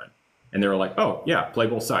going to happen. And they're like, oh, yeah, play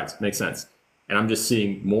both sides. Makes sense. And I'm just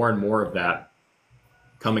seeing more and more of that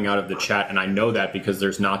coming out of the chat. And I know that because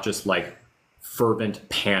there's not just like fervent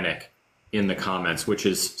panic in the comments, which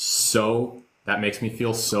is so, that makes me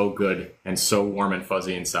feel so good and so warm and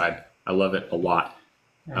fuzzy inside. I love it a lot.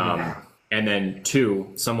 And then two,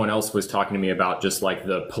 someone else was talking to me about just like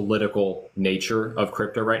the political nature of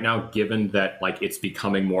crypto right now, given that like it's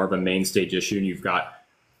becoming more of a main stage issue and you've got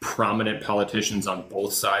prominent politicians on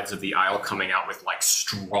both sides of the aisle coming out with like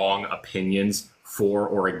strong opinions for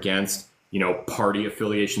or against, you know, party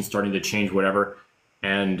affiliation starting to change, whatever.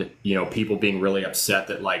 And, you know, people being really upset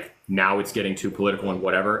that like now it's getting too political and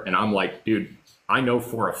whatever. And I'm like, dude, I know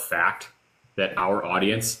for a fact that our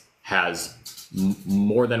audience has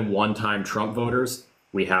more than one-time Trump voters.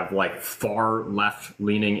 We have like far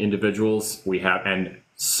left-leaning individuals. We have, and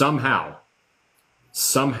somehow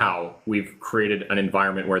we've created an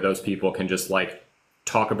environment where those people can just like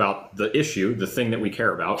talk about the issue, the thing that we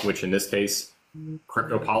care about, which in this case,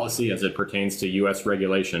 crypto policy as it pertains to US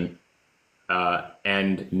regulation,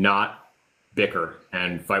 and not bicker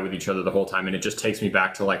and fight with each other the whole time. And it just takes me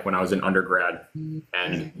back to like when I was in undergrad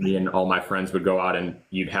and me and all my friends would go out and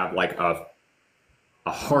you'd have like a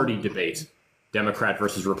hearty debate, Democrat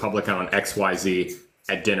versus Republican on XYZ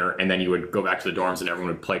at dinner, and then you would go back to the dorms and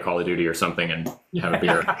everyone would play Call of Duty or something and have a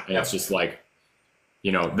beer. And it's just like,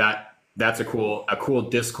 you know, that's a cool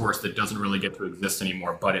discourse that doesn't really get to exist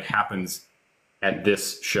anymore, but it happens at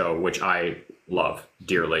this show, which I love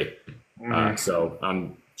dearly. So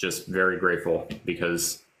I'm just very grateful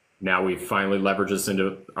because now we've finally leveraged this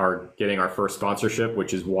into getting our first sponsorship,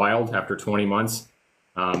 which is wild after 20 months.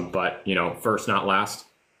 But you know, first not last,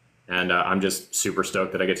 and I'm just super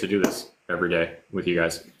stoked that I get to do this every day with you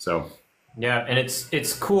guys. So yeah, and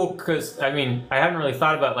it's cool because I mean I haven't really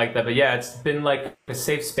thought about it like that, but yeah, it's been like a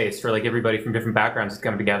safe space for like everybody from different backgrounds to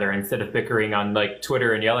come together instead of bickering on like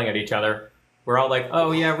Twitter and yelling at each other. We're all like,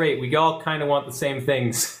 oh yeah, right, we all kind of want the same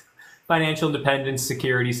things: financial independence,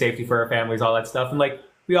 security, safety for our families, all that stuff, and like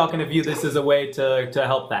we all kind of view this as a way to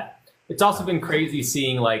help that. It's also been crazy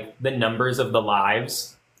seeing like the numbers of the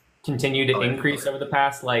lives continue to increase over the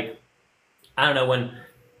past, like, I don't know,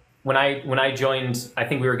 when I joined, I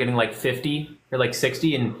think we were getting like 50 or like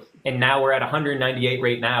 60 and now we're at 198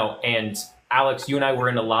 right now. And Alex, you and I were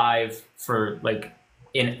in a live for like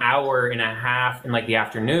an hour and a half in like the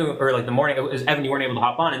afternoon or like the morning. It was Evan, you weren't able to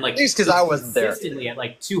hop on, and like just because I wasn't there. Consistently at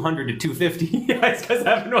like 200 to 250. Yeah, it's because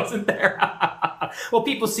Evan wasn't there. Well,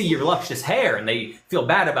 people see your luscious hair and they feel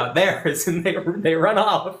bad about theirs and they run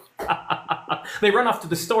off. They run off to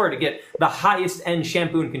the store to get the highest end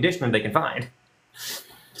shampoo and conditioner they can find.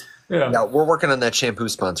 Yeah, we're working on that shampoo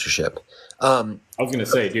sponsorship. I was gonna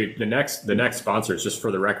say, dude, the next sponsor is, just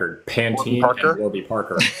for the record, Pantene and Warby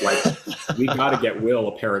Parker. Like, we gotta get Will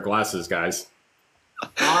a pair of glasses, guys.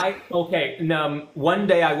 One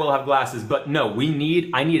day I will have glasses, but no,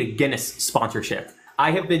 I need a Guinness sponsorship.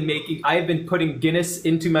 I have been putting Guinness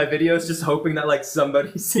into my videos, just hoping that like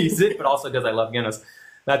somebody sees it, but also because I love Guinness.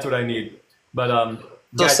 That's what I need. But so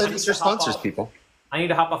guys, send us your sponsors, people. I need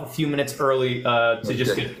to hop off a few minutes early to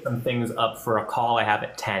just get some things up for a call I have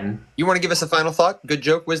at 10. You want to give us a final thought? Good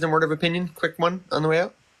joke, wisdom, word of opinion, quick one on the way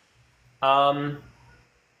out?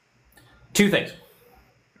 Two things.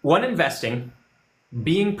 One, investing.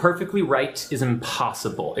 Being perfectly right is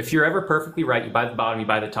impossible. If you're ever perfectly right, you buy the bottom, you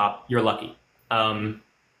buy the top, you're lucky.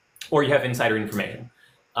 Or you have insider information.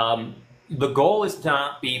 The goal is to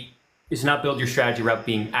not build your strategy around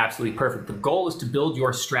being absolutely perfect. The goal is to build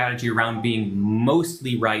your strategy around being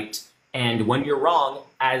mostly right, and when you're wrong,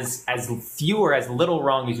 as few or as little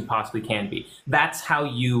wrong as you possibly can be. That's how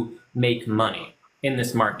you make money in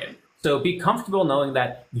this market. So be comfortable knowing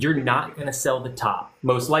that you're not going to sell the top,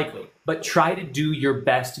 most likely, but try to do your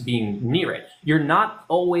best being near it. You're not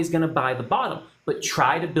always going to buy the bottom, but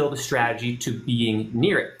try to build a strategy to being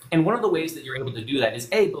near it. And one of the ways that you're able to do that is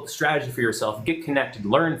build a strategy for yourself, get connected,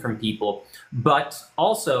 learn from people, but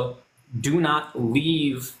also do not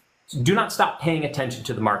stop paying attention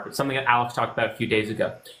to the market. Something that Alex talked about a few days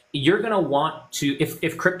ago. You're going to want to,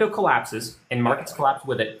 if crypto collapses and markets collapse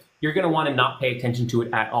with it, you're going to want to not pay attention to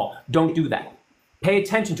it at all. Don't do that. Pay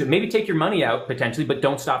attention to it. Maybe take your money out potentially, but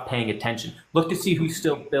don't stop paying attention. Look to see who's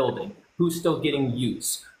still building, who's still getting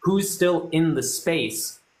use, who's still in the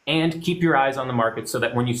space, and keep your eyes on the market so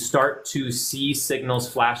that when you start to see signals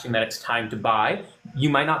flashing that it's time to buy, you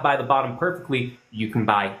might not buy the bottom perfectly, you can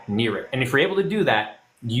buy near it. And if you're able to do that,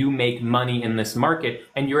 you make money in this market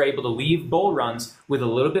and you're able to leave bull runs with a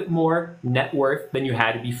little bit more net worth than you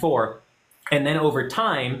had before. And then over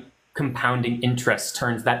time, compounding interest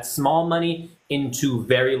turns that small money into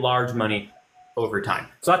very large money over time.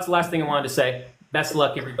 So that's the last thing I wanted to say. Best of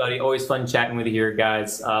luck, everybody. Always fun chatting with you here,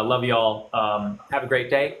 guys. Love you all. Have a great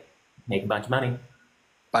day. Make a bunch of money.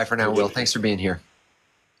 Bye for now, Will. Thanks for being here.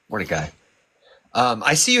 What a guy.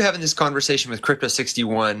 I see you having this conversation with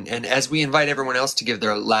Crypto61, and as we invite everyone else to give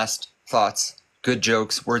their last thoughts, good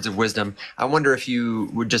jokes, words of wisdom, I wonder if you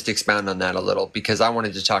would just expound on that a little, because I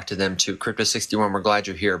wanted to talk to them too. Crypto61, we're glad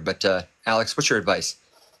you're here. But Alex, what's your advice?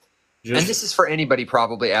 And this is for anybody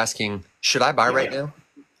probably asking, should I buy right now?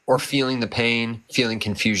 Or feeling the pain, feeling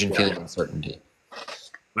confusion, feeling uncertainty.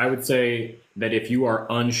 I would say that if you are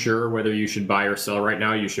unsure whether you should buy or sell right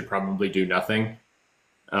now, you should probably do nothing.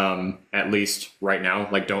 At least right now.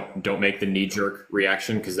 Like, don't make the knee-jerk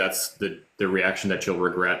reaction, because that's the reaction that you'll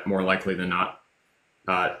regret more likely than not.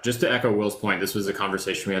 Just to echo Will's point, this was a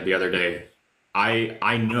conversation we had the other day.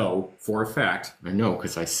 I know for a fact, I know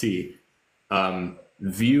because I see,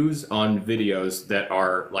 views on videos that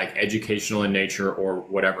are like educational in nature or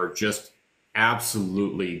whatever, just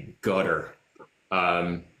absolutely gutter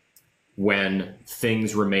when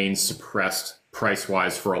things remain suppressed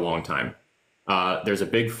price-wise for a long time. There's a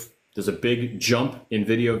big jump in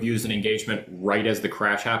video views and engagement right as the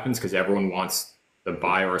crash happens, because everyone wants the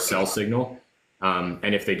buy or sell signal.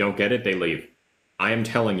 And if they don't get it, they leave. I am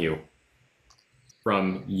telling you,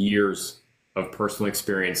 from years of personal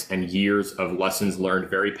experience and years of lessons learned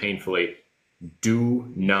very painfully,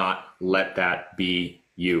 do not let that be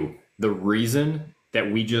you. The reason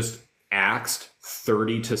that we just axed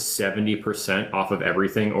 30 to 70% off of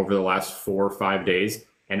everything over the last 4 or 5 days,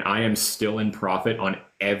 and I am still in profit on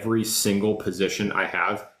every single position I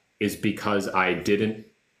have, is because I didn't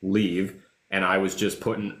leave, and I was just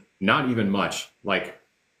putting not even much, like,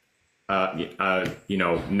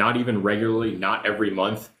 not even regularly, not every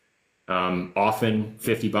month, often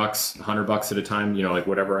 $50, $100 at a time, like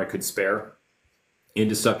whatever I could spare,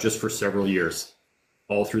 into stuff just for several years,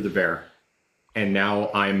 all through the bear. And now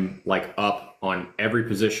I'm like up on every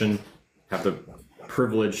position, have the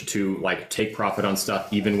privilege to like take profit on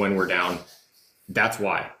stuff even when we're down. That's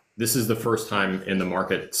why. This is the first time in the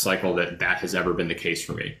market cycle that has ever been the case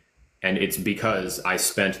for me. And it's because I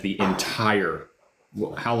spent the entire,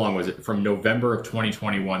 how long was it? From November of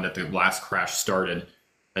 2021 that the last crash started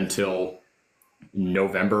until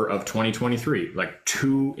November of 2023, like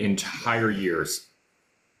 2 entire years,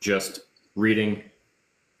 just reading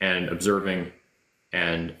and observing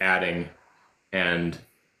and adding and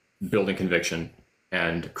building conviction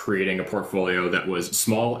and creating a portfolio that was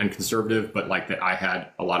small and conservative, but like that I had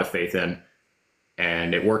a lot of faith in,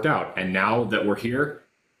 and it worked out. And now that we're here,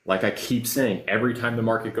 like I keep saying, every time the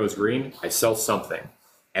market goes green, I sell something.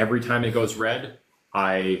 Every time it goes red,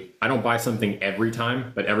 I don't buy something every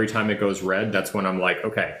time, but every time it goes red, that's when I'm like,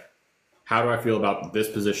 okay, how do I feel about this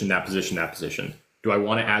position, that position, that position? Do I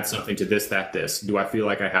want to add something to this, that, this? Do I feel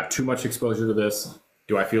like I have too much exposure to this?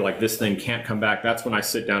 Do I feel like this thing can't come back? That's when I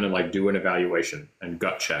sit down and like do an evaluation and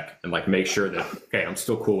gut check and like make sure that, okay, I'm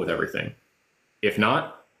still cool with everything. If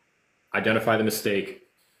not, identify the mistake,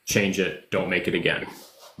 change it, don't make it again,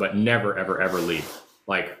 but never, ever, ever leave.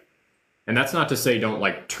 Like, and that's not to say don't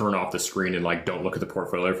like turn off the screen and like don't look at the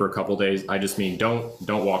portfolio for a couple of days. I just mean don't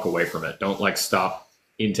walk away from it. Don't like stop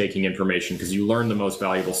intaking information, because you learn the most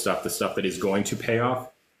valuable stuff, the stuff that is going to pay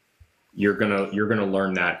off. You're gonna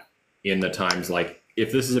learn that in the times, like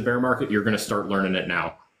if this is a bear market, you're gonna start learning it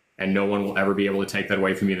now, and no one will ever be able to take that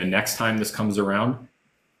away from you. The next time this comes around,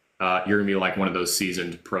 you're gonna be like one of those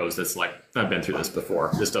seasoned pros that's like, I've been through this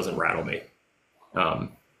before. This doesn't rattle me.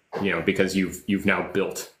 Because you've now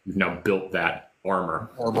built that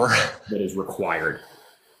armor that is required.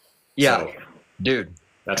 Yeah, so, dude,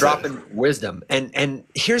 dropping wisdom. And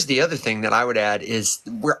here's the other thing that I would add is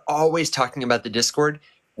we're always talking about the Discord,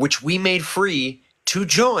 which we made free to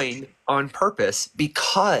join on purpose,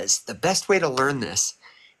 because the best way to learn this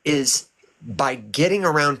is by getting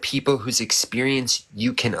around people whose experience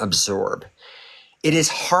you can absorb. It is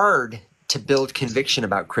hard to build conviction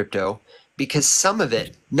about crypto, because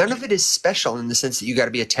none of it is special in the sense that you got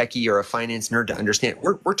to be a techie or a finance nerd to understand.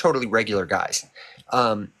 We're totally regular guys.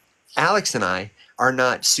 Alex and I are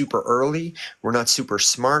not super early. We're not super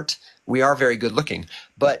smart. We are very good looking.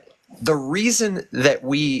 But the reason that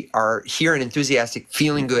we are here and enthusiastic,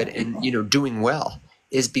 feeling good, and doing well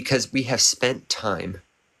is because we have spent time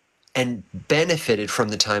and benefited from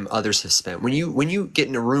the time others have spent. When you get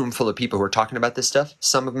in a room full of people who are talking about this stuff,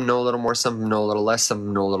 some of them know a little more, some of them know a little less, some of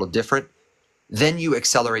them know a little different, then you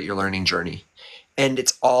accelerate your learning journey. And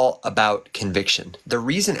it's all about conviction. The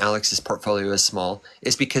reason Alex's portfolio is small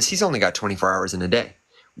is because he's only got 24 hours in a day.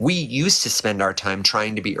 We used to spend our time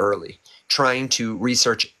trying to be early, trying to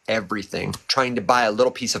research everything, trying to buy a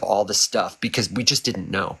little piece of all the stuff because we just didn't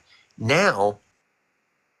know. Now,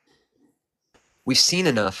 we've seen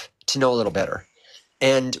enough to know a little better.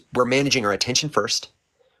 And we're managing our attention first.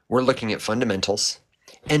 We're looking at fundamentals.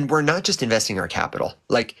 And we're not just investing our capital.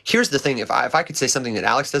 Like, here's the thing. If I could say something that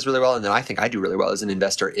Alex does really well and that I think I do really well as an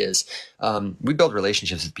investor is we build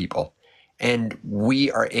relationships with people. And we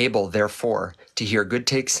are able, therefore, to hear good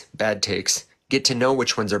takes, bad takes, get to know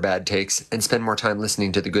which ones are bad takes, and spend more time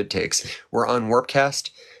listening to the good takes. We're on Warpcast,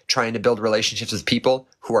 trying to build relationships with people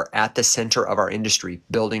who are at the center of our industry,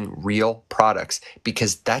 building real products,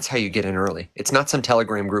 because that's how you get in early. It's not some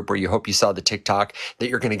Telegram group where you hope you saw the TikTok that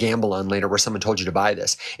you're going to gamble on later where someone told you to buy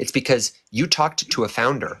this. It's because you talked to a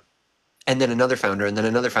founder and then another founder and then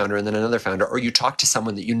another founder and then another founder, or you talk to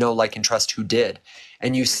someone that you know, like, and trust who did.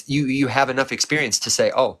 And you have enough experience to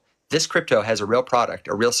say, oh, this crypto has a real product,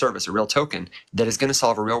 a real service, a real token that is going to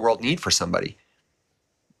solve a real world need for somebody.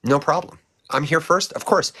 No problem. I'm here first. Of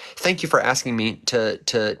course. Thank you for asking me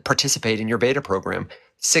to participate in your beta program.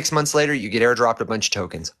 6 months later, you get airdropped a bunch of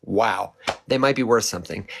tokens. Wow. They might be worth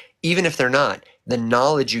something. Even if they're not, the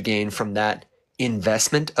knowledge you gain from that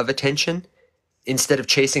investment of attention, instead of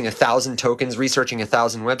chasing 1,000 tokens, researching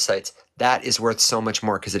 1,000 websites, that is worth so much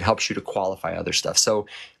more because it helps you to qualify other stuff. So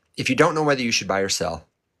if you don't know whether you should buy or sell,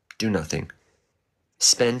 do nothing.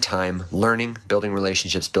 Spend time learning, building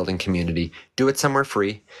relationships, building community. Do it somewhere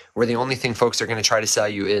free, where the only thing folks are going to try to sell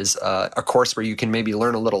you is a course where you can maybe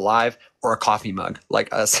learn a little live, or a coffee mug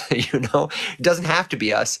like us. It doesn't have to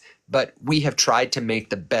be us, but we have tried to make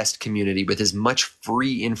the best community with as much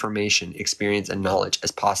free information, experience, and knowledge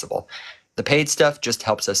as possible. The paid stuff just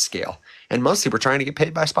helps us scale. And mostly we're trying to get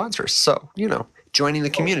paid by sponsors. So, joining the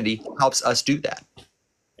community helps us do that.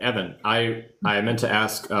 Evan, I meant to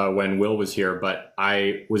ask when Will was here, but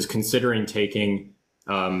I was considering taking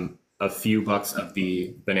a few bucks of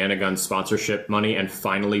the Banana Gun sponsorship money and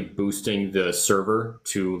finally boosting the server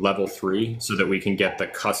to level 3 so that we can get the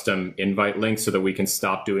custom invite link, so that we can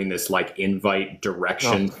stop doing this like invite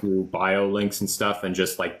direction through bio links and stuff and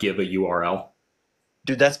just like give a URL.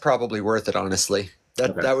 Dude, that's probably worth it, honestly.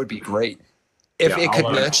 That would be great. If Yeah, it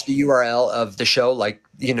could match the URL of the show, like,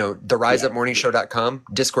 theriseupmorningshow.com,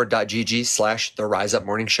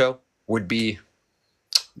 discord.gg/theriseupmorningshow would be.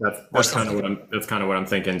 That's kind of what I'm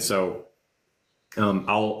thinking. So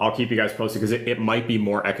I'll keep you guys posted, because it might be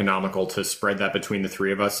more economical to spread that between the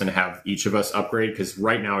three of us and have each of us upgrade. Because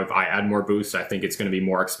right now, if I add more boosts, I think it's going to be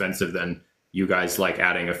more expensive than you guys like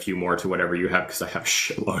adding a few more to whatever you have, because I have a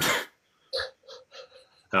shitload.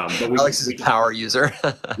 But Alex is a power user.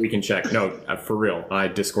 We can check. No, for real. My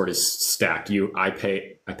Discord is stacked. I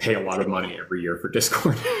pay a lot of money every year for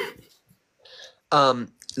Discord.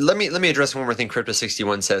 Let me address one more thing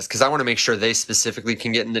Crypto61 says, because I want to make sure they specifically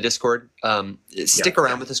can get in the Discord. Stick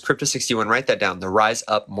around with this, Crypto61. Write that down,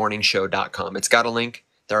 theriseupmorningshow.com. It's got a link.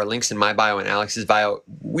 There are links in my bio and Alex's bio.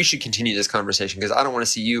 We should continue this conversation, because I don't want to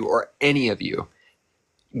see you or any of you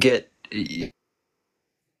get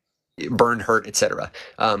burned, hurt, etc.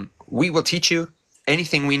 We will teach you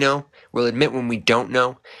anything we know. We'll admit when we don't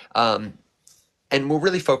know. And we'll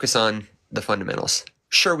really focus on the fundamentals.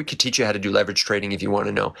 Sure, we could teach you how to do leverage trading if you want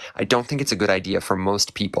to know. I don't think it's a good idea for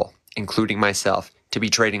most people, including myself, to be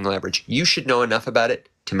trading leverage. You should know enough about it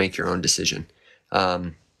to make your own decision.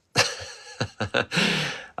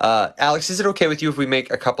 Alex, is it okay with you if we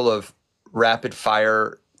make a couple of rapid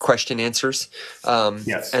fire question answers?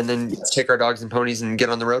 Yes. And then take our dogs and ponies and get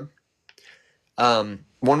on the road?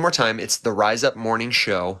 One more time, it's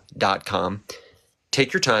theriseupmorningshow.com.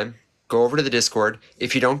 Take your time. Go over to the Discord.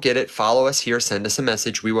 If you don't get it, follow us here. Send us a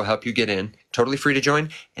message. We will help you get in. Totally free to join.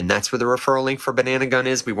 And that's where the referral link for Banana Gun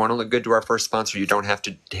is. We want to look good to our first sponsor. You don't have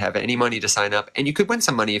to have any money to sign up. And you could win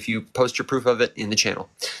some money if you post your proof of it in the channel.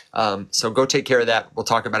 So go take care of that. We'll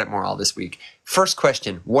talk about it more all this week. First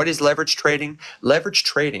question, what is leverage trading? Leverage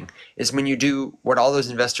trading is when you do what all those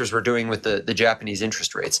investors were doing with the Japanese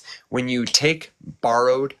interest rates. When you take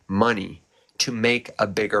borrowed money to make a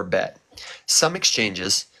bigger bet. Some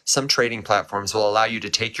exchanges, some trading platforms will allow you to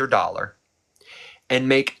take your dollar and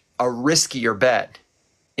make a riskier bet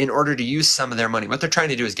in order to use some of their money. What they're trying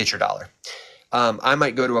to do is get your dollar. I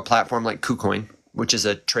might go to a platform like KuCoin, which is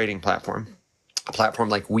a trading platform, a platform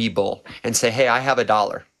like Webull, and say, hey, I have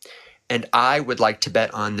 $1 and I would like to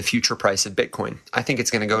bet on the future price of Bitcoin. I think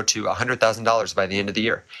it's going to go to $100,000 by the end of the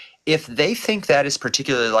year. If they think that is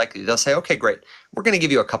particularly likely, they'll say, okay, great. We're going to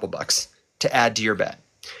give you a couple bucks to add to your bet.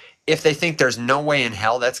 If they think there's no way in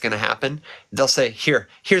hell that's going to happen, they'll say, here's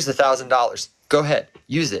 $1,000. Go ahead,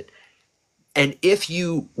 use it. And if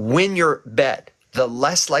you win your bet the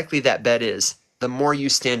less likely that bet is, the more you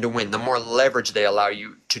stand to win, the more leverage they allow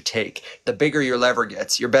you to take. The bigger your lever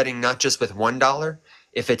gets. You're betting not just with $1.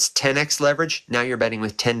 If it's 10x leverage, now you're betting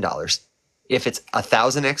with $10. If it's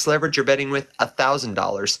 1,000x leverage, you're betting with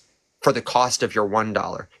 $1,000 for the cost of your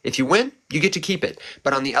 $1. If you win, you get to keep it.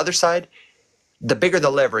 But on the other side, the bigger the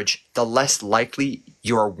leverage, the less likely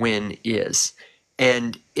your win is.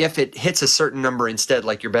 And if it hits a certain number instead,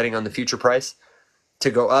 like you're betting on the future price to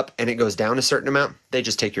go up and it goes down a certain amount, they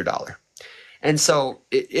just take your dollar. And so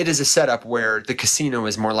it is a setup where the casino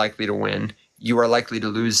is more likely to win. You are likely to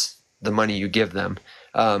lose the money you give them.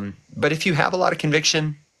 But if you have a lot of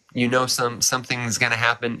conviction, you know something's going to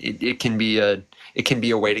happen. It can be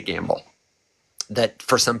a way to gamble that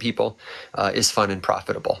for some people is fun and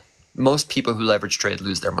profitable. Most people who leverage trade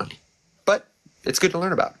lose their money, but it's good to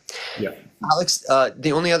learn about. Yeah. Alex,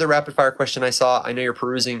 the only other rapid fire question I saw, I know you're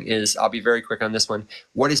perusing, is I'll be very quick on this one.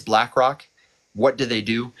 What is BlackRock? What do they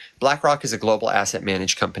do? BlackRock is a global asset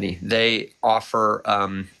managed company. They offer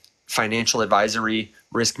financial advisory,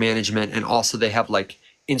 risk management, and also they have like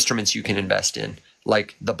instruments you can invest in,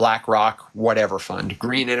 like the BlackRock whatever fund,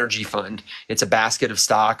 green energy fund. It's a basket of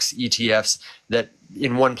stocks, ETFs that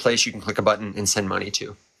in one place you can click a button and send money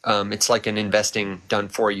to. It's like an investing done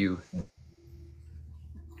for you.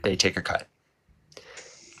 They take a cut.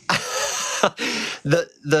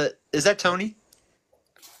 Is that Tony?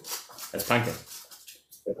 That's Pancake.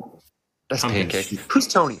 That's Pumpkin. Pancake. Who's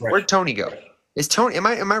Tony? Where'd Tony go? Is Tony? Am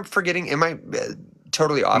I forgetting? Am I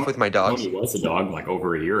totally off with my dogs? Tony was a dog like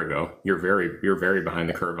over a year ago. You're very behind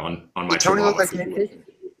the curve on my. Did Tony look like Pancake?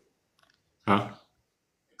 Huh?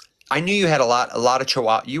 I knew you had a lot of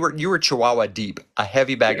Chihuahua. You were Chihuahua deep, a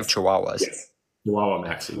heavy bag of Chihuahuas. Yes. Chihuahua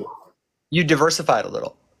Maxi. You diversified a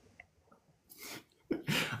little.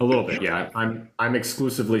 A little bit, yeah. I'm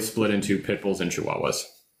exclusively split into pit bulls and Chihuahuas.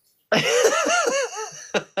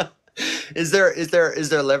 Is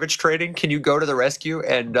there leverage trading? Can you go to the rescue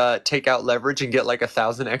and take out leverage and get like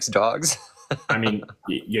 1,000x dogs? I mean,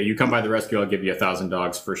 yeah, you come by the rescue, I'll give you 1,000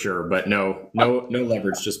 dogs for sure. But no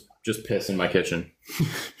leverage, just piss in my kitchen.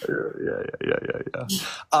 Yeah.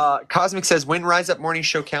 Cosmic says, when Rise Up Morning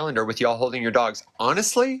Show calendar with y'all holding your dogs?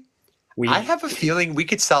 Honestly, I have a feeling we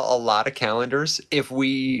could sell a lot of calendars if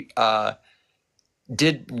we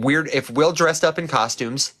if Will dressed up in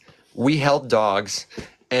costumes, we held dogs,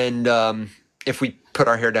 and if we put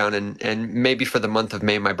our hair down and maybe for the month of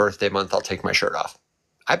May, my birthday month, I'll take my shirt off.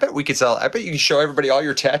 I bet we could sell. I bet you can show everybody all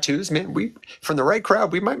your tattoos, man. From the right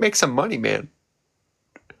crowd, we might make some money, man.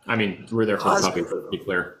 I mean, we're there for the puppy, to be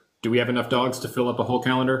clear. Do we have enough dogs to fill up a whole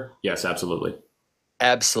calendar? Yes, absolutely.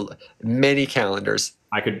 Absolutely. Many calendars.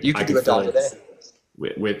 You could do a dog a day.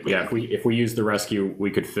 If we use the rescue,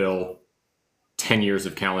 we could fill 10 years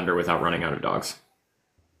of calendar without running out of dogs.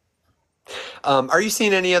 Are you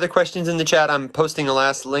seeing any other questions in the chat? I'm posting a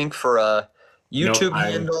last link for a YouTube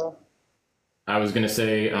handle. I was gonna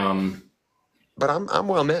say, but I'm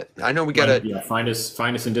well met. I know we got to find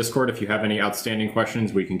us in Discord if you have any outstanding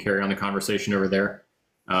questions. We can carry on the conversation over there.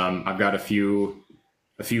 I've got a few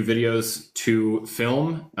videos to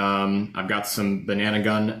film. I've got some banana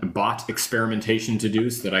gun bot experimentation to do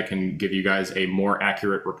so that I can give you guys a more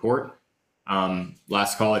accurate report.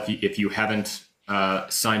 Last call, if you haven't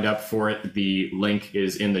signed up for it, the link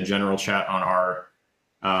is in the general chat on our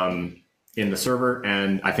in the server,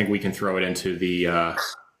 and I think we can throw it into the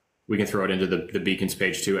the beacons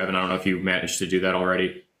page too. Evan, I don't know if you managed to do that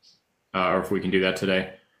already, or if we can do that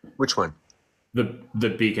today. Which one? The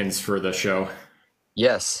beacons for the show.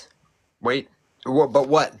 Yes. Wait. But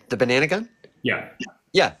what? The banana gun? Yeah.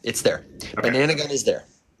 Yeah, it's there. Okay. Banana gun is there.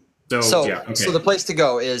 So the place to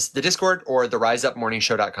go is the Discord or the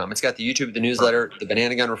riseupmorningshow.com. It's got the YouTube, the newsletter, the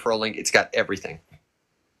banana gun referral link. It's got everything.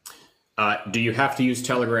 Do you have to use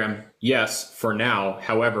Telegram? Yes, for now.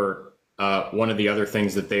 However, one of the other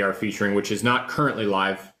things that they are featuring, which is not currently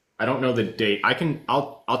live, I don't know the date.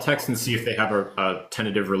 I'll text and see if they have a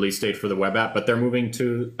tentative release date for the web app, but they're moving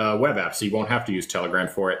to web app, so you won't have to use Telegram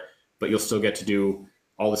for it, but you'll still get to do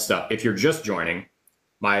all the stuff. If you're just joining,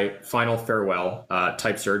 my final farewell,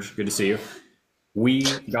 Type Surge, good to see you. We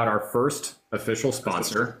got our first official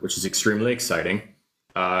sponsor, which is extremely exciting.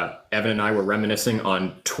 Evan and I were reminiscing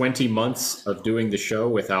on 20 months of doing the show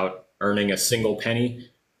without earning a single penny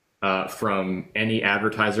from any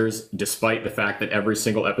advertisers, despite the fact that every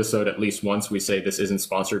single episode, at least once, we say this isn't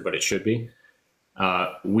sponsored, but it should be.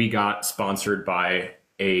 We got sponsored by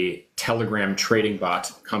a Telegram trading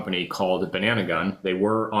bot company called Banana Gun. They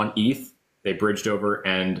were on ETH. They bridged over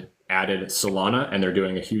and added Solana, and they're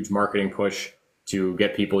doing a huge marketing push to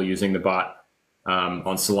get people using the bot on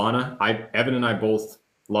Solana. Evan and I both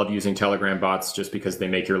love using Telegram bots just because they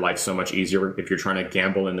make your life so much easier if you're trying to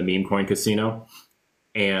gamble in the meme coin casino.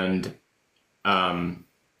 And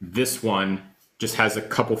this one just has a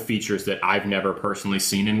couple features that I've never personally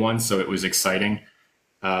seen in one, so it was exciting.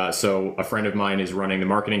 So a friend of mine is running the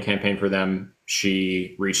marketing campaign for them.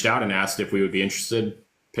 She reached out and asked if we would be interested.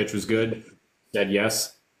 Pitch was good. Said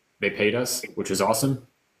yes. They paid us, which is awesome.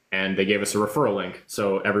 And they gave us a referral link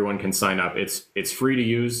so everyone can sign up. It's free to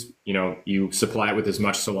use. You know, you supply it with as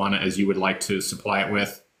much Solana as you would like to supply it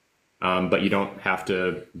with, but you don't have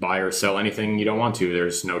to buy or sell anything you don't want to.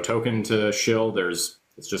 There's no token to shill.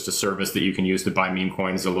 It's just a service that you can use to buy meme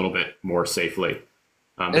coins a little bit more safely.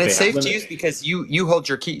 And it's safe to use because you hold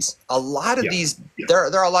your keys. A lot of these, there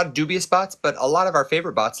are a lot of dubious bots, but a lot of our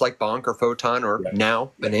favorite bots like Bonk or Photon or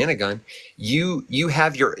now Banana Gun, you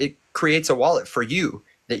have it creates a wallet for you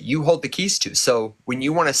that you hold the keys to. So when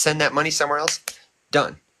you want to send that money somewhere else,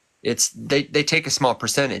 done. They take a small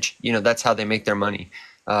percentage. You know, that's how they make their money.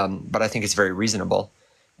 But I think it's very reasonable.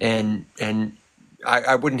 And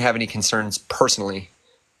I wouldn't have any concerns personally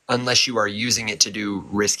unless you are using it to do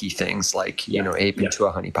risky things like, ape into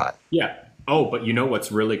a honeypot. Yeah. Oh, but you know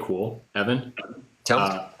what's really cool, Evan? Tell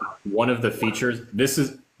me. One of the features,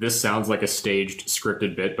 this sounds like a staged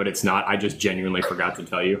scripted bit, but it's not. I just genuinely forgot to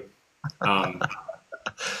tell you.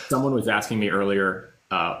 Someone was asking me earlier,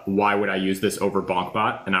 why would I use this over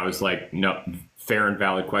BonkBot? And I was like, no, fair and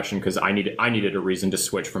valid question, because I needed a reason to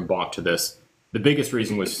switch from Bonk to this. The biggest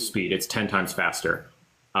reason was speed. It's 10 times faster.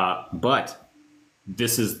 But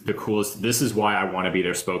this is the coolest. This is why I want to be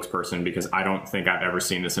their spokesperson, because I don't think I've ever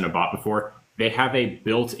seen this in a bot before. They have a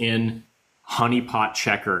built-in honeypot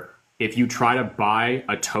checker. If you try to buy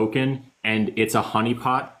a token and it's a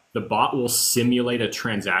honeypot, the bot will simulate a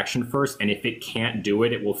transaction first, and if it can't do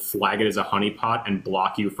it, it will flag it as a honeypot and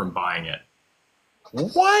block you from buying it.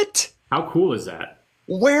 What? How cool is that?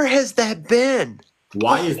 Where has that been?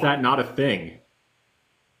 Why is that not a thing?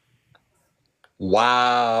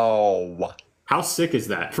 Wow. How sick is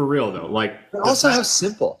that? For real, though. Like, also, how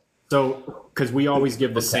simple. So, because we always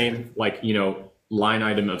give the same, line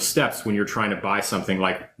item of steps when you're trying to buy something.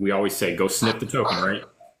 Like, we always say, go sniff the token, right?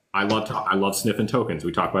 I love sniffing tokens.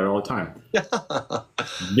 We talk about it all the time.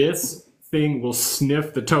 This thing will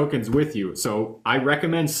sniff the tokens with you. So I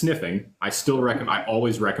recommend sniffing. I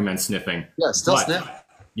always recommend sniffing. Yeah, still sniff.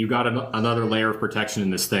 You got another layer of protection in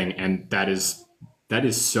this thing, and that is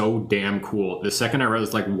so damn cool. The second I read it, I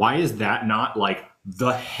was like, why is that not like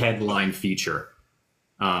the headline feature?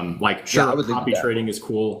 Copy trading is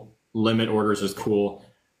cool, limit orders is cool,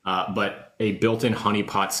 but a built-in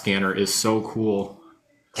honeypot scanner is so cool.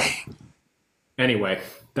 Dang. Anyway,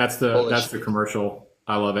 that's the commercial.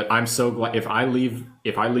 I love it. I'm so glad if I leave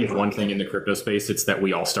one thing in the crypto space, it's that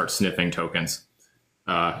we all start sniffing tokens.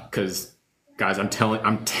 Because guys, I'm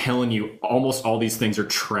telling you, almost all these things are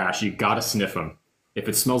trash. You gotta sniff them. If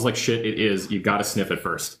it smells like shit, it is. You gotta sniff it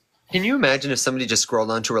first. Can you imagine if somebody just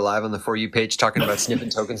scrolled onto a live on the For You page talking about sniffing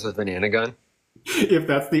tokens with Banana Gun? If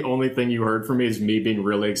that's the only thing you heard from me is me being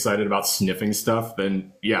really excited about sniffing stuff,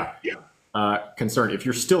 then yeah. Concerned. If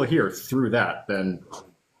you're still here through that, then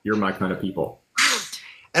you're my kind of people.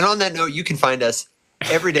 And on that note, you can find us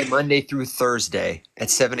every day, Monday through Thursday at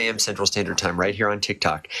 7 a.m. Central Standard Time, right here on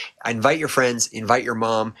TikTok. Invite your friends, invite your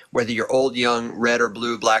mom, whether you're old, young, red or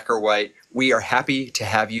blue, black or white. We are happy to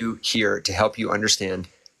have you here to help you understand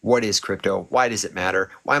what is crypto, why does it matter,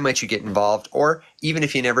 why might you get involved, or even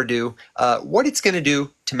if you never do, what it's going to do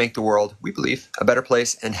to make the world, we believe, a better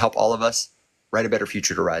place and help all of us write a better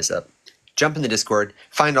future to rise up. Jump in the Discord,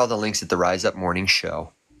 find all the links at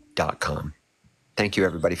theriseuppmorningshow.com. Thank you,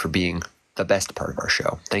 everybody, for being the best part of our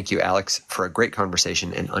show. Thank you, Alex, for a great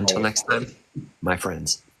conversation. And until next time, my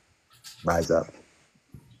friends, rise up.